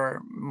that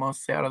they're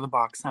mostly out of the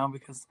box now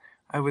because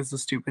I was a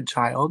stupid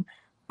child.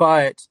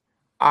 But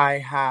I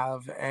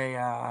have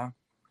a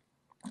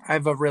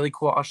really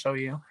cool, I'll show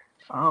you.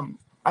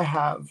 I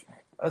have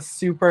a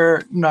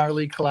super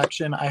gnarly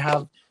collection. I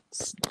have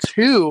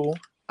two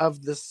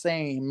of the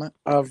same,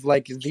 of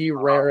like the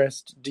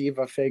rarest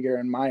Diva figure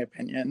in my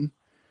opinion.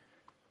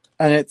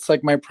 And it's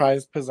like my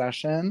prized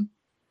possession.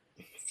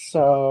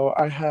 So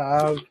I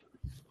have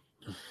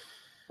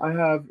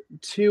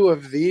two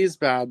of these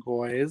bad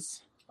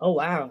boys. Oh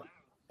wow.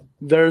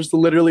 There's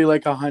literally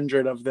like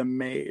 100 of them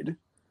made.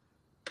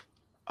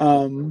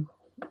 I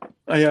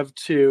have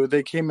two.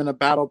 They came in a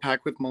battle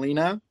pack with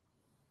Melina.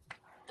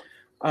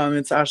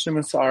 It's Ashley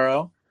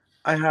Massaro.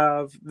 I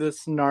have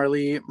this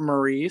gnarly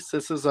Maurice.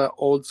 This is an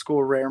old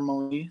school rare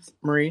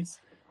Maurice.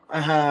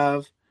 I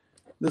have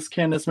this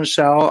Candice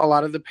Michelle. A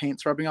lot of the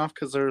paint's rubbing off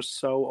because they're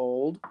so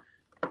old.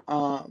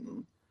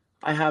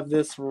 I have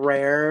this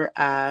rare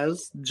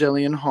as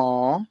Jillian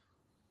Hall.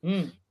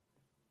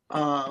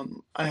 I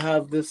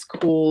have this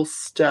cool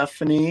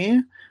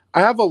Stephanie. I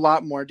have a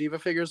lot more Diva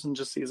figures than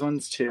just these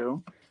ones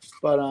too.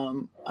 But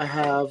I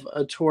have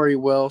a Tori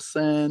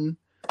Wilson.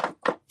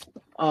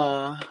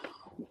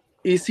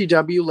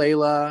 ECW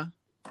Layla.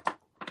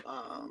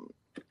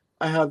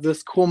 I have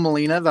this cool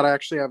Melina that I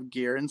actually have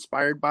gear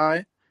inspired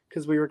by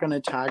because we were going to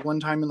tag one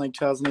time in like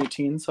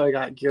 2018, so I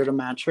got gear to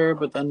match her,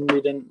 but then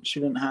she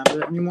didn't have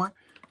it anymore.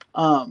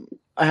 I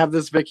have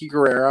this Vicky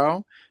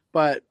Guerrero,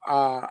 but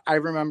I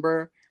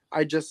remember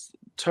I just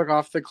took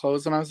off the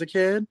clothes when I was a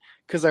kid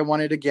because I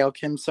wanted a Gail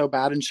Kim so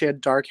bad, and she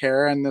had dark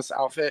hair, and this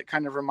outfit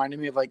kind of reminded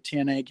me of like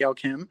TNA Gail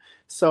Kim,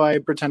 so I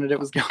pretended it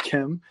was Gail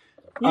Kim.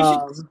 You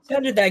should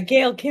send her that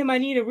Gail Kim. I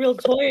need a real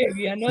toy of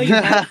you. I know you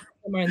have it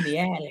somewhere in the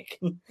attic.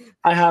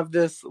 I have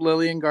this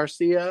Lillian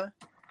Garcia.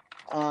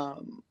 I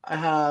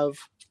have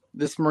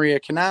this Maria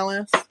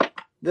Canales.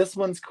 This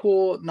one's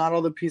cool. Not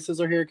all the pieces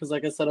are here because,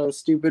 like I said, I was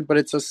stupid, but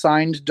it's a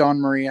signed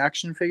Dawn Marie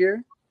action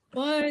figure.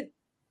 What?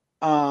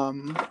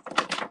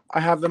 I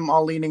have them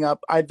all leaning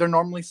up. They're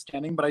normally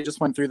standing, but I just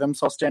went through them,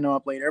 so I'll stand them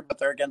up later. But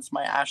they're against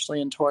my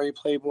Ashley and Tori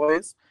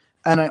Playboys.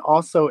 And I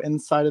also,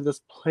 inside of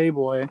this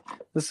Playboy,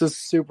 this is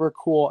super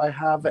cool. I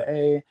have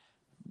a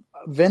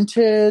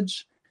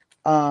vintage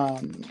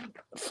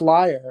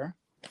flyer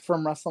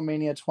from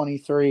WrestleMania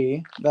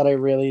 23 that I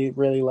really,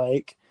 really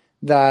like.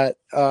 That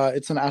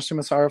it's an Ashley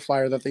Massaro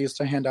flyer that they used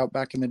to hand out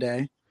back in the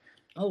day.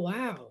 Oh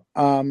wow.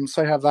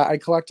 So I have that. I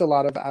collect a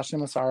lot of Ashley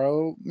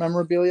Massaro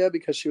memorabilia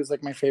because she was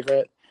like my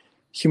favorite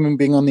human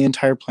being on the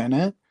entire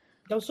planet.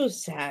 That was so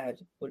sad.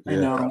 I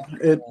know.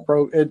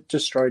 It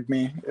destroyed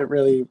me. It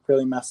really,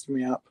 really messed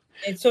me up.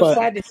 It's so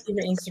sad to see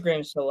her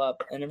Instagram show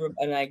up,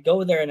 and I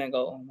go there and I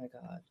go, oh my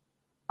god.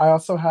 I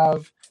also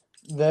have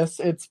this.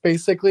 It's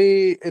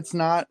basically, it's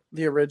not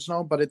the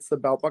original, but it's the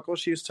belt buckle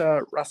she used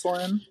to wrestle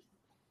in.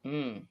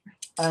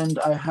 And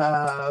I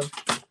have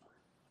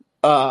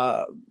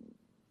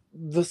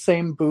the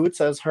same boots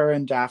as her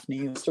and Daphne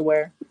used to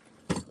wear.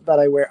 That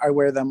I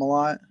wear them a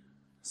lot.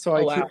 So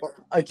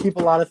I keep a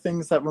lot of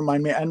things that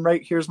remind me. And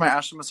right here's my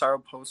Ashley Massaro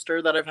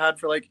poster that I've had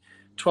for like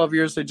 12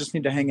 years. I just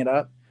need to hang it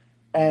up.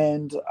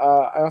 And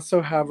I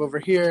also have over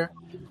here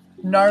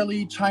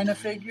gnarly China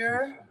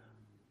figure.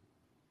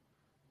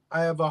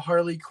 I have a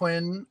Harley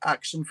Quinn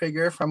action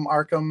figure from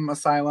Arkham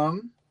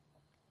Asylum.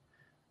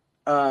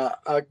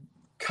 A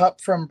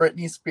cup from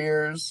Britney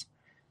Spears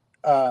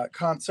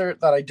concert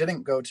that I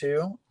didn't go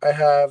to. I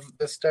have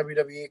this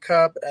WWE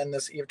cup and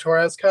this Eve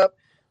Torres cup.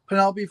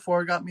 Penelope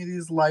Ford got me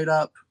these light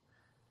up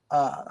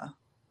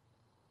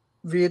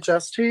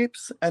VHS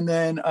tapes. And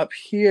then up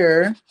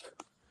here,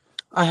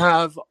 I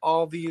have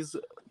all these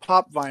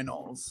pop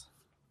vinyls.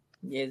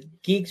 Yeah,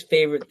 Geek's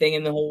favorite thing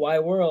in the whole wide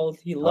world.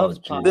 He loves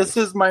pop. This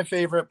is my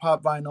favorite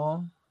pop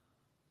vinyl.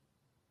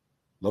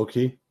 Low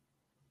key?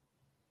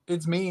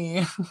 It's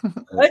me.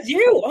 That's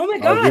you. Oh my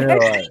god.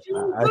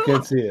 I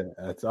can see it.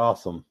 That's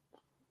awesome.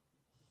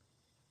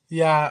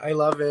 Yeah, I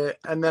love it.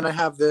 And then I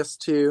have this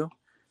too.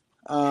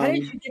 How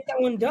did you get that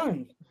one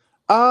done?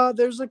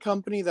 There's a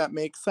company that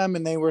makes them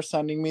and they were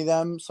sending me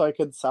them so I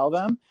could sell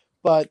them,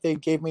 but they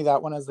gave me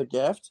that one as a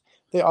gift.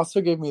 They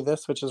also gave me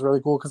this, which is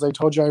really cool because I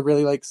told you I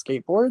really like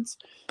skateboards.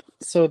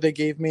 So they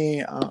gave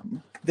me,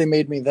 they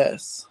made me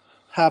this,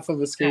 half of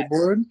a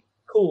skateboard. That's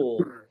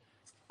cool.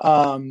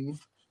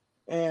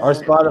 And our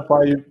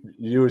Spotify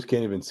viewers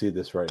can't even see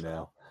this right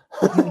now.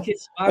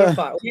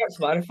 Spotify. We have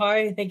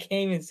Spotify. They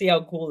can't even see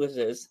how cool this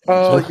is.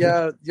 Oh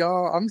yeah,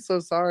 y'all. I'm so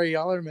sorry.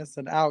 Y'all are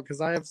missing out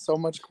because I have so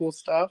much cool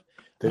stuff.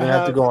 They don't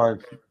have to go on.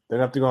 They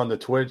don't have to go on the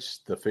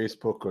Twitch, the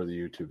Facebook, or the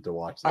YouTube to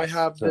watch this. I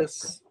have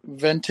this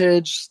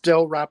vintage,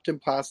 still wrapped in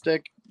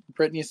plastic,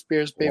 Britney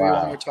Spears "Baby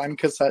One More Time"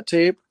 cassette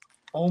tape.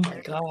 Oh my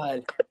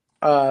god.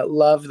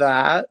 Love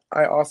that.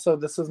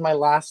 This is my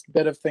last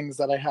bit of things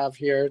that I have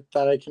here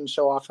that I can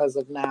show off as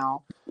of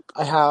now.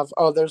 I have,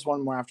 there's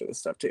one more after this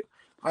stuff too.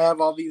 I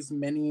have all these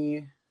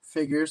mini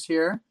figures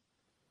here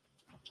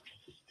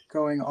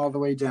going all the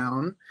way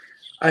down.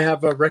 I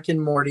have a Rick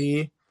and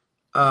Morty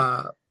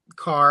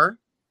car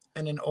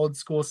and an old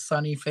school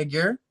Sunny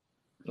figure.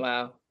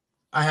 Wow.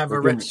 I have a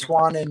Rich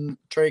Swann and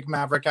Drake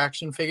Maverick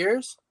action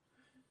figures.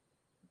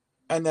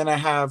 And then I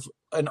have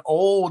an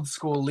old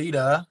school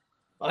Lita.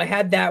 I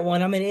had that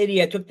one. I'm an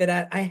idiot. I took that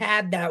out. I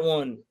had that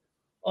one.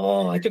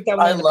 Oh, I took that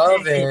one. I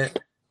love it.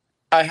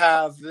 I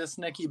have this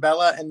Nikki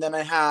Bella, and then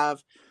I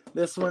have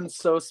this one's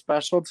so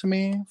special to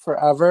me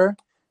forever.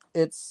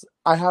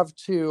 I have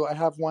two. I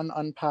have one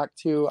unpacked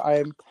too.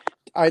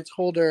 I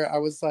told her, I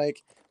was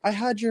like, I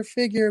had your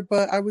figure,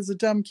 but I was a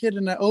dumb kid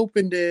and I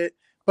opened it.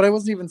 But I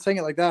wasn't even saying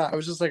it like that. I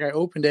was just like, I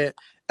opened it.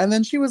 And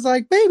then she was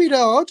like, baby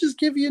doll, I'll just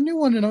give you a new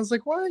one. And I was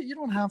like, what? You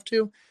don't have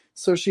to.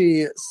 So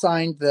she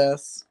signed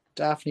this.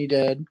 Daphne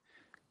did.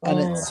 And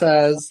it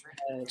says,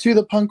 to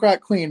the punk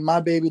rock queen, my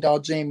baby doll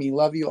Jamie,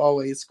 love you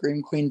always,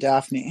 Scream Queen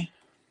Daphne.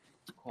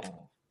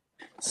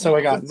 So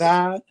I got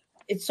that.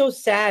 It's so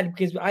sad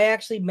because I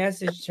actually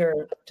messaged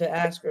her to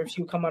ask her if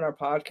she would come on our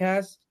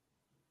podcast.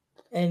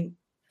 And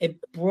it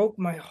broke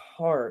my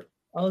heart.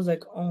 I was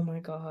like, oh my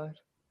God.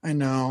 I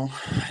know.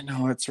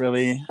 It's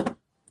really,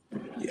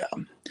 yeah.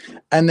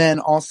 And then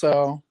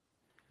also,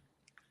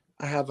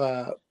 I have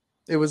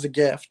it was a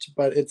gift,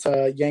 but it's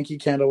a Yankee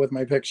candle with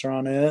my picture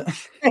on it.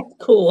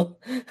 Cool.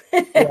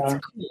 Yeah.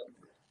 Cool.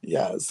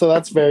 Yeah. So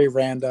that's very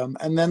random.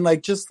 And then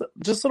like just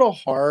little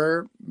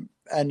horror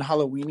and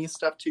Halloween-y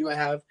stuff too. I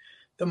have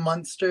the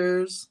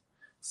Munsters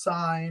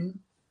sign.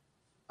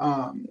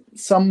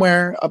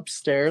 Somewhere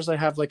upstairs, I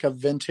have like a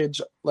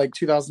vintage, like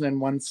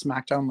 2001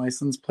 SmackDown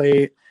license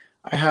plate.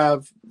 I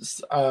have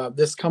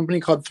this company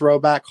called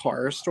Throwback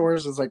Horror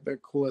Stores. Is like the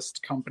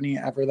coolest company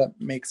ever that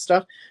makes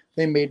stuff.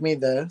 They made me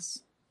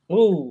this.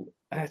 Ooh,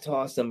 that's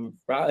awesome!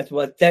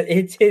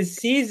 It's his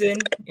season.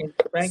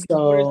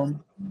 So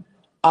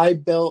I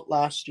built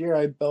last year.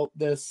 I built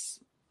this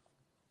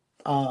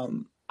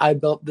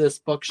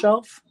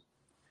bookshelf.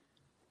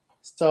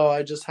 So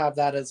I just have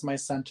that as my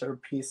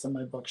centerpiece in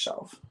my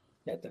bookshelf.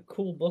 That's a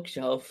cool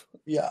bookshelf.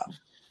 Yeah.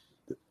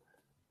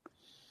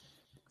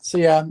 So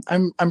yeah,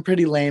 I'm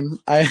pretty lame.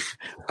 I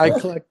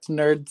collect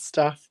nerd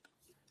stuff.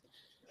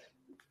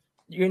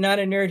 You're not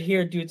a nerd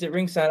here, dudes at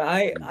ringside.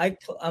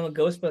 I'm a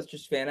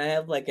Ghostbusters fan. I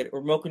have like a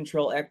remote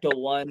control Ecto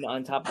 1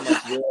 on top of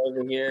my bureau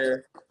over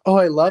here. Oh,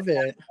 I love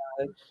it.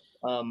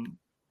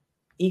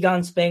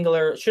 Egon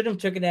Spengler should have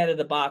took it out of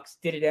the box.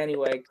 Did it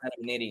anyway. Kind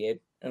of an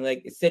idiot. and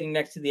like it's sitting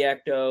next to the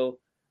Ecto.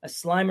 A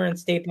Slimer and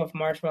Stay Puft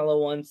Marshmallow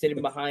one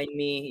sitting behind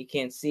me. You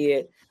can't see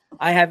it.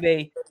 I have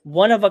a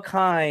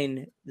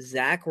one-of-a-kind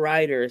Zack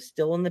Ryder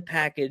still in the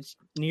package,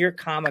 New York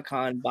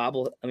Comic-Con pop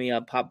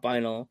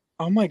vinyl.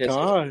 Oh my Just-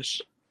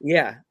 gosh.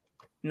 Yeah.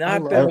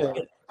 Not love bad.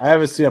 it. I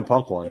haven't seen a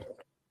Punk one.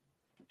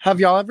 Have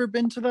y'all ever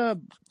been to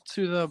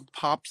the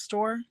pop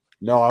store?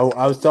 No,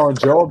 I was telling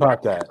Joe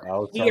about that. I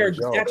was telling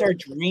Joe. That's our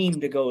dream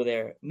to go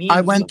there.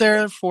 I went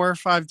there 4 or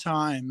 5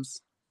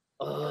 times.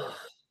 Ugh.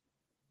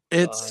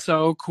 It's God.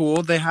 so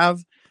cool. They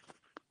have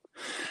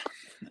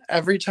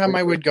every time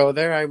I would go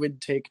there, I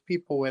would take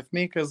people with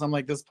me because I'm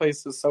like, this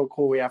place is so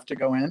cool. We have to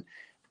go in.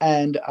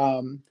 And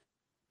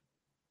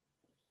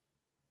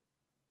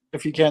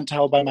if you can't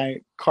tell by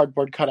my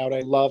cardboard cutout,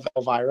 I love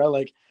Elvira.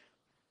 Like,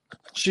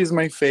 she's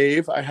my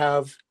fave. I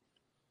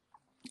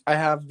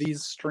have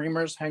these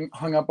streamers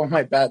hung up on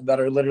my bed that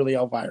are literally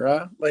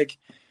Elvira. Like,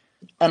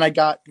 and I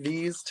got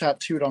these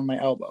tattooed on my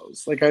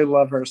elbows. Like, I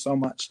love her so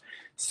much.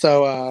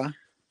 So,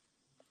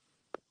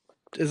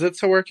 is it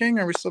still working?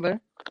 Are we still there?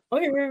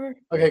 Okay, right.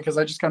 Okay, because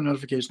I just got a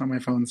notification on my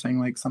phone saying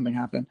like something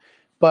happened.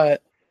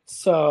 But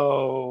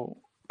so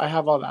I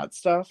have all that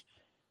stuff,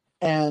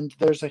 and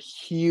there's a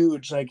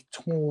huge, like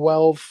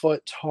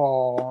 12-foot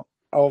tall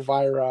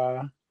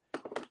Elvira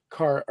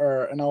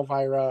an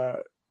Elvira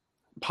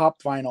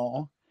pop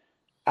vinyl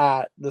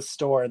at the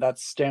store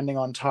that's standing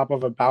on top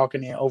of a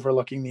balcony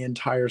overlooking the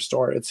entire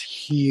store. It's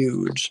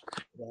huge.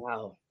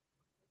 Wow.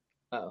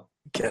 Oh.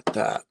 Get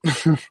that.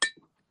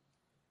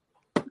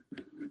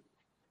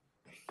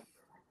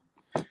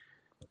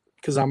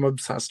 Because I'm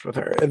obsessed with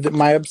her.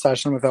 My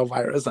obsession with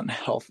Elvira is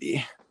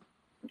unhealthy.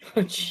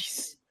 Oh,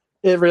 jeez.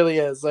 It really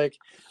is. Like,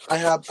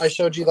 I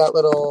showed you that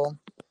little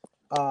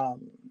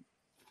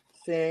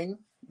thing,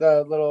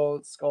 the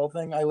little skull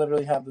thing. I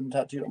literally have them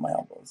tattooed on my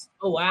elbows.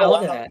 Oh, wow.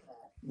 Look at that.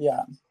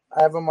 Yeah.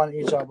 I have them on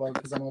each elbow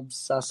because I'm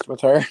obsessed with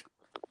her.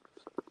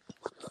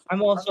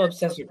 I'm also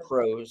obsessed with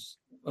crows.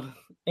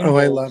 Oh,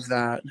 I love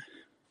that.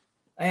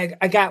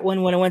 I got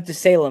one when I went to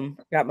Salem.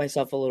 Got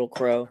myself a little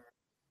crow.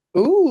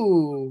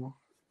 Ooh.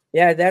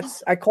 Yeah,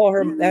 I call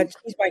her that.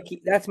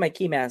 That's my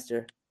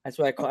keymaster. That's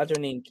what I call. That's her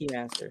name,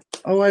 Keymaster.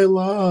 Oh, I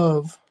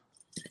love.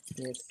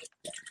 Yes.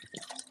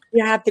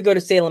 You have to go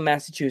to Salem,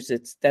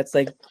 Massachusetts. That's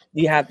a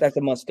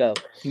must go.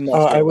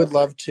 I would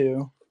love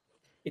to.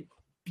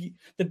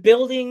 The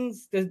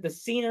buildings, the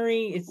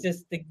scenery. It's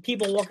just the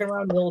people walking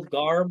around in the old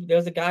garb.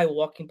 There's a guy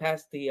walking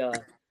past we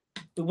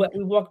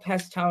walked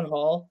past Town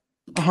Hall.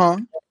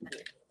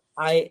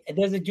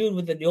 There's a dude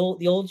with the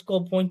old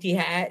school pointy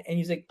hat, and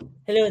he's like,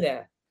 "Hello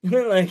there."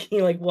 Like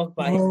he walked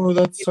by. Oh,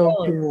 that's so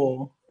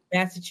cool.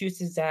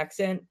 Massachusetts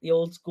accent, the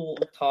old school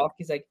talk.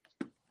 He's like,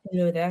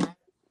 "Hello there,"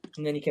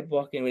 and then he kept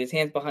walking with his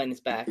hands behind his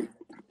back.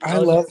 I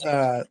love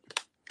that.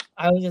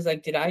 I was just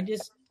like, did I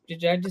just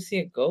see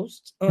a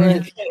ghost?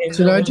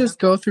 Did I just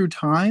go through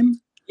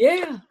time?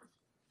 Yeah.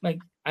 Like,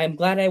 I'm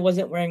glad I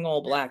wasn't wearing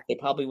all black. They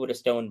probably would have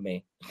stoned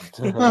me.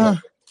 I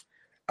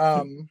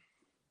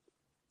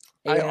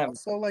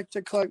also like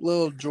to collect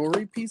little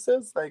jewelry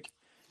pieces. Like,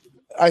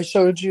 I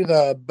showed you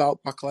the belt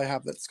buckle I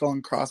have that's skull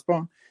and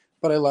crossbone,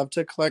 but I love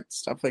to collect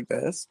stuff like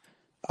this.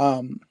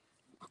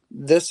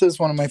 This is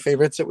one of my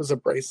favorites. It was a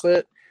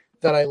bracelet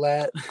that I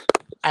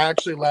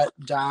actually let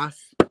Daff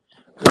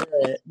wear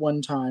it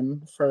one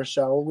time for a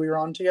show we were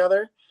on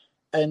together,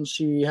 and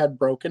she had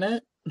broken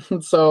it.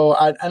 So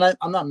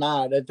I'm not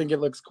mad. I think it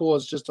looks cool.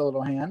 It's just a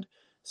little hand.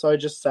 So I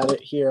just set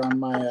it here on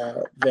my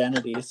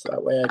vanity so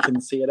that way I can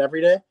see it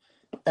every day.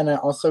 And I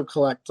also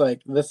collect,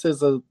 like, this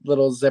is a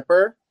little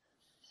zipper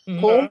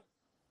pull.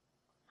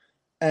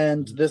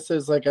 And this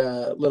is like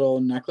a little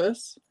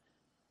necklace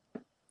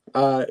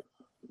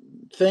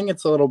thing.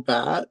 It's a little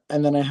bat.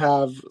 And then I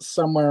have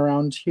somewhere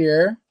around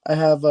here, I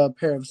have a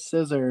pair of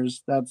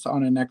scissors that's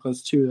on a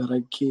necklace too that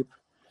I keep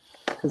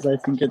because I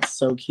think it's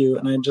so cute.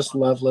 And I just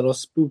love little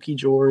spooky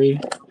jewelry.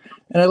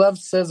 And I love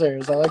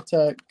scissors. I like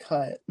to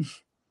cut.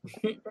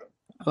 I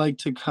like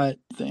to cut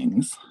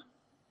things.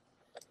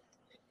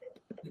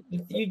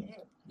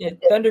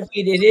 Thunderfeed,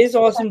 it is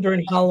awesome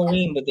during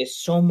Halloween, but there's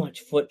so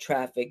much foot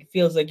traffic. It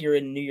feels like you're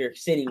in New York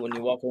City when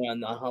you walk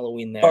around on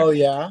Halloween there. Oh,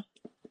 yeah?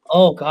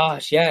 Oh,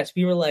 gosh, yes.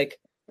 We were like,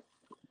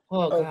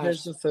 gosh.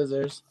 Here's the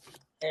scissors.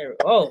 There,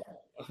 don't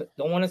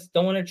want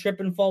to trip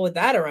and fall with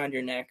that around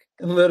your neck.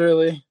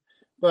 Literally.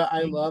 But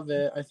I love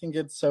it. I think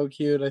it's so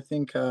cute. I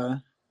think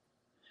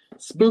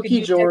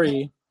spooky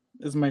jewelry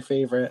is my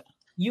favorite.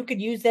 You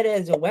could use that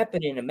as a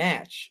weapon in a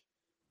match.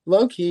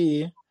 Low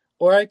key.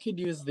 Or I could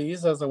use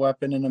these as a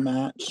weapon in a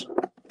match.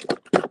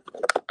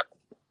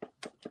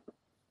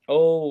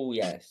 Oh,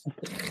 yes.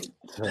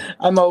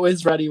 I'm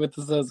always ready with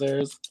the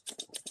scissors.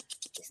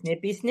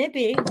 Snippy,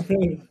 snippy.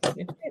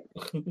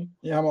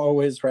 Yeah, I'm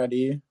always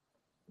ready.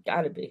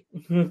 Gotta be.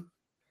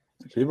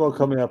 People are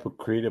coming up with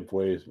creative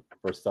ways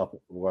for stuff,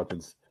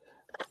 weapons.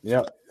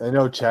 Yeah, I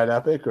know Chad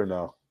Epic or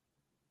no?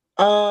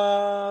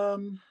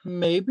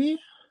 Maybe.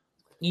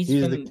 He's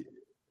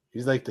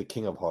like the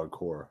king of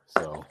hardcore.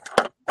 So,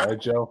 all right,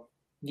 Joe.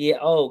 Yeah.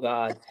 Oh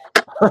God.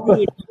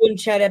 You and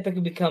Chad Epic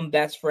have become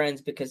best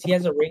friends because he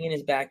has a ring in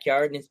his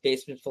backyard and his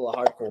basement full of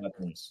hardcore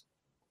weapons.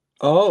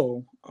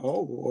 Oh, Yeah,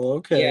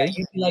 okay.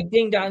 you'd be like,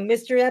 ding dong,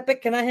 Mr.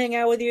 Epic, can I hang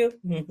out with you?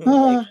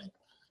 Ah,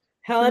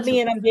 Hello, me,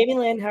 and I'm Jamie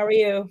Lynn. How are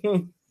you?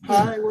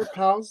 hi, we're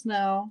pals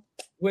now.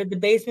 With the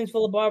basement's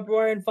full of barbed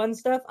wire and fun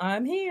stuff,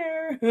 I'm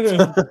here.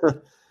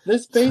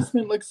 This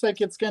basement looks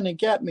like it's gonna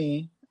get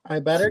me. I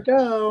better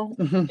go.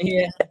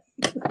 Yeah.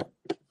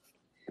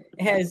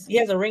 He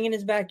has a ring in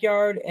his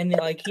backyard, and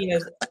like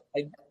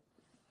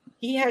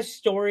he has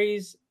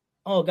stories.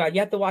 Oh god, you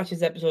have to watch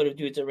his episode of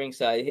Dudes at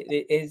Ringside.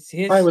 His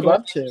I would stories-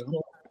 love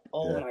to.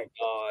 Oh Yeah. my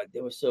god,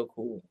 they were so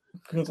cool.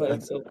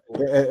 Like, so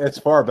cool. It's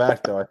far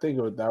back though. I think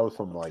that was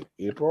from like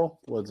April.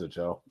 What's it,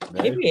 Joe?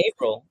 May? Maybe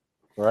April.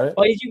 Right?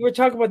 Oh, you were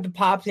talking about the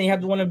pops, and you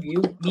have the one of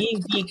you. Me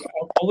and Geek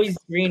always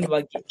dreamed of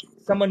like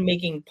someone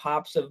making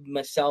pops of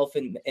myself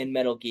and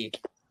Metal Geek.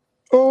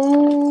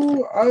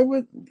 Oh,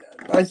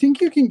 I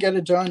think you can get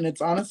it done.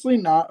 It's honestly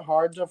not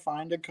hard to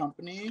find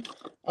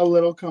a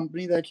little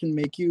company that can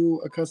make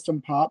you a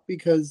custom pop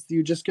because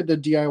you just get the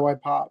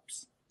DIY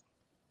pops.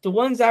 The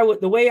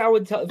way I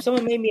would tell if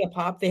someone made me a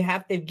pop, they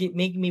have to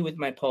make me with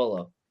my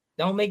polo.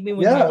 Don't make me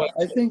with my Yeah, white.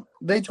 I think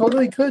they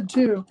totally could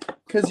too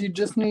because you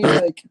just need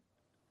like.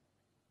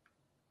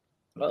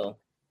 Oh,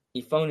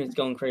 your phone is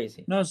going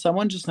crazy. No,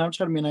 someone just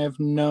Snapchatted me and I have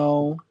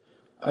no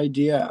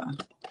idea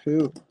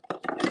who.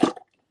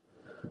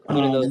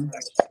 One of those.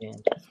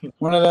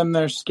 One of them,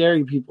 they're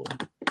scary people.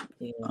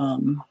 Yeah.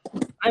 Um,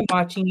 I'm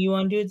watching you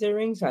on Dudes at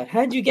Ringside.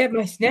 How'd you get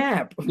my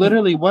snap?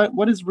 literally,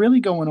 what is really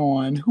going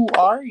on? Who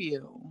are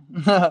you?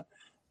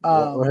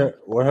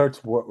 What hurts?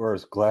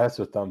 Where's glass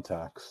or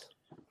thumbtacks?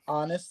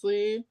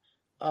 Honestly,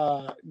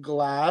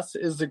 glass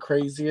is the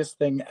craziest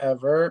thing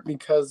ever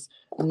because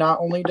not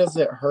only does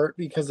it hurt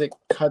because it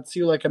cuts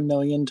you like a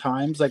million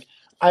times. Like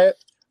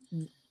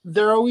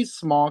they're always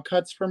small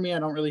cuts for me. I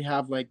don't really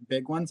have like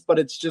big ones, but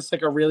it's just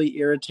like a really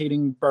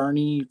irritating,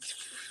 burny,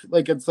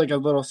 like it's like a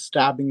little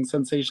stabbing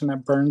sensation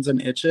that burns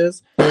and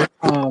itches.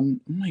 Oh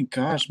my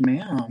gosh,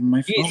 ma'am,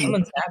 my phone. Jeez,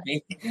 someone's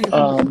happy.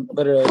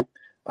 Literally.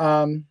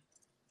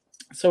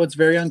 So it's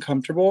very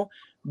uncomfortable,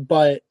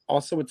 but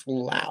also it's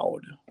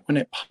loud when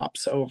it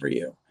pops over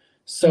you.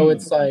 So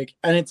it's like,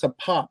 and it's a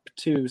pop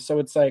too. So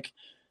it's like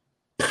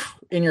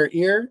in your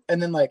ear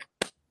and then like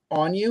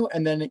on you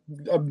and then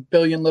a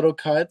billion little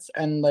cuts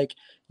and like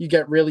you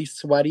get really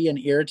sweaty and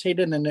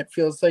irritated and it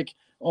feels like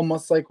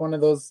almost like one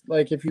of those,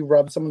 like if you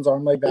rub someone's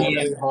arm like that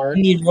really hard.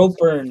 You need rope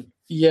burn.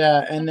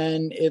 Yeah. And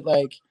then it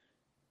like,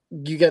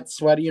 you get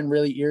sweaty and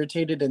really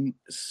irritated and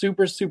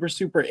super, super,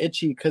 super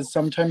itchy because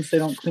sometimes they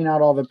don't clean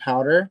out all the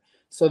powder.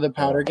 So the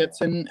powder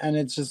gets in and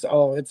it's just,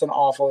 it's an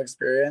awful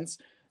experience.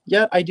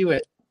 Yet I do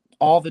it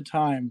all the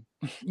time.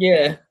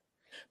 Yeah.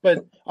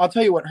 But I'll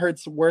tell you what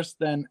hurts worse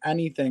than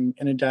anything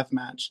in a death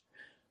match.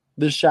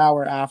 The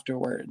shower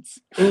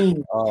afterwards.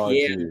 Ooh,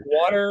 yeah. Geez.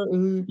 Water.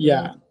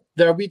 Yeah.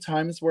 There'll be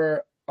times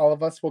where all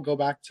of us will go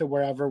back to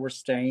wherever we're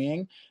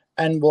staying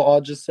and we'll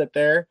all just sit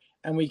there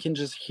and we can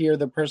just hear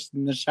the person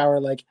in the shower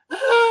like,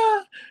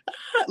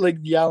 like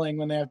yelling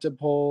when they have to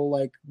pull,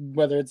 like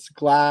whether it's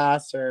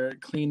glass or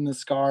clean the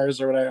scars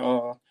or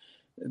whatever.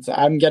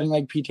 I'm getting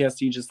like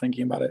PTSD just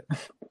thinking about it.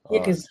 Yeah,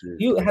 because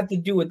you have to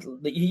do with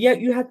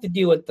you have to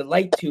deal with the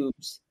light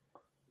tubes,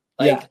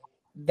 like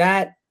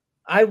that.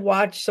 I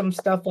watch some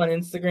stuff on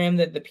Instagram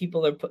that the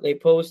people they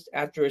post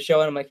after a show,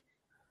 and I'm like,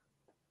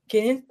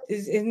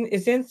 is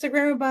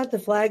Instagram about to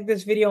flag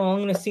this video? All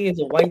I'm going to see is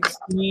a white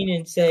screen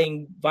and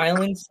saying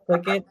violence.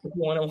 Click it if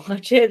you want to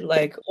watch it.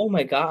 Like, oh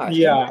my gosh.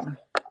 Yeah.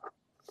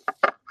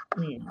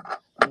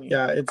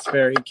 Yeah, it's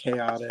very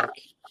chaotic.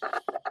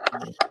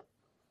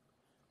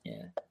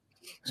 Yeah.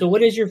 So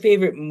what is your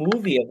favorite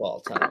movie of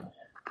all time?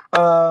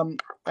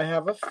 I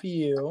have a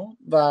few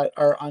that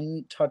are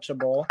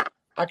untouchable.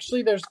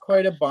 Actually, there's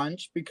quite a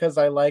bunch because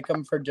I like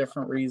them for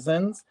different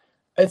reasons.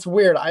 It's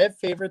weird. I have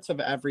favorites of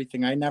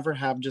everything. I never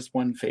have just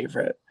one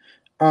favorite.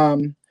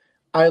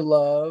 I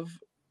love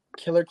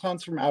Killer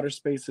Clowns from Outer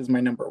Space is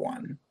my number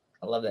one.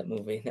 I love that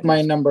movie.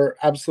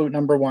 Absolute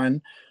number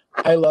one.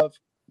 I love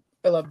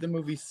the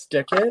movie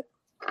Stick It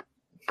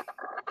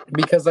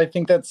because I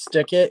think that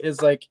Stick It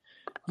is like,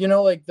 you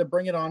know, like the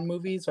Bring It On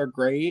movies are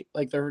great.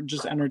 Like they're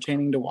just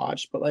entertaining to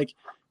watch, but like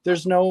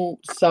there's no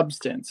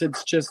substance.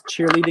 It's just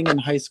cheerleading and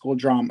high school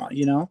drama,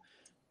 you know?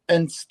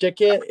 And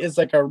Stick It is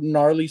like a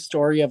gnarly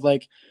story of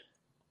like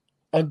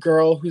a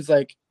girl who's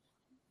like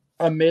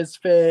a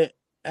misfit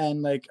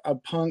and like a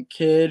punk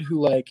kid who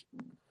like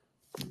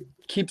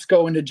keeps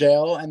going to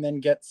jail and then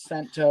gets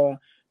sent to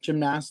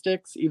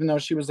gymnastics, even though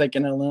she was like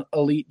an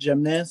elite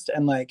gymnast.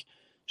 And like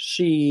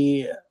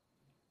she's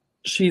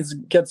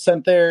gets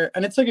sent there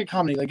and it's like a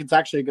comedy. Like it's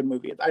actually a good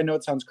movie. I know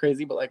it sounds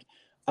crazy, but like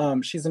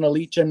she's an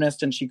elite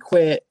gymnast and she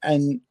quit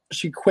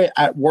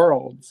at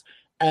Worlds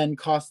and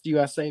cost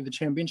USA the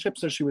championship.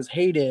 So she was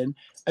hated.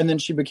 And then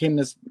she became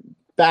this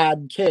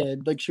bad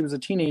kid. Like she was a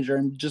teenager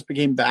and just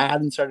became bad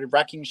and started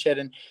wrecking shit.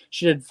 And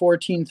she did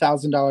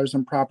 $14,000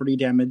 in property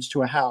damage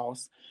to a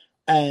house.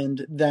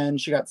 And then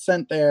she got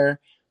sent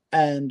there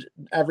and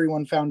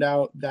everyone found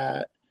out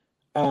that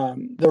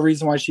the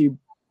reason why she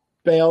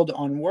bailed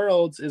on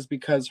Worlds is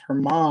because her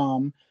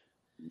mom,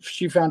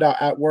 she found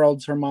out at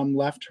Worlds her mom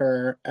left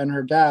her and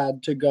her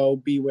dad to go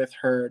be with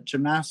her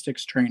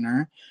gymnastics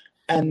trainer,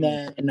 and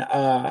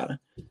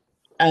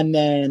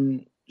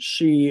then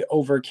she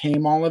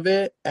overcame all of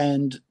it.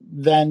 And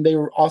then they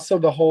were also,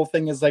 the whole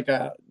thing is like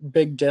a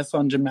big diss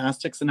on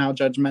gymnastics and how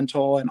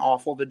judgmental and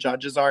awful the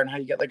judges are and how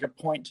you get like a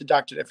point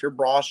deducted if your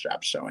bra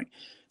strap's showing.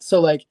 So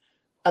like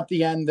at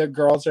the end, the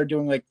girls are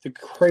doing like the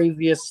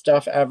craziest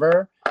stuff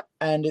ever,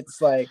 and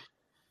it's like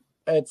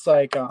they'll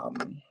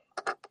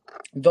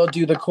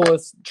do the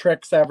coolest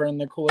tricks ever and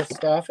the coolest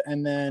stuff,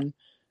 and then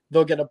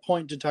they'll get a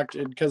point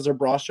deducted because their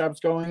bra strap's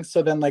going.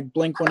 So then like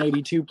Blink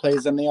 182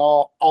 plays, and they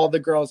all the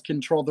girls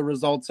control the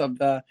results of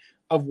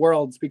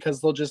Worlds, because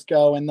they'll just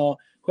go and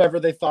whoever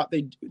they thought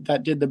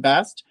that did the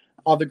best,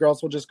 all the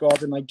girls will just go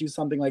up and like do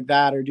something like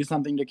that or do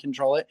something to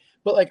control it.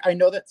 But like, I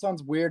know that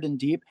sounds weird and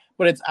deep,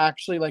 but it's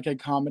actually like a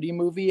comedy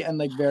movie and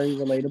like very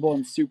relatable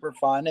and super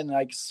fun and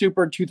like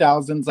super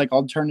 2000s like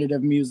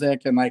alternative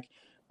music and like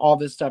all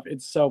this stuff.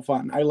 It's so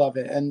fun. I love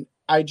it. And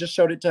I just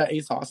showed it to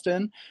Ace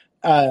Austin.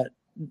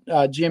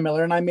 Gia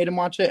Miller and I made him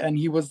watch it, and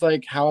he was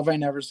like, how have I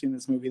never seen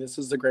this movie? This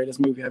is the greatest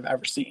movie I've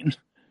ever seen.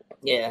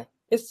 Yeah.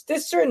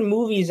 There's certain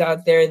movies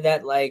out there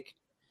that like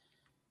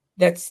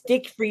that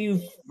stick for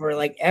you for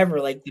like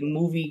ever, like the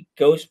movie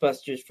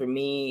Ghostbusters for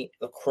me,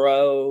 The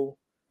Crow,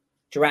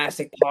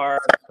 Jurassic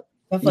Park,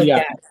 stuff like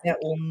that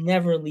will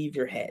never leave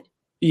your head.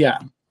 Yeah.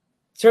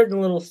 Certain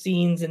little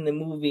scenes in the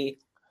movie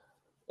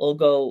will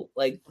go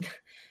like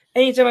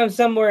anytime I'm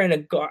somewhere and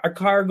a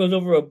car goes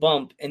over a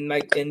bump and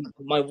my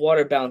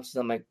water bounces,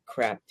 I'm like,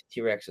 crap,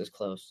 T-Rex is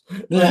close.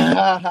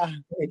 Crap.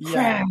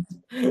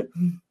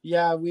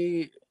 Yeah,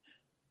 we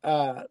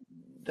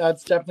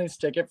that's definitely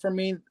stick it for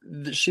me.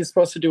 She's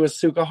supposed to do a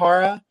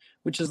Sukahara,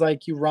 which is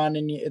like you run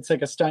and it's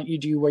like a stunt you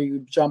do where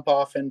you jump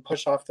off and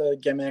push off the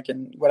gimmick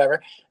and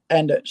whatever.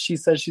 And she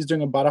says she's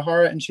doing a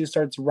Badahara, and she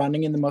starts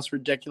running in the most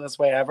ridiculous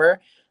way ever.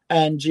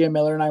 And Gia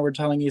Miller and I were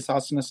telling Ace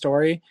Austin a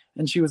story,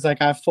 and she was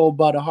like, I full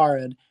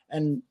Badahara.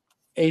 And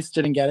Ace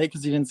didn't get it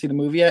because he didn't see the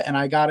movie yet, and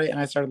I got it, and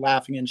I started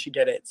laughing, and she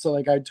did it. So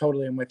like, I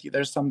totally am with you.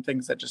 There's some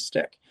things that just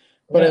stick.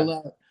 But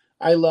yeah.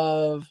 I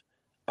love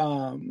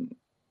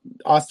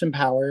Austin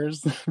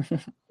Powers.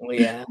 Oh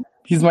yeah.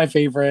 He's my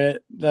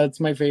favorite. That's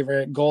my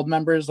favorite.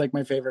 Goldmember is like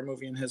my favorite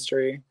movie in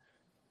history,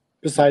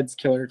 besides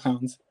Killer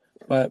Clowns.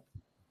 But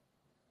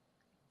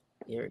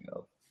here we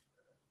go.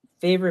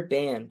 Favorite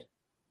band.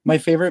 My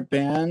favorite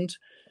band.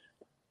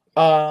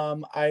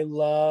 I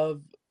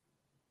love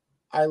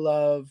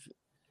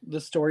The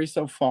Story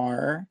So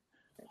Far.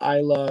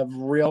 I love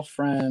Real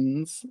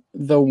Friends,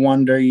 The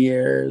Wonder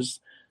Years.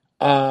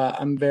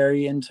 I'm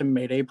very into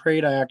Mayday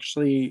Parade. I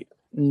actually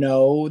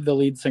know the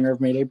lead singer of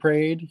Mayday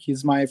Parade.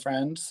 He's my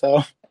friend.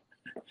 So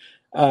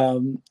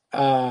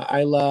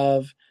I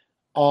love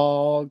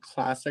all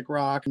classic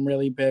rock. I'm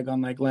really big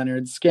on like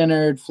Leonard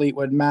Skinner,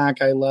 Fleetwood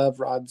Mac. I love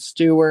Rod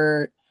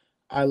Stewart.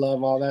 I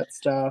love all that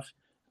stuff.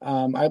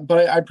 I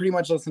pretty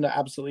much listen to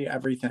absolutely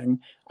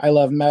everything. I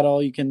love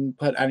metal. You can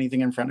put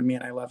anything in front of me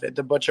and I love it.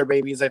 The Butcher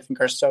Babies I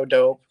think are so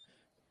dope.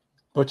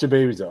 Butcher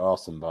Babies are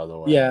awesome, by the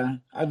way. Yeah,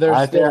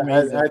 they're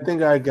amazing. I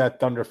think I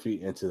got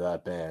Thunderfeet into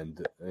that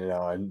band. You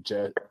know, and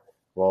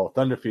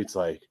Thunderfeet's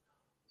like,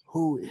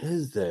 who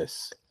is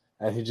this?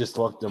 And he just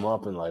looked them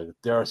up and like,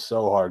 they're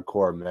so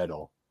hardcore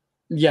metal.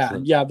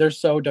 Yeah, they're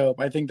so dope.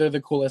 I think they're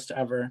the coolest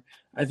ever.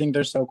 I think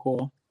they're so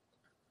cool.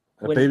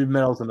 Baby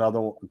Metal's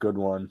another good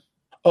one.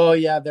 Oh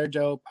yeah, they're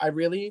dope. I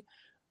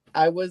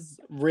was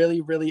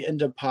really, really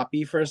into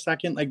Poppy for a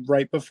second, like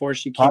right before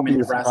she came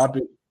into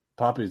wrestling.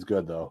 Poppy's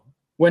good though.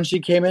 When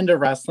she came into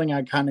wrestling,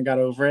 I kind of got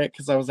over it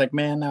because I was like,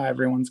 man, now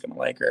everyone's gonna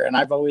like her. And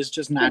I've always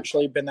just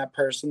naturally been that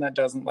person that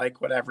doesn't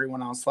like what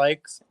everyone else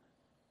likes.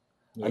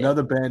 Yeah.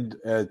 Another band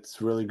that's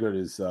really good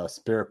is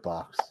Spirit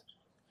Box.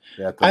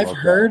 I've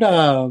heard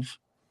of.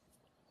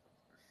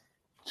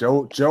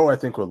 Joe, I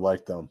think would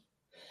like them.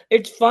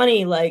 It's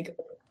funny, like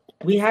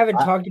we haven't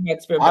talked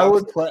about Spirit Box.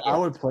 I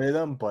would play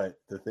them, but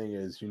the thing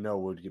is,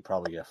 would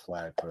probably get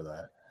flagged for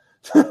that.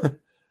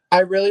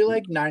 I really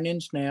like 9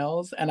 Inch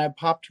Nails, and I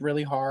popped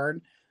really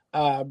hard.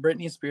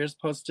 Britney Spears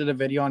posted a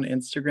video on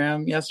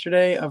Instagram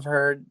yesterday of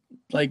her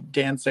like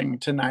dancing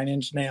to 9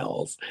 Inch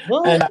Nails,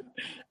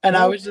 and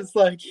I was just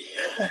like,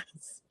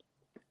 yes.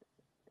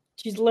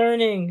 She's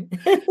learning.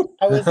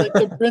 I was like,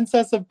 the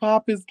Princess of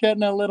Pop is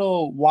getting a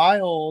little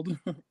wild.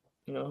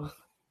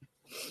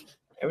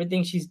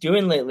 Everything she's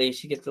doing lately,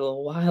 she gets a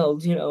little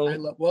wild.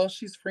 Well,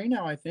 she's free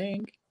now, I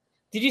think.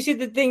 Did you see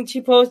the thing she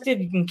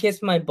posted? You can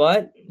kiss my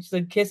butt. She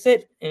said, kiss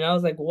it. And I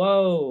was like,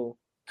 whoa.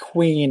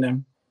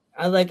 Queen.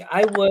 I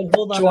would.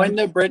 Hold on. Join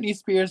the Britney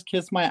Spears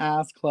Kiss My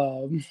Ass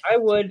Club. I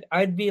would.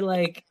 I'd be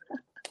like,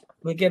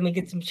 let me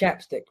get some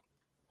chapstick.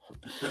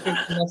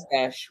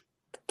 Mustache.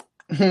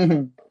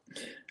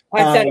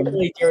 I said it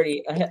really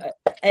dirty.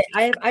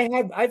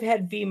 I've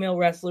had female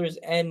wrestlers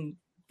and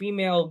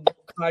female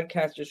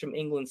podcasters from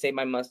England say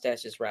my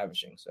mustache is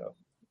ravishing. So.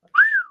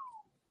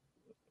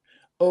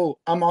 Oh,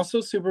 I'm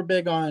also super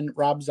big on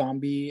Rob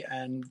Zombie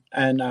and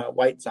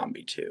White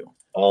Zombie too.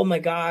 Oh my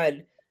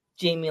God,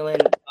 Jamie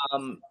Lynn.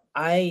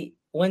 I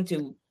went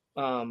to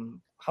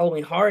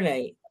Halloween Horror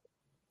Night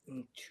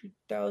in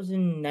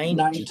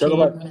 2019. You talk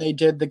about- When they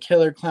did the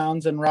Killer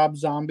Clowns and Rob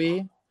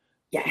Zombie.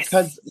 Yes,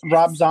 Because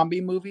Rob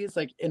Zombie movies,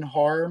 like in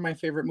horror, my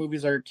favorite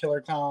movies are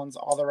Killer Clowns,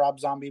 all the Rob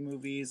Zombie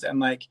movies, and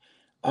like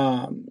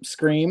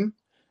Scream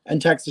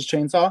and Texas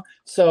Chainsaw.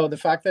 So the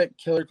fact that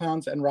Killer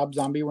Clowns and Rob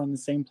Zombie were in the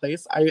same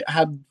place, I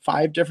had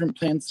 5 different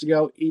plans to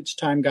go. Each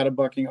time got a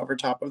booking over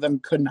top of them.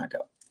 Could not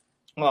go.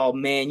 Oh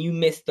man, you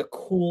missed the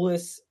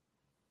coolest.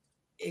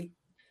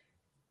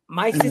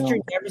 My sister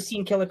never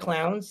seen Killer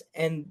Clowns,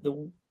 and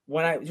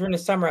during the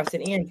summer, I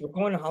said, "Ann, if we're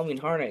going to Halloween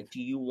Horror Night,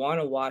 do you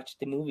want to watch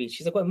the movie?"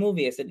 She's like, "What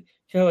movie?" I said,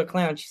 "Killer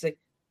Clown." She's like,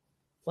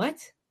 "What?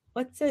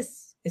 What's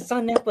this? It's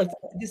on Netflix.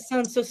 This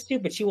sounds so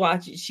stupid." She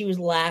watched it. She was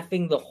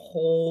laughing the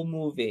whole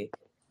movie.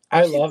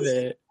 I love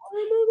it.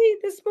 Horror movie?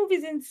 This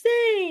movie's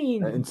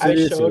insane.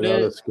 Insidious is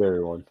another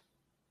scary one.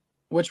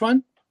 Which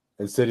one?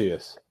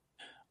 Insidious.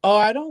 Oh,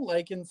 I don't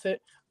like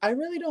Insidious. I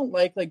really don't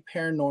like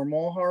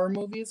paranormal horror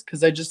movies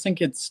because I just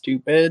think it's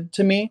stupid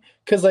to me.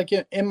 Because like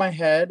in my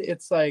head,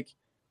 it's like,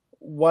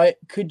 what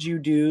could you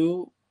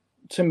do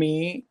to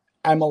me?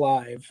 I'm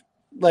alive.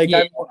 Like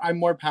Yeah. I'm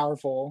more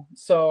powerful,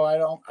 so I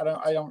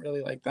don't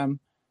really like them.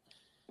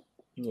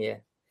 Yeah,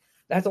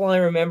 that's all I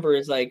remember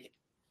is like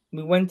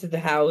we went to the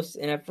house,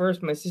 and at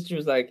first my sister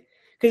was like,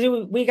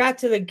 because we got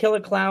to the Killer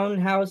Clown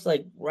house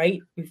like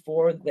right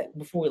before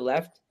we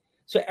left.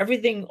 So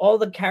everything, all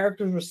the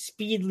characters were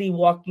speedily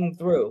walking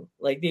through.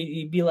 Like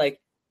you'd be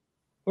like,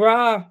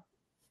 "Rah!"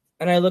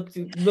 And I look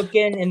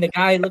in, and the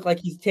guy looked like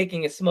he's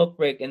taking a smoke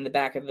break in the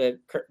back of the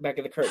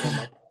curtain.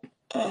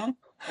 I'm like,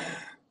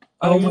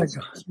 oh my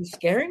God, you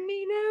scaring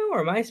me now,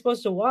 or am I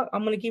supposed to walk?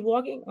 I'm gonna keep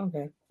walking.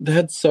 Okay,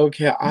 that's so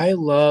cute. I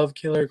love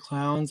Killer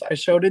Clowns. I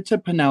showed it to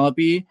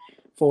Penelope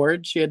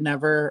Ford. She had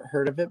never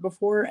heard of it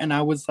before, and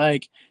I was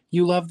like,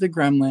 "You love the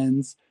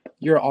Gremlins.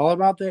 You're all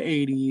about the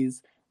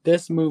 '80s.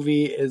 This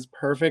movie is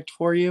perfect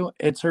for you."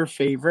 It's her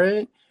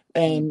favorite.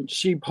 And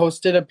she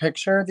posted a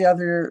picture the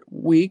other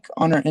week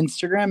on her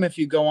Instagram. If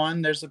you go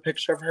on, there's a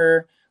picture of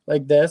her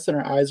like this, and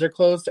her eyes are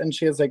closed, and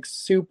she has like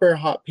super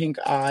hot pink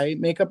eye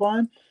makeup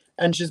on,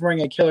 and she's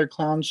wearing a Killer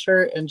Clown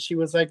shirt. And she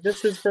was like,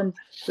 "This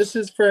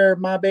is for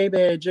my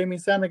baby Jamie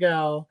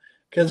Senegal,"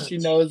 because she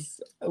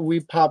knows we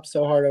pop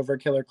so hard over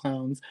Killer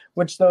Clowns.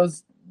 Which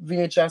those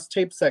VHS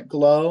tapes that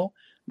glow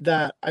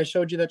that I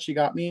showed you that she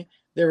got me,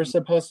 they were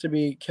supposed to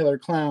be Killer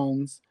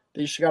Clowns.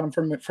 She got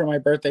them for my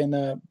birthday, and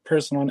the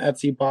person on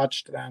Etsy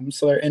botched them.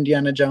 So they're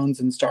Indiana Jones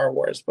and Star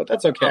Wars, but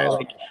that's okay.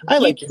 I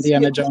like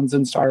Indiana Jones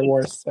and Star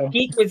Wars. So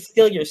Geek would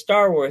steal your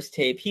Star Wars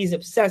tape. He's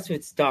obsessed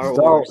with Star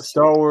Wars.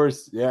 Star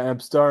Wars. Yeah,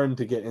 I'm starting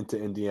to get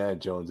into Indiana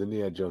Jones.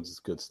 Indiana Jones is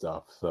good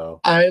stuff.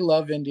 So I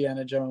love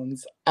Indiana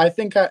Jones. I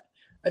think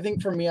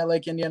for me, I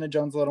like Indiana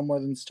Jones a little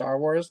more than Star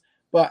Wars.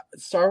 But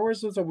Star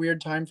Wars was a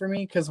weird time for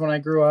me because when I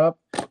grew up,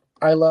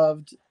 I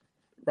loved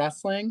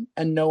wrestling,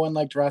 and no one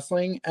liked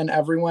wrestling, and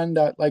everyone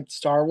that liked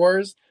Star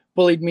Wars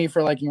bullied me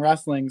for liking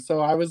wrestling. So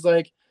I was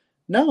like,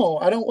 no,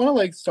 I don't want to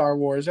like Star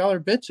Wars. Y'all are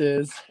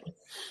bitches.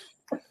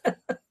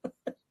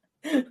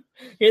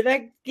 You're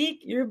that geek,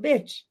 you're a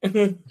bitch.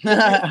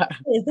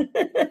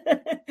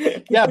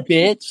 Yeah,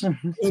 bitch.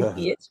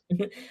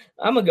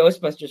 I'm a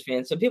Ghostbusters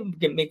fan, so people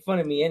can make fun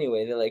of me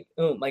anyway. They're like,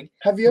 "Oh, my."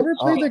 Have you ever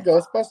played the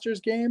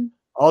Ghostbusters game?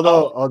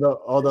 Although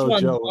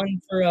Joe,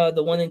 one for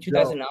the one in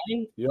 2009.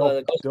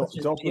 Don't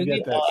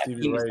forget that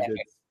Stevie Ray did.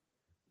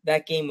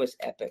 That game was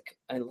epic.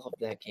 I love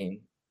that game.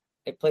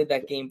 I played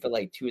that game for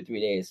like 2 or 3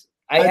 days.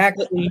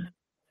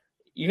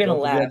 You're gonna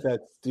laugh.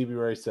 That Stevie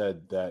Ray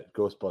said that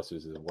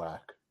Ghostbusters is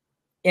whack.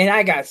 And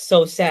I got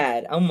so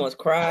sad. I almost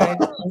cried. I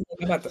was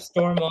about to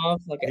storm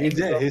off. He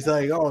did. He's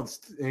like,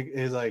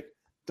 he's like,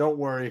 don't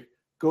worry,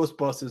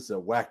 Ghostbusters is a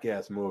whack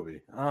ass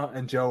movie.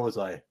 And Joe was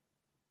like,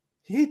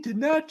 he did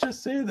not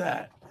just say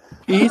that.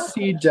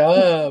 EC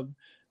dub.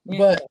 Yeah.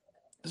 But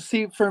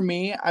see, for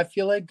me, I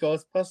feel like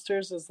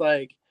Ghostbusters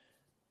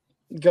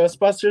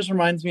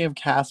reminds me of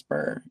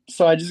Casper.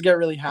 So I just get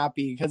really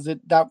happy because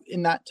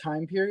in that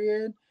time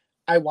period,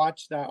 I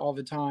watched that all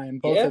the time,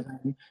 both of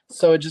them.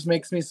 So it just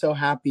makes me so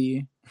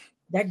happy.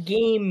 That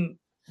game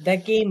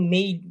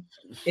made,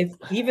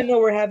 even though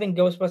we're having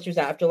Ghostbusters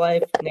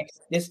Afterlife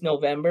this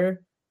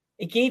November,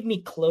 it gave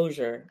me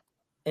closure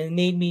and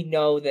made me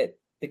know that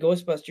the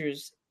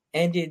Ghostbusters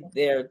ended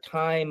their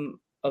time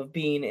of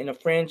being in a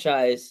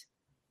franchise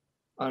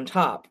on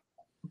top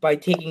by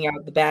taking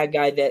out the bad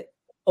guy that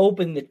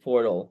opened the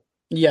portal.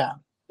 Yeah.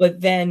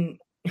 But then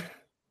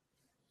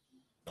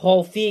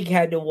Paul Feig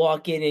had to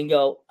walk in and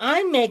go,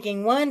 "I'm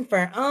making one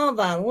for all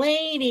the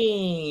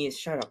ladies."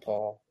 Shut up,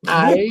 Paul.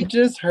 I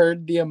just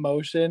heard the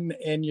emotion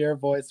in your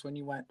voice when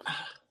you went,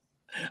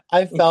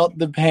 I felt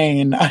the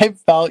pain. I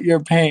felt your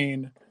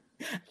pain.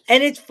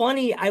 And it's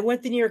funny. I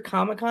went to New York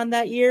Comic Con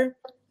that year.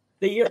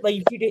 What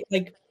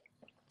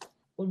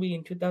are we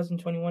in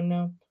 2021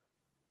 now?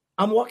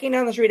 I'm walking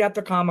down the street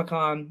after Comic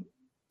Con.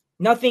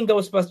 Nothing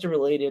Ghostbuster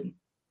related.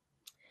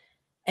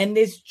 and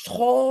this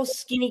tall,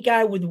 skinny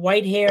guy with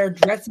white hair,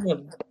 dressed in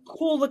a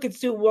cool-looking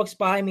suit, walks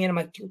by me, and I'm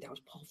like, dude, that was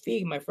Paul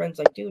Feig. And my friend's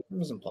like, dude, it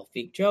wasn't Paul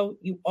Feig. Joe,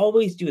 you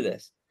always do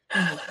this.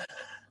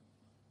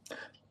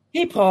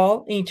 Hey,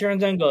 Paul. And he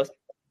turns on and goes,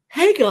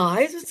 hey,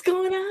 guys, what's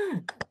going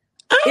on?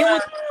 It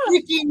was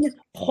freaking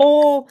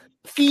Paul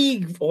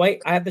Feig.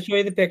 Wait, I have to show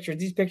you the pictures.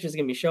 These pictures are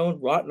going to be shown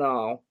right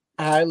now.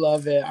 I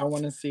love it. I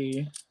want to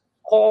see.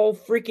 Paul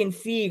freaking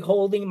Feig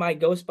holding my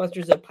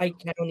Ghostbusters of Pike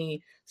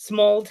County,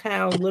 small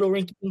town, little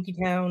rinky-dinky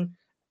town.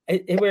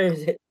 Where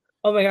is it?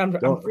 Oh my God,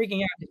 I'm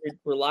freaking out.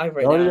 We're live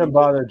right now. Don't even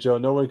bother, Joe.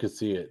 No one can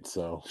see it,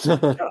 so.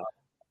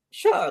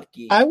 Shut up,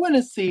 Geek. I want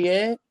to see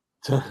it.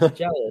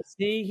 Jealous.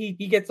 See,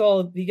 he gets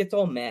all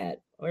mad.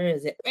 Where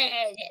is it?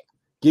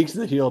 Geek's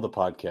the heel of the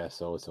podcast,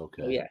 so it's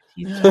okay. Oh,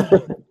 yeah.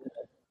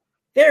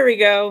 There we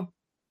go.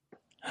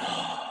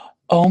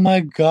 Oh my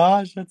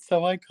gosh, that's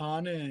so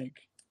iconic.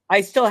 I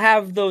still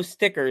have those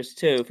stickers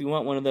too. If you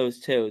want one of those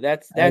too,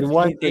 that's. And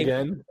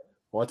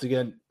once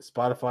again,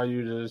 Spotify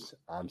users,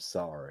 I'm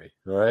sorry.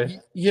 All right.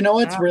 You know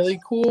what's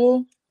really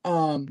cool?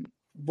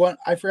 What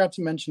I forgot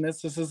to mention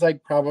this. This is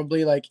like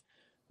probably like.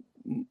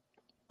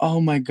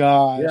 Oh my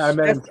gosh! Yeah, I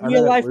met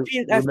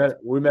him.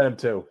 We met him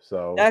too.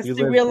 So that's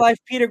the real life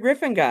Peter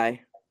Griffin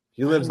guy.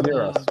 He lives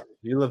near us.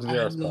 He lives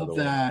near us. I love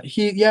that.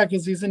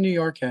 Because he's in New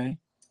York, eh?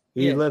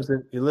 He lives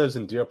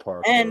in Deer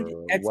Park. And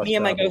that's me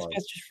and my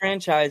Ghostbusters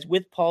franchise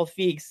with Paul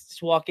Feig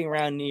just walking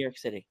around New York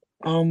City.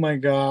 Oh my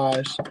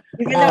gosh!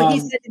 Even though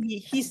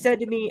he said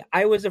to me,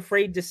 I was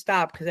afraid to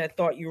stop because I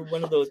thought you were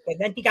one of those. But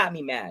then he got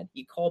me mad.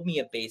 He called me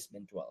a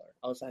basement dweller.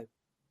 I was like,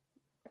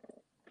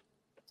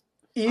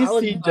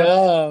 easy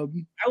dub.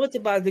 I was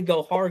about to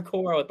go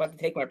hardcore. I was about to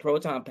take my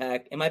proton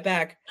pack, and my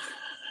pack,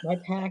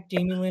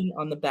 Jamie Lynn,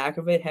 on the back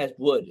of it has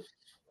wood.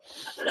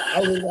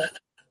 I was like,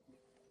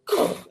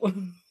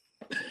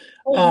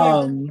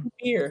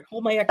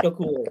 hold my Ecto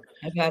Cooler.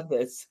 I've had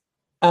this.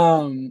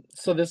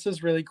 So this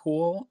is really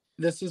cool.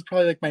 This is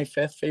probably like my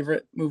 5th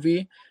favorite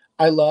movie.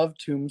 I love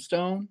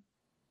Tombstone.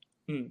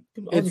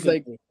 It's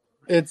like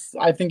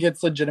I think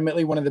it's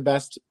legitimately one of the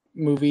best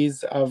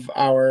movies of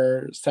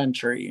our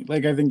century.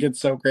 Like, I think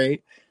it's so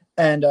great.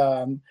 And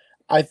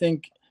I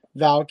think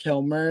Val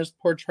Kilmer's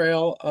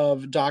portrayal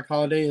of Doc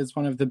Holliday is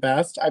one of the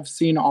best. I've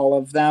seen all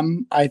of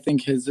them. I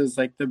think his is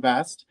like the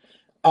best.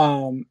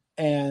 And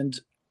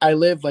I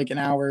live like an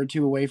hour or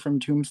two away from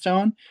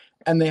Tombstone,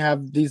 and they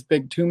have these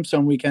big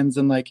Tombstone weekends,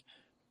 and like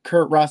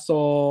Kurt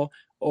Russell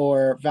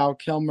or Val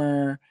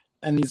Kilmer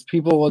and these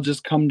people will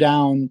just come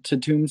down to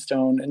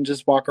Tombstone and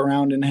just walk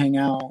around and hang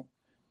out.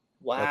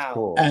 Wow. That's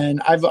cool.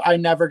 And I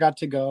never got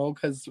to go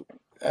because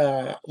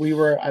we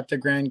were at the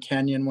Grand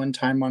Canyon one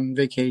time on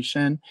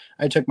vacation.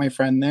 I took my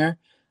friend there.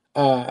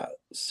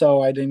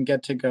 So I didn't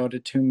get to go to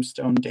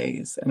Tombstone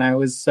Days. And I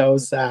was so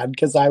sad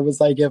because I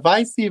was like, if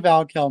I see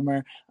Val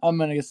Kilmer, I'm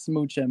going to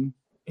smooch him.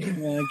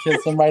 I'm going to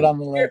kiss him right on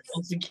the lips.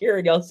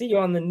 Security, I'll see you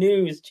on the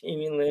news,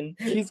 Jamie Lynn.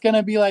 He's going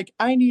to be like,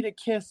 I need a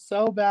kiss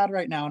so bad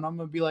right now. And I'm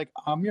going to be like,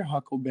 I'm your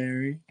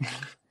Huckleberry.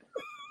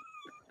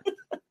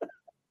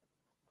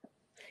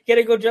 You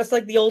gotta go dressed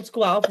like the old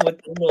school outfit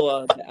with the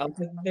little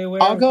outfit they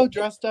wear. I'll go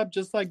dressed up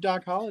just like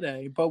Doc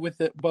Holliday, but with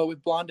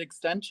blonde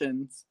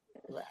extensions.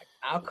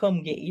 I'll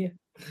come get you.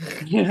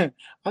 Yeah,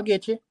 I'll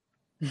get you.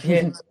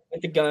 Yeah,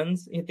 with the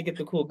guns. You have to get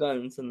the cool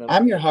guns.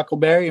 I'm your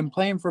Huckleberry, and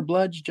playing for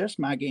blood's just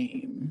my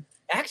game.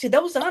 Actually,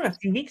 that was on a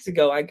few weeks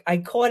ago. I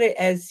caught it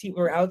as we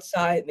were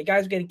outside. The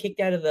guys were getting kicked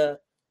out of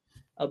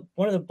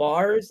one of the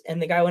bars, and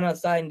the guy went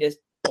outside and just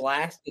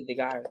blasted the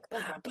guy. Bah,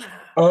 bah.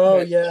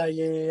 Oh yeah.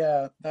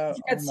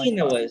 That scene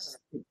that was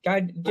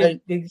guy. They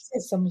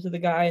said something to the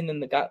guy, and then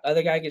the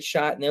other guy gets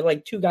shot, and they're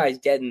like 2 guys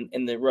dead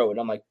in the road.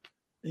 I'm like,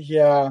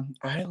 yeah,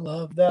 I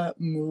love that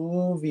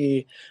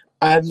movie.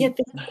 I can't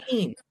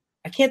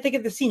think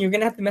of the scene. You're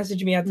gonna have to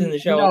message me after the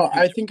show. No,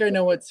 I think I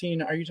know what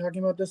scene. Are you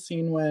talking about the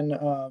scene when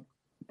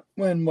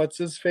what's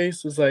his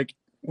face was like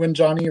when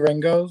Johnny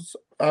Ringo's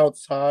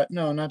outside?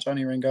 No, not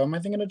Johnny Ringo. Am I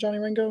thinking of Johnny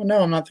Ringo?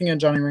 No, I'm not thinking of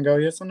Johnny Ringo.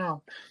 Yes or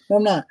no? No,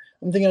 I'm not.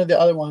 I'm thinking of the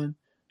other one.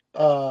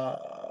 I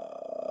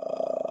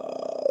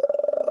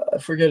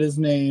forget his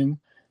name.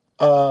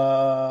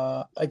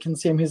 I can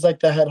see him. He's like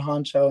the head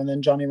honcho, and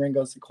then Johnny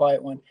Ringo's the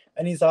quiet one.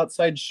 And he's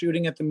outside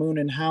shooting at the moon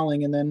and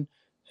howling, and then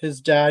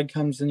his dad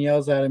comes and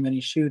yells at him, and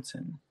he shoots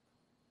him.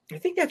 I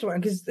think that's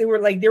one because they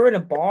were in a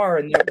bar,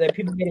 and the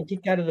people getting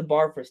kicked out of the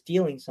bar for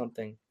stealing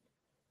something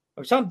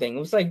or something. It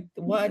was like,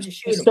 why'd you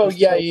shoot him? So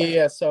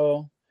yeah.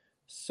 So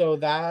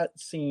that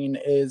scene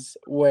is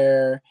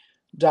where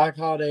Doc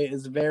Holliday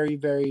is very,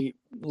 very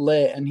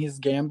lit, and he's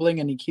gambling,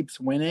 and he keeps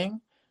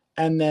winning,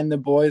 and then the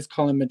boys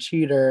call him a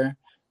cheater.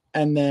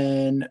 And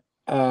then,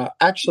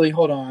 actually,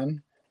 hold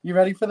on. You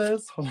ready for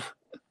this? Hold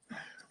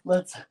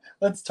on.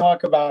 Let's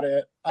talk about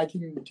it. I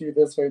can do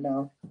this right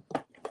now.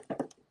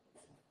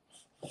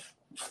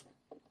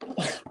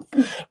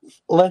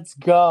 Let's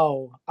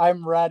go.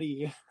 I'm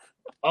ready.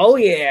 Oh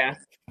yeah.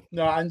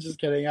 No, I'm just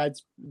kidding.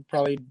 It's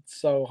probably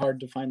so hard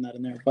to find that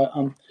in there. But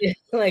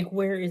Like,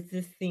 where is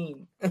this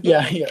theme?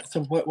 yeah.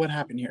 So what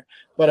happened here?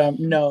 But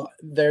no,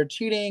 they're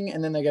cheating,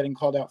 and then they're getting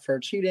called out for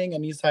cheating,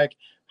 and he's like,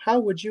 "How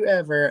would you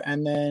ever?"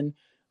 And then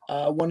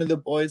one of the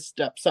boys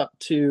steps up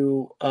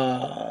to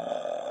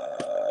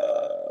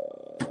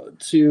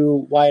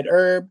Wyatt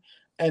Earp,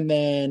 and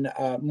then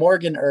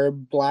Morgan Earp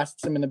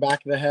blasts him in the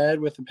back of the head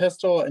with a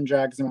pistol and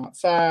drags him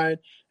outside,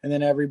 and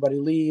then everybody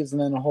leaves,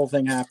 and then the whole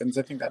thing happens.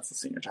 I think that's the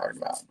scene you're talking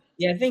about.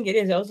 Yeah, I think it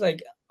is. I was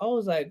like,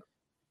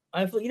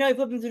 you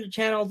flip into the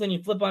channels and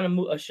you flip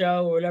on a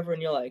show or whatever,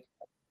 and you're like,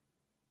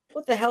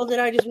 what the hell did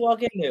I just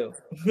walk into?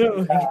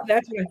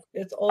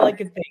 That's all I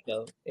could think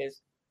of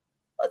is,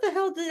 what the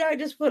hell did I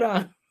just put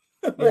on?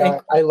 Yeah,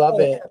 I love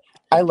it.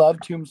 I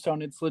love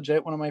Tombstone. It's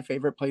legit one of my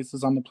favorite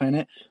places on the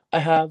planet. I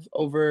have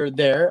over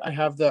there, I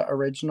have the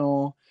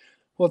original.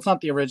 Well, it's not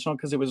the original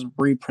because it was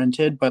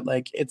reprinted, but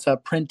like it's a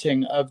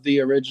printing of the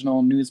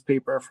original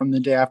newspaper from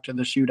the day after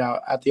the shootout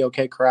at the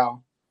OK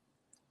Corral.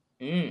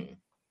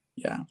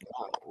 Yeah.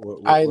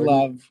 I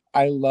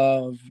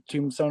love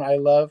Tombstone. I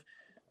love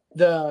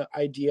the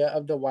idea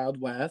of the Wild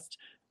West.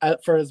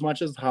 For as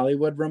much as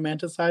Hollywood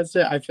romanticized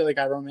it, I feel like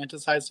I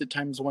romanticized it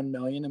times 1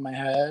 million in my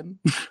head.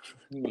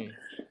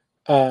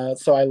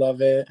 So I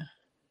love it.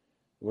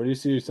 Where do you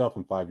see yourself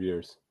in 5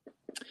 years?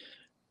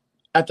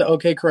 At the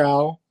OK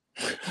Corral.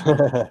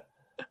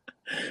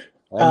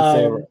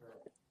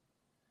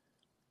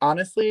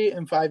 Honestly,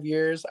 in 5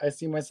 years, I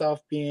see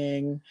myself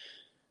being,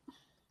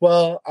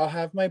 well, I'll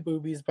have my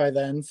boobies by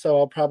then, so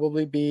I'll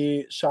probably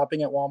be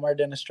shopping at Walmart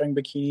in a string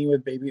bikini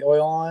with baby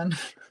oil on.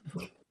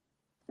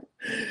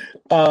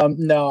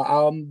 No,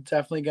 I'm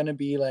definitely going to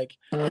be like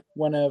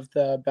one of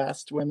the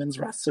best women's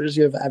wrestlers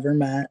you have ever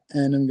met,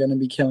 and I'm going to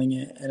be killing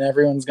it, and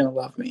everyone's going to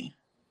love me.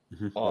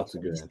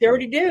 Awesome. They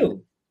already do. What are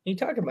you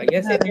talking about?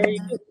 Yes, they already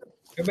do.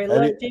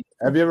 Everybody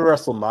have you ever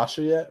wrestled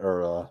Masha yet?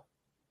 Or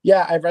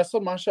Yeah, I've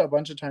wrestled Masha a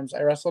bunch of times.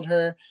 I wrestled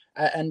her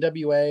at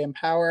NWA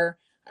Empower.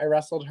 I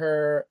wrestled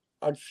her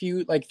a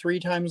few, like 3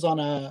 times on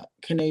a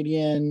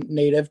Canadian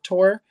native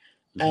tour,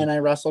 and I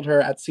wrestled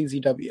her at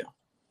CZW.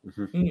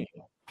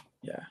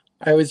 Yeah,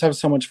 I always have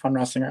so much fun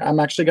wrestling her. I'm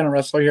actually going to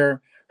wrestle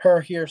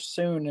her here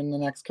soon in the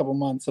next couple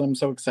months, and I'm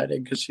so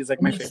excited because she's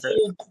like my favorite.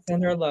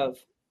 Send her love.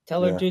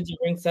 Tell her dudes at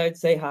ringside,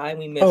 say hi.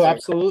 We miss her. Oh,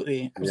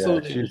 absolutely.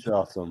 Yeah, she's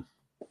awesome.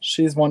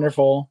 She's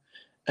wonderful.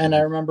 And I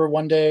remember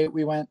one day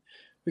we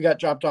got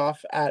dropped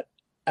off at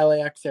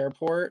LAX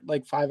airport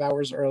like 5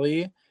 hours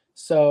early.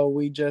 So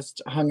we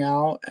just hung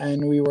out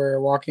and we were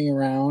walking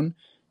around,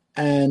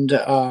 and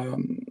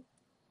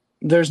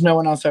there's no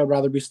one else I would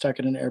rather be stuck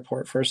in an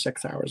airport for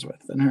 6 hours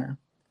with than her.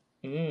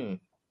 Yeah.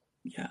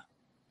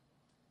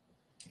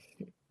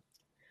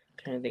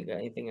 Trying to think of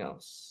anything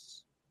else.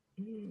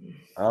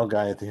 I don't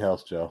got anything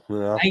else, Joe.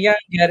 I got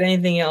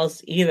anything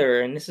else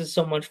either, and this is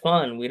so much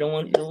fun. We don't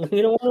want to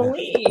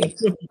leave.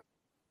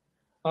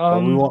 We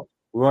want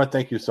to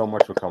thank you so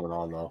much for coming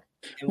on, though.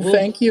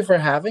 Thank you for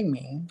having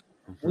me.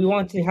 We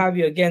want to have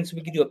you again so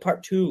we can do a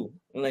part 2.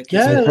 Like,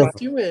 yeah, let's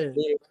do it.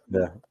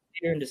 Later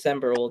in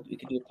December, we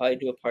could probably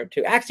do a part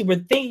 2. Actually,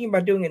 we're thinking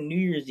about doing a New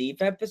Year's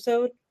Eve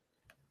episode.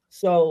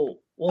 So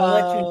we'll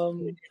let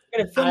you.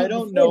 I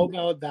don't know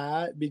about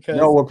that because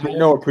we're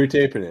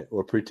pre-taping it.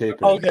 We're pre-taping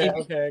it. Okay.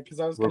 Because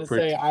I was going to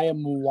say I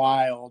am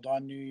wild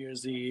on New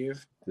Year's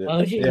Eve.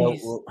 Oh,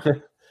 geez.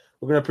 We're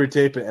gonna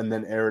pre-tape it and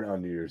then air it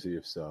on New Year's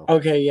Eve. So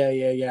okay,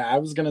 yeah. I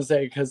was gonna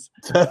say because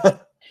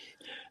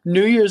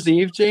New Year's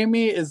Eve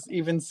Jamie is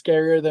even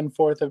scarier than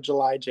 4th of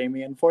July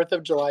Jamie, and 4th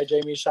of July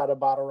Jamie shot a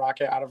bottle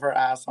rocket out of her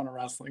ass on a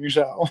wrestling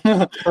show.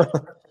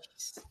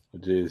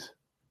 Jeez.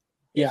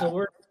 Yeah.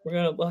 So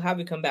we'll have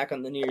you come back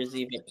on the New Year's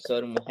Eve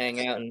episode and we'll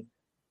hang out and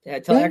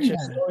tell extra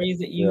stories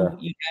that you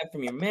have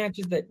from your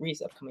matches,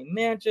 upcoming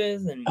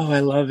matches, and I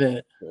love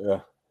it. Yeah.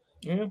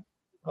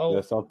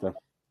 That's something.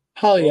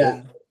 Hell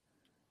yeah.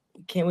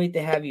 Can't wait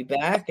to have you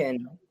back,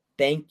 and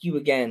thank you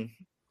again.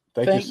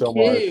 Thank you so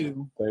much.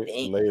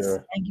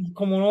 Later. Thank you for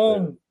coming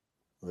on.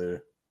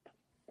 Later.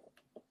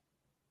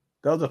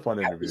 That was a fun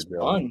interview,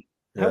 Bill.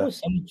 That was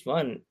so much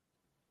fun.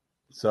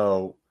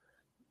 So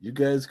you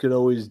guys could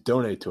always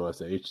donate to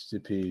us at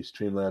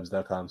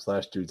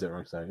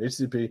http://streamlabs.com/dudes@ringside.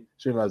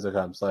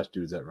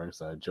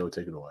 http://streamlabs.com/dudes@ringside. Joe,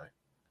 take it away.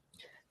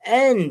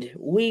 And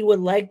we would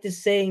like to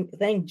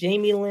thank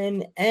Jamie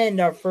Lynn and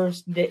our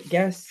first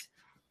guest,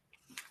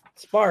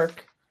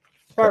 Sparks.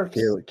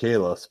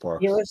 Kayla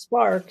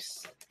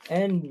Sparks.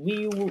 And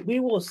we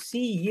will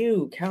see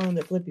you,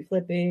 Calendar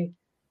Flippy.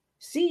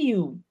 See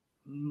you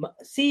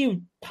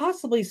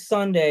possibly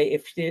Sunday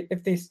if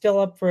they're still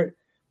up for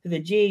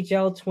the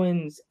GHL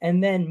Twins,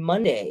 and then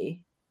Monday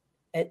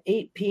at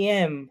 8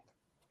 p.m.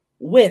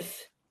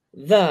 with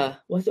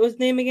what's his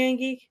name again,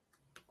 Geek?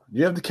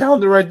 You have the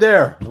calendar right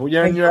there.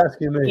 You're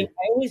asking me. I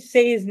always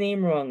say his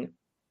name wrong.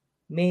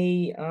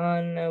 May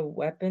on a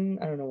weapon.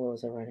 I don't know what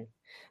was I writing.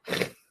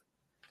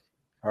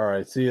 All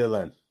right. See you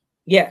then.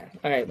 Yeah.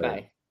 All right.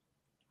 Bye.